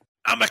there.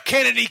 I'm a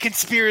Kennedy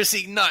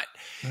conspiracy nut.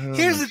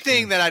 Here's the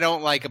thing that I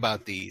don't like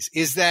about these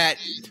is that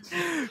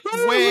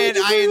when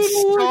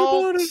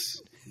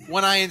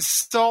I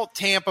insult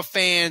Tampa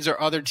fans or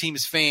other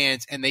teams'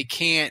 fans and they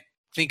can't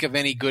think of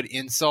any good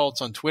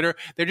insults on Twitter,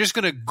 they're just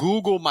going to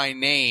Google my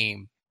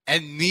name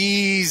and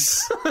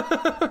these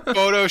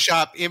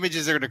Photoshop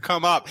images are going to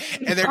come up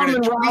and they're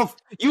going to Ralph,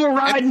 you were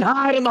riding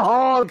high on the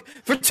hog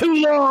for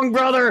too long,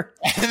 brother.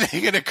 And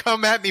they're going to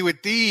come at me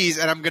with these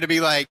and I'm going to be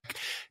like,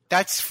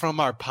 that's from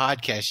our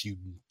podcast, you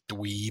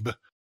dweeb.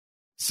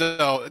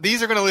 So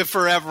these are going to live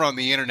forever on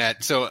the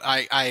internet. So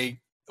I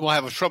will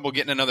have trouble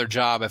getting another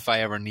job if I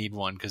ever need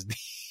one because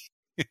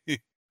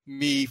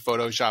me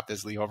photoshopped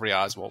as Lee Harvey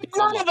Oswald.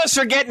 None of us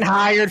are getting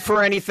hired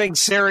for anything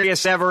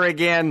serious ever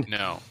again.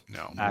 No.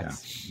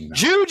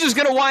 Juge is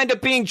going to wind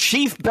up being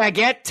chief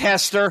baguette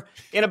tester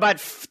in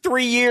about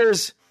 3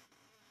 years.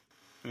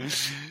 I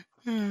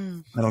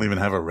don't even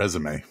have a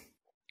resume.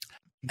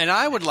 And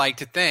I would like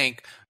to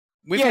thank.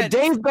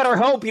 Dave better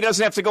hope he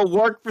doesn't have to go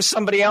work for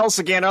somebody else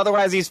again.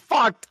 Otherwise, he's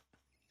fucked.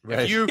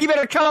 Right. He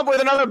better come up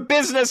with another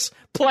business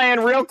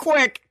plan real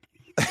quick.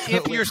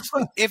 If you're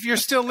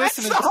still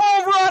listening, that's the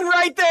home run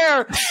right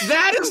there.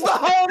 That is the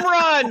home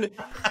run.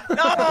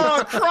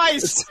 Oh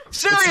Christ!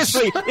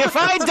 Seriously, if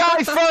I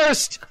die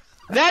first,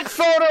 that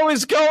photo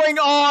is going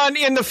on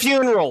in the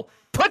funeral.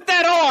 Put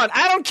that on.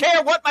 I don't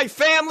care what my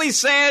family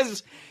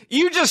says.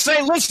 You just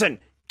say, listen,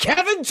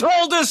 Kevin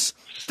told us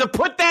to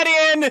put that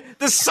in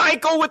the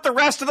cycle with the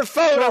rest of the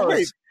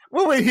photos.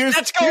 Wait.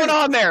 That's going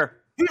on there.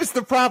 Here's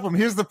the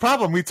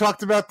problem. We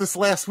talked about this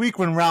last week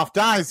when Ralph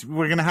dies.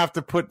 We're going to have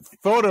to put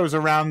photos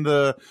around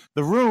the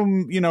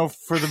room,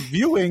 for the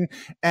viewing.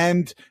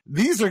 And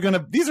these are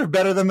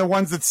better than the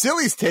ones that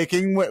Silly's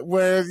taking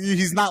where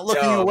he's not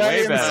looking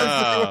away.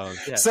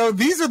 So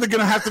these are going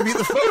to have to be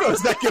the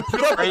photos that get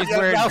put up.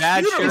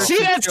 You see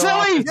that,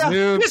 Silly?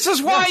 Yeah. This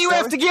is why you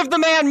have to give the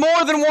man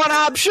more than one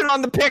option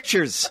on the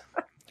pictures.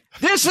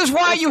 This is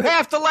why you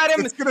have to let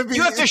him.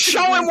 You have to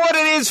show him what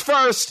it is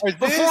first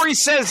before he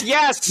says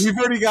yes. We've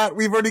already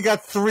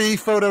got 3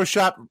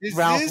 Photoshop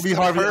Ralph Lee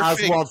Harvey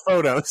Oswald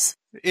photos.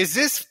 Is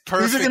this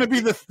perfect? These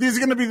are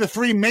going to be the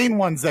 3 main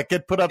ones that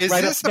get put up right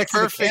up next to the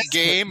casket. Is this a perfect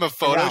game of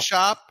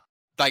Photoshop?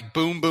 Like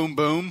boom, boom,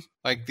 boom.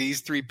 Like these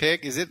 3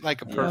 pick? Is it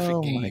like a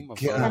perfect game of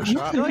Photoshop?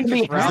 I feel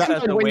like Ralph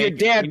has to when you're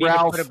dead,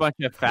 Ralph. Put a bunch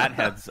of fat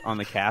heads on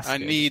the casket. I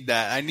need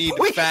that. I need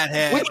a fat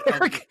head.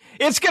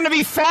 It's going to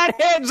be fat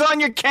heads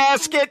on your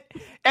casket,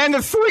 and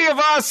the 3 of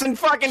us and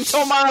fucking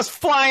Tomas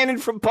flying in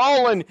from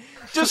Poland,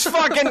 just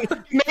fucking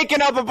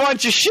making up a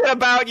bunch of shit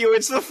about you.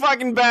 It's the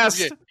fucking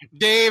best.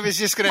 Dave is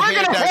just going to. We're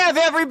going to have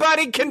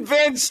everybody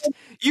convinced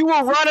you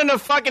were running a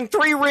fucking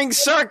 3-ring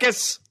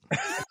circus.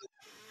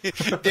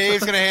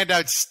 Dave's going to hand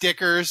out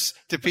stickers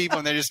to people,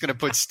 and they're just going to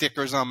put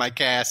stickers on my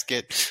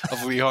casket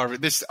of Lee Harvey.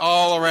 This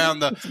all around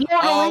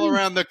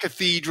the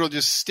cathedral,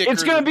 just stickers.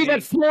 It's going to be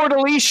that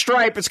fleur-de-lis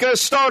stripe. It's going to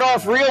start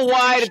off real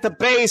wide at the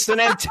base and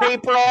then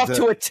taper off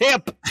to a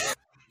tip.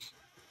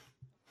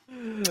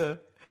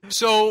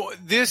 So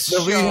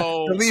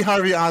the Lee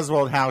Harvey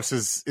Oswald house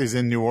is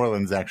in New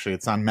Orleans. Actually,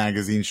 it's on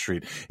Magazine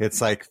Street. It's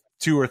like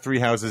 2 or 3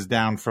 houses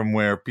down from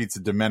where Pizza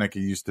Domenica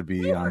used to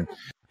be on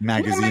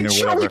magazine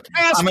or whatever.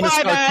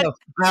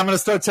 I'm going to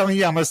start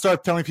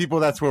telling people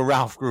that's where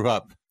Ralph grew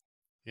up.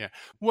 Yeah.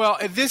 Well,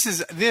 this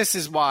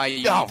is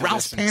why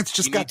Ralph's pants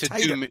just got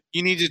tighter.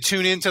 You need to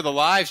tune into the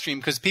live stream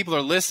because people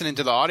are listening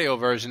to the audio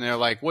version. They're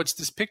like, "What's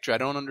this picture? I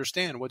don't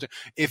understand."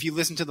 If you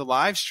listen to the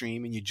live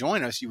stream and you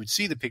join us, you would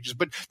see the pictures.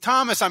 But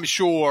Thomas, I'm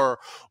sure,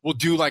 will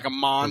do like a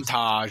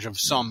montage of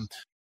some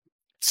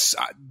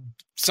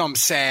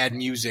sad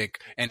music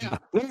and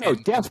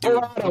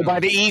Desperado by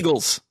the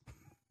Eagles.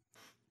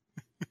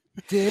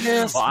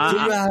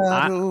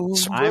 I'm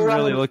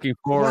really looking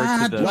forward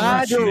to the.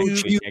 Why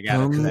don't you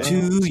come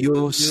to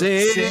your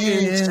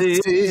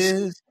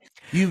senses?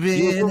 You've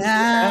been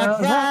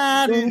out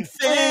riding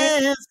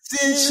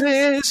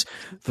fences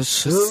for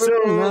so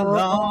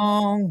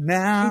long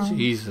now.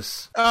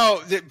 Jesus.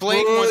 Oh,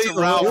 Blake wants a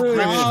Ralph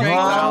grip strength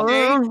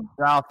update.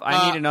 Ralph,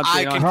 I need an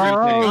update on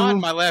grip.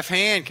 My left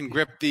hand can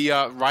grip the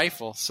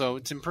rifle, so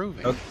it's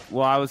improving. Okay.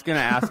 Well, I was going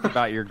to ask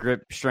about your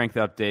grip strength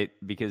update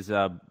because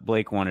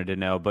Blake wanted to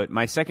know. But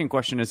my second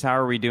question is, how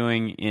are we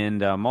doing in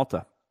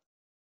Malta?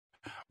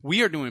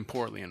 We are doing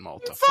poorly in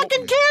Malta. Who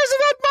fucking cares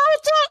about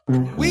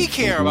Malta? We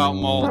care about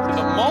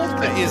Malta.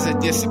 Malta is a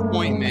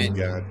disappointment.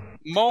 God.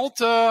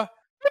 Malta,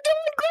 we're doing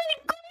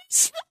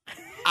great.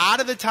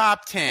 Out of the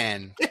top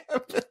 10,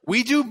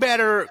 we do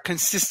better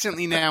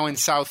consistently now in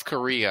South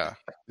Korea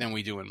than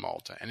we do in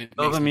Malta. And it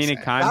makes me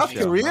sad. South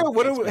Korea?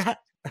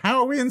 How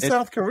are we in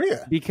South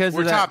Korea? Because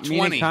we're of that top 20.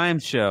 Mina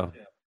Kimes show.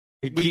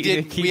 We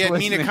had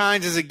Mina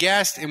Kimes as a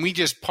guest, and we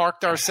just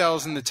parked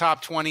ourselves in the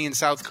top 20 in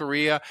South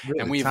Korea,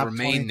 and we've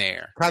remained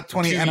there. Top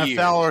 20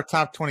 NFL or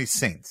top 20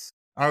 Saints?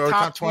 Or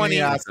top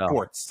 20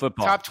 sports?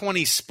 Football. Top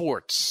 20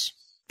 sports.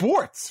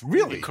 Sports?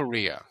 Really? In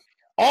Korea.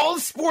 All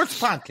the sports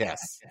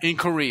podcasts? In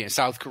Korea,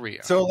 South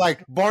Korea. So,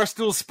 like,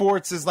 Barstool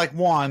Sports is like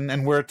 1,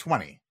 and we're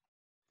 20.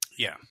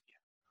 Yeah.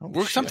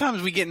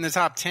 Sometimes we get in the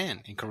top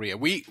 10 in Korea.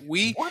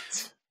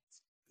 What?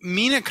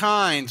 Mina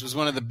Kimes was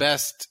one of the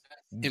best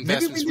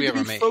investments we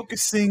ever made.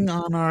 Focusing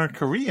on our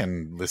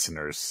Korean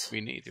listeners.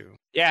 We need to.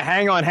 Yeah,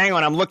 hang on.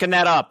 I'm looking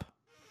that up.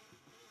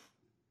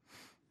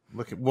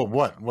 Look at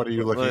what are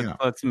you looking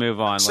at? Let's move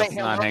on. Let's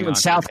not hang on.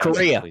 South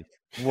Korea.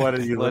 What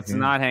are you Let's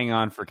looking not hang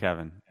on for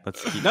Kevin.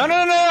 Let's keep No.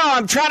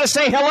 I'm trying to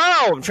say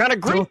hello. I'm trying to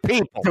greet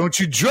people. Don't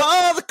you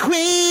draw the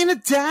queen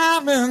of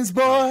diamonds,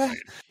 boy.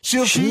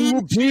 She'll be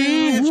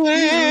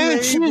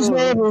when she's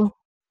able.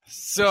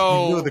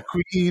 So you know the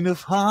queen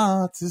of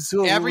hearts is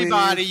always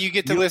everybody, you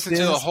get to listen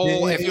to the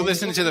whole. If you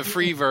listen to the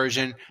free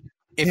version,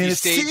 if you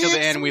stay till the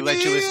end, we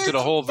let you listen to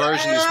the whole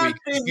version this week.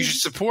 You should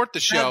support the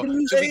show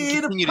so we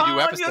can continue to do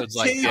episodes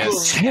like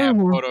this. Have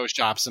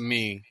photoshops of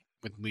me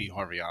with Lee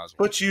Harvey Oswald.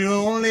 But you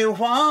only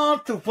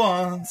want the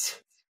ones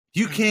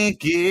you can't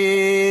get.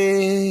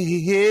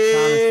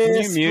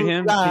 Thomas, can you mute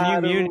him?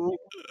 Can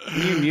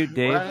you mute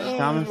Dave,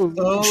 Thomas?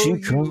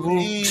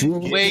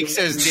 Blake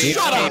says Dave's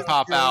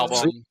K-pop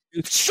album.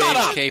 Shut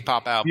up!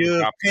 K-pop album.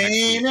 Your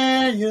pain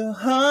and your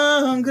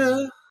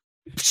hunger.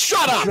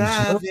 Shut up!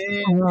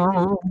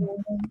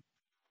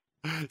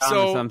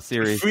 So I'm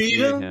serious.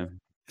 Freedom.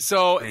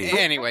 So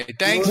anyway,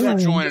 thanks for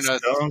joining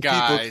us,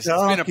 guys.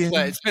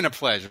 It's been a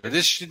pleasure.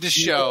 This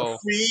show,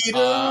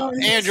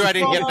 Andrew, I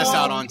didn't get this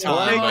out on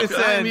time.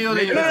 Hey,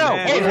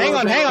 hang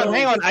on.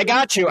 I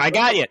got you.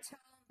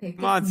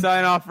 Come on,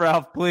 sign off,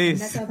 Ralph,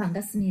 please.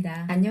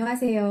 반갑습니다.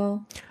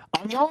 안녕하세요.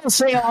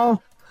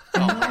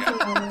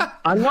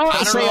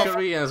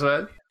 Koreans,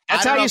 right?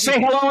 That's how you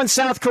say hello in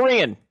South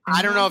Korean.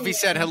 I don't know if he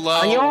said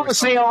hello or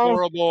some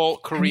horrible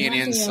Korean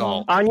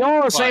insult.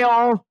 안녕하세요.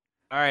 All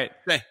right.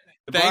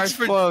 Thanks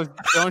for closed.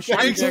 Don't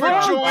joining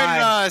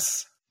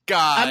us,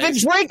 guys. I've been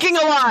drinking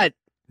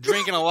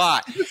a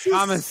lot.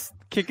 Thomas,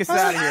 kick us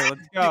out of here.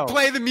 Let's go.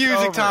 Play the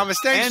music, Thomas.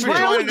 Thanks for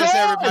joining us,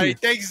 everybody.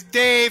 Thanks,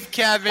 Dave,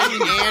 Kevin,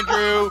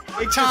 Andrew,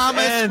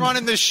 Thomas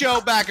running the show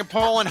back in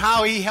Poland.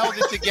 How he held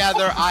it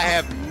together, I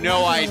have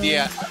no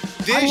idea.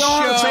 This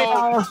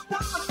show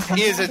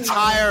is a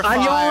tire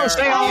fire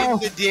in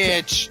the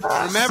ditch.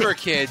 Remember,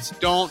 kids,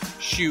 don't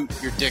shoot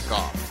your dick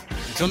off.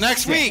 Until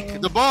next week,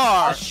 the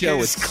bar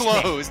is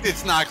closed.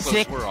 It's not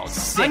closed. We're all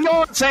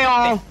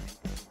안녕하세요.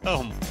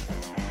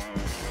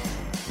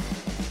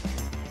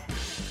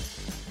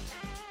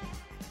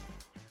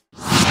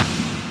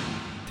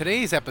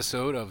 Today's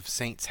episode of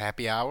Saints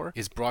Happy Hour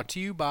is brought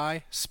to you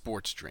by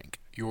Sports Drink,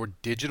 your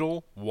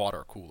digital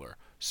water cooler.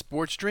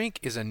 Sports Drink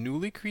is a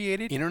newly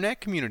created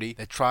internet community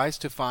that tries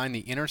to find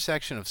the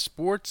intersection of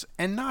sports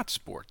and not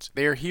sports.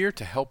 They are here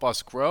to help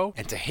us grow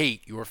and to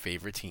hate your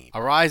favorite team.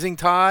 A rising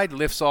tide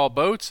lifts all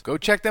boats. Go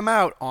check them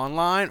out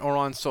online or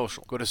on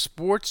social. Go to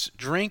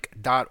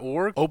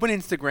sportsdrink.org, open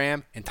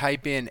Instagram, and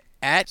type in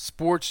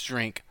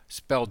 @sportsdrink,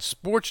 spelled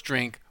sports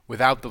drink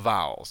without the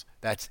vowels.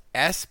 That's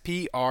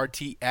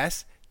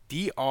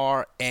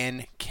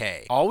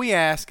SPRTSDRNK. All we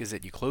ask is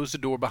that you close the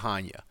door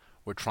behind you.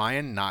 We're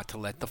trying not to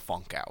let the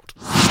funk out.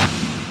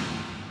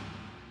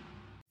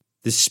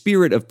 The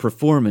spirit of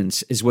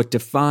performance is what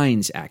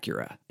defines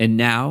Acura. And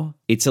now,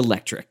 it's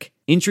electric.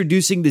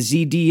 Introducing the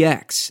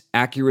ZDX,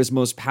 Acura's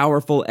most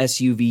powerful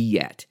SUV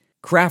yet.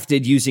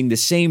 Crafted using the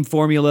same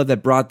formula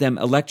that brought them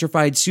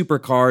electrified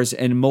supercars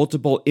and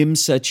multiple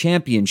IMSA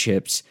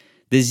championships,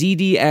 the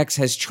ZDX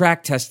has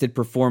track-tested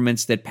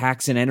performance that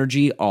packs an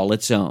energy all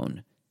its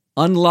own.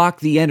 Unlock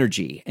the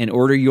energy and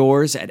order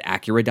yours at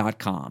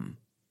Acura.com.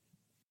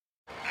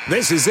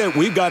 This is it.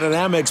 We've got an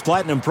Amex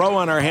Platinum Pro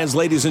on our hands,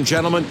 ladies and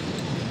gentlemen.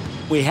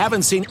 We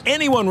haven't seen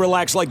anyone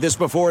relax like this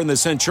before in the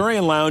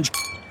Centurion Lounge.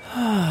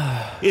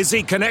 Is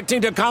he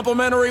connecting to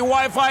complimentary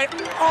Wi-Fi?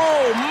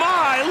 Oh,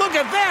 my! Look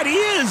at that! He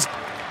is!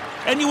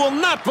 And you will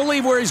not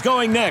believe where he's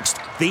going next.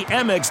 The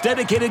Amex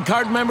dedicated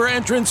card member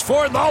entrance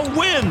for the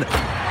win!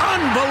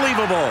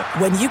 Unbelievable!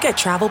 When you get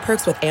travel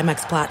perks with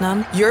Amex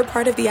Platinum, you're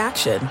part of the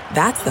action.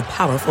 That's the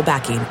powerful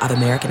backing of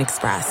American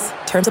Express.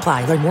 Terms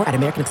apply. Learn more at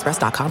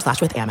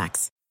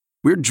americanexpress.com/withAmex.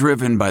 We're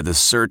driven by the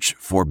search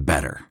for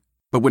better.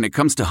 But when it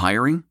comes to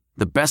hiring,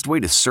 the best way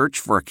to search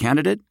for a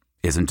candidate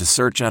isn't to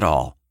search at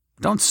all.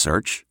 Don't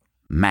search.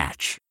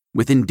 Match.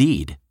 With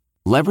Indeed.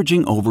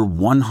 Leveraging over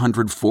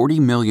 140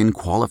 million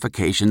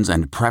qualifications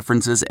and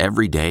preferences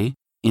every day,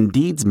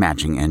 Indeed's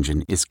matching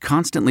engine is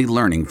constantly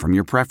learning from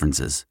your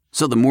preferences.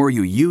 So the more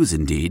you use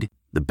Indeed,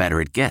 the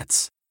better it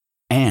gets.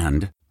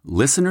 And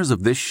listeners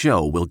of this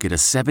show will get a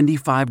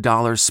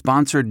 $75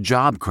 sponsored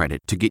job credit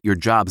to get your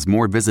jobs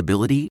more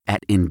visibility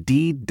at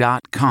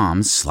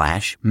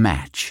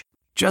Indeed.com/match.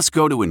 Just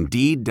go to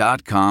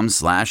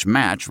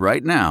Indeed.com/match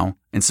right now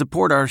and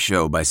support our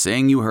show by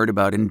saying you heard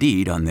about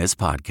Indeed on this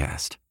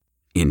podcast.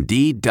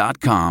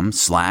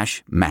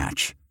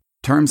 Indeed.com/match.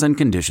 Terms and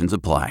conditions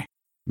apply.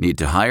 Need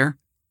to hire?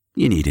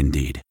 You need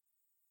Indeed.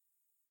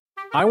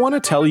 I want to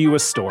tell you a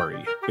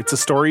story. It's a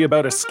story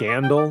about a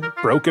scandal,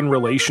 broken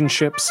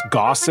relationships,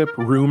 gossip,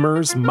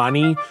 rumors,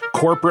 money,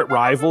 corporate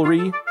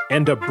rivalry,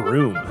 and a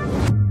broom.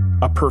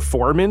 A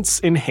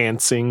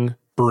performance-enhancing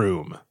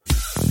broom.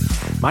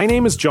 My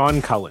name is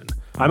John Cullen.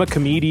 I'm a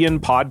comedian,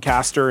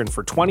 podcaster, and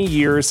for 20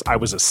 years, I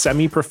was a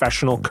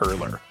semi-professional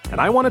curler.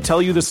 And I want to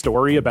tell you the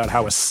story about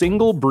how a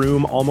single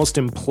broom almost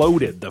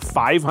imploded the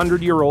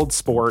 500-year-old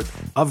sport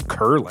of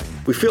curling.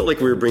 We felt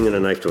like we were bringing a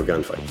knife to a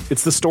gunfight.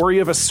 It's the story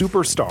of a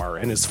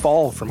superstar and his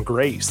fall from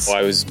grace. Well,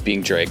 I was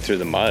being dragged through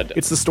the mud.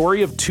 It's the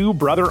story of two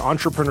brother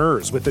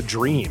entrepreneurs with a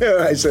dream.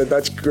 I said,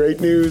 that's great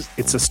news.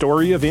 It's a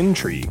story of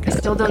intrigue. I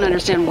still don't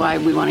understand why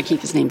we want to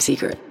keep his name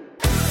secret.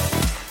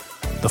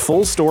 The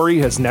full story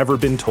has never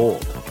been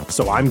told,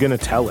 so I'm going to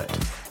tell it.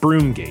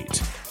 Broomgate,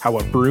 how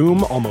a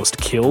broom almost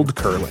killed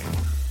curling.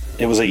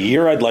 It was a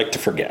year I'd like to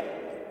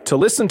forget. To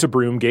listen to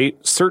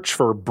Broomgate, search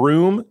for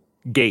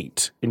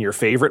Broomgate in your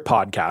favorite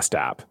podcast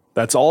app.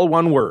 That's all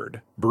one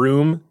word,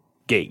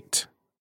 Broomgate.